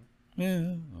details.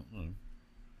 Yeah.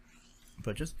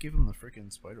 But just give him the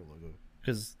freaking spider logo.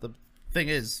 Because the thing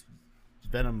is,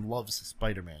 Venom loves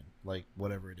Spider-Man, like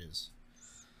whatever it is.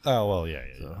 Oh well, yeah.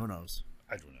 So who knows?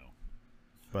 I don't know.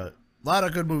 But a lot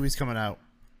of good movies coming out.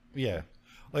 Yeah.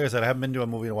 Like I said, I haven't been to a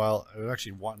movie in a while. I was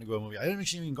actually wanting to go to a movie. I didn't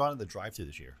actually even go to the drive-thru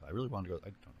this year. I really wanted to go. I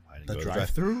don't know why I didn't The go to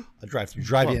drive-through? The drive-thru.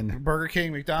 Drive-in. Burger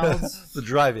King, McDonald's. The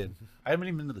drive-in. I haven't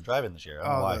even been to the drive-in this year. I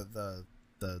don't know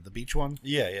why. The beach one.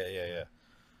 Yeah.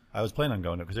 I was planning on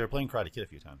going to because they were playing Karate Kid a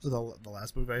few times. The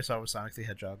last movie I saw was Sonic the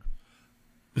Hedgehog.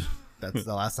 That's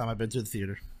the last time I've been to the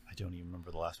theater. I don't even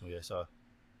remember the last movie I saw.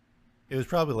 It was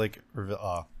probably like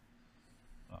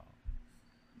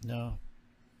no.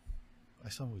 I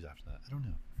saw movies after that. I don't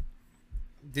know.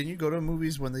 Didn't you go to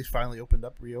movies when they finally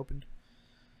reopened?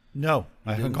 No,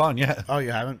 I haven't gone yet. Oh,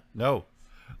 you haven't? No.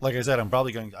 Like I said, I'm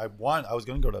probably going. I was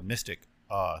going to go to Mystic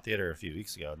Theater a few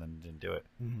weeks ago and then didn't do it.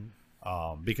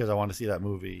 Because I wanted to see that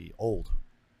movie Old.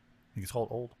 I think it's called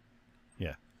Old.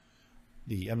 Yeah,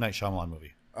 the M. Night Shyamalan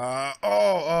movie.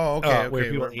 Okay. Where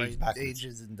people Where age my backwards.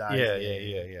 ages and die.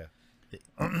 Yeah.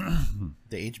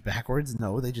 They age backwards?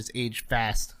 No, they just age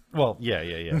fast. Well, yeah.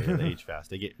 They age fast.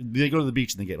 They go to the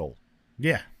beach and they get old.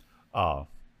 Yeah.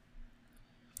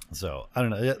 So I don't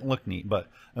know. It looked neat,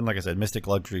 and like I said, Mystic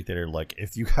Luxury Theater. Like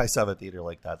if you guys have a theater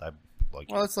like that, I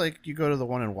like. Well, it's like you go to the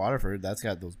one in Waterford. That's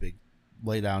got those big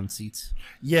lay down seats.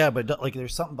 Yeah, but like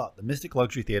there's something about the Mystic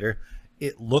Luxury Theater.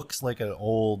 It looks like an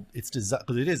old. It's designed,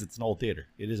 but it's an old theater.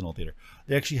 It is an old theater.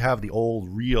 They actually have the old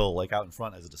reel like out in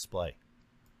front as a display,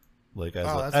 like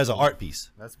as an art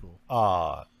piece. That's cool.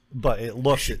 But it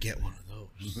looks. I should get one of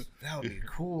those. That would be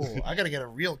cool. I gotta get a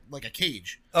real like a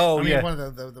cage. Oh, I mean, yeah. one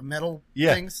of the metal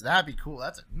Yeah. things. That'd be cool.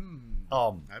 That's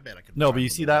I bet I could. No, try but you one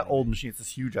see of that those. old machine. It's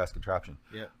this huge ass contraption.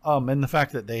 Yeah. And the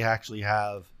fact that they actually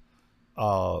have,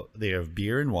 they have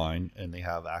beer and wine, and they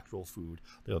have actual food.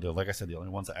 They're like I said, the only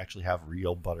ones that actually have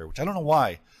real butter, which I don't know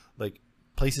why. Like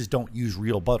places don't use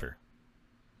real butter.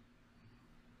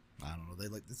 I don't know. They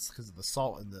like this because of the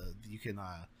salt and you can.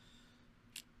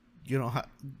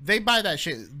 They buy that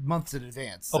shit months in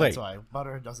advance. Okay. That's why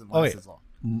butter doesn't last as long.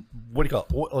 What do you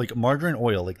call it? Like margarine,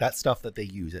 oil, like that stuff that they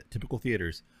use at typical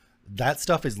theaters. That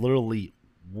stuff is literally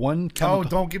one chemical. Oh,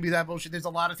 don't give me that bullshit. There's a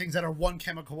lot of things that are one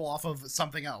chemical off of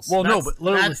something else. Well, no, but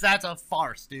literally- that's a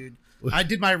farce, dude. I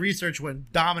did my research when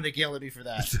Dominic yelled at me for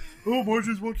that. Oh,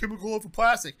 margarine is one chemical off of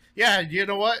plastic. Yeah, you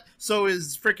know what? So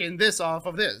is freaking this off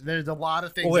of this. There's a lot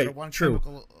of things that are one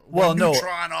chemical, one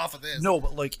neutron off of this. No,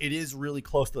 but like it is really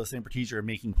close to the same procedure of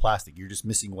making plastic. You're just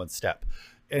missing one step,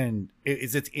 and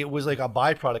it was like a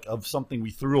byproduct of something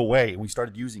we threw away and we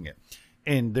started using it.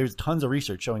 And there's tons of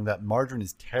research showing that margarine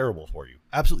is terrible for you,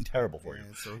 absolutely terrible for you.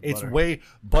 It's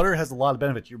butter has a lot of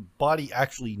benefits. Your body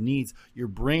actually needs. Your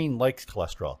brain likes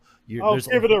cholesterol. I'll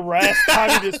give it a rest.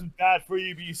 Communism is bad for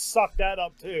you, but you suck that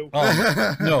up too.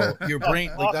 No, your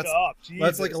brain like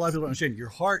that's like a lot of people don't understand. Your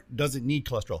heart doesn't need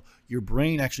cholesterol. Your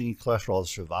brain actually needs cholesterol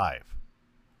to survive.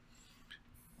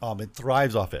 It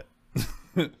thrives off it.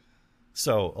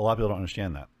 So a lot of people don't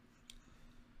understand that.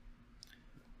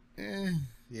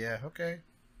 Yeah. Okay.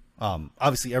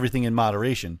 Obviously everything in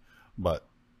moderation, but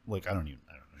like I don't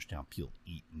understand how people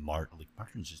eat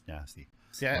margarine's just nasty.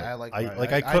 See, I like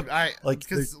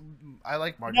because I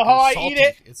like margarine. You know how I salty. eat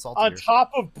it? It's on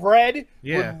top of bread.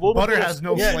 Yeah, with butter has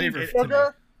no flavor.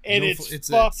 Sugar, and it's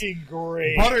fucking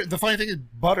great. Butter. The funny thing is,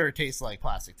 butter tastes like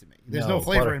plastic to me. There's no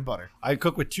flavor in butter. I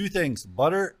cook with two things: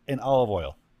 butter and olive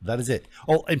oil. That is it.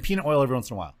 Oh, and peanut oil every once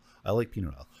in a while. I like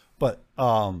peanut oil, but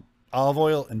olive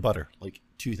oil and butter, like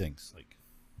two things. Like,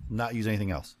 not use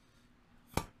anything else.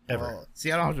 Ever. Well,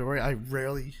 see, I don't have to worry. I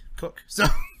rarely cook, so.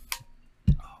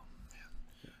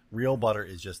 Real butter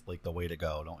is just like the way to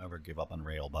go. Don't ever give up on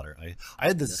real butter. I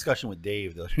had this discussion with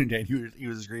Dave the other day. He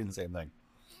was agreeing the same thing.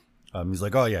 He's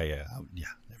like, oh yeah, never gonna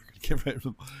get rid of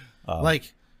him.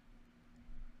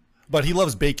 But he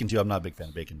loves bacon too. I'm not a big fan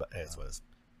of bacon, but hey, that's what it is.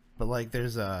 But like,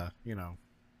 there's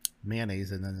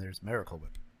mayonnaise, and then there's Miracle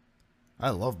Whip. I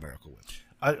love Miracle Whip.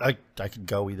 I could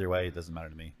go either way. It doesn't matter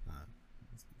to me.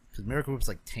 Because Miracle Whip's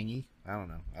like tangy. I don't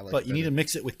know. I like. But you need to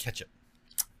mix it with ketchup.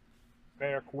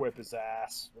 Miracle Whip his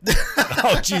ass.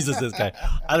 Oh Jesus, this guy!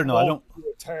 I don't know. I don't.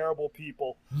 You're terrible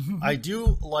people. I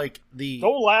do like the.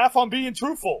 Don't laugh. I'm being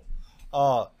truthful.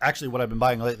 Actually, what I've been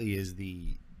buying lately is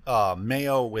the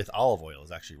mayo with olive oil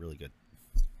is actually really good.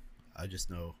 I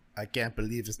just know. I can't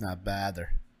believe it's not bad.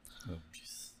 Oh,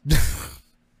 jeez.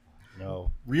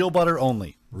 No, real butter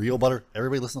only. Real butter.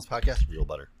 Everybody listens to this podcast. Real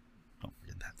butter. Don't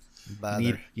forget that.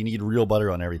 You need real butter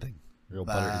on everything. Real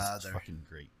butter is fucking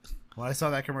great. When I saw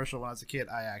that commercial when I was a kid,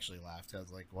 I actually laughed. I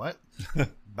was like, "What?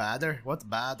 Batter? What's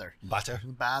batter? Butter?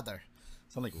 Batter?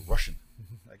 Sound like Russian."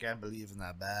 I can't believe it's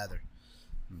not batter.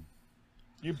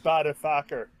 You batter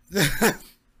fucker.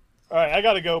 All right, I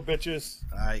gotta go, bitches.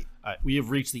 All right, we have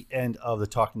reached the end of the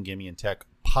Talking Gaming and Tech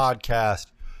podcast.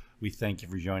 We thank you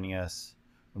for joining us,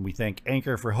 and we thank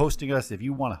Anchor for hosting us. If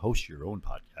you want to host your own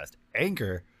podcast,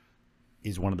 Anchor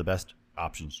is one of the best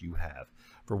options you have.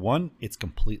 For one, it's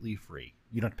completely free.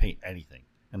 You don't have to pay anything,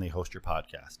 and they host your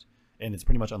podcast. And it's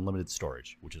pretty much unlimited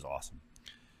storage, which is awesome.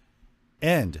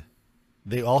 And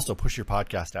they also push your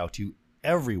podcast out to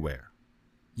everywhere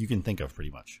you can think of,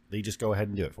 pretty much. They just go ahead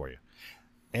and do it for you.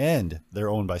 And they're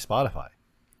owned by Spotify.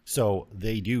 So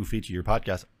they do feature your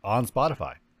podcast on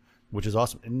Spotify, which is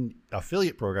awesome. And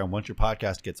affiliate program, once your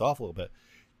podcast gets off a little bit,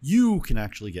 you can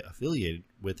actually get affiliated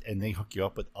with, and they hook you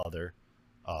up with other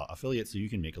affiliates so you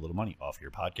can make a little money off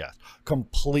your podcast.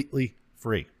 Completely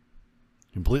free.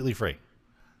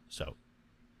 So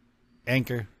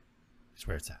Anchor is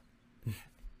where it's at.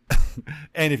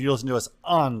 And if you listen to us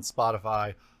on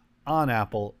Spotify, on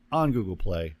Apple, on Google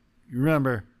Play,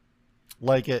 remember,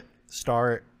 like it,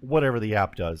 star it, whatever the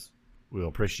app does. We'll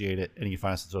appreciate it. And you can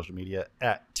find us on social media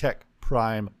at Tech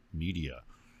Prime Media,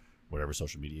 whatever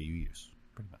social media you use.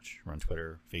 Pretty much. We're on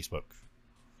Twitter, Facebook.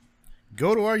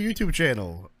 Go to our YouTube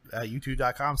channel at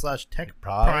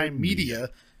youtube.com/TechPrimeMedia,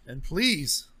 and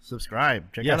please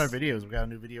subscribe. Check out our videos. We've got a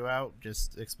new video out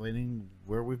just explaining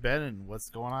where we've been and what's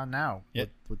going on now,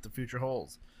 what the future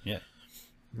holds. Yeah.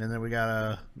 And then we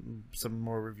got some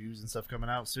more reviews and stuff coming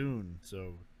out soon.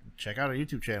 So check out our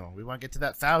YouTube channel. We want to get to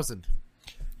that 1,000.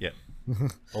 Yeah.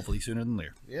 Hopefully sooner than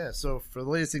later. Yeah. So for the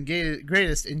latest and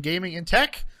greatest in gaming and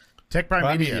tech, Tech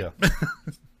Prime Media.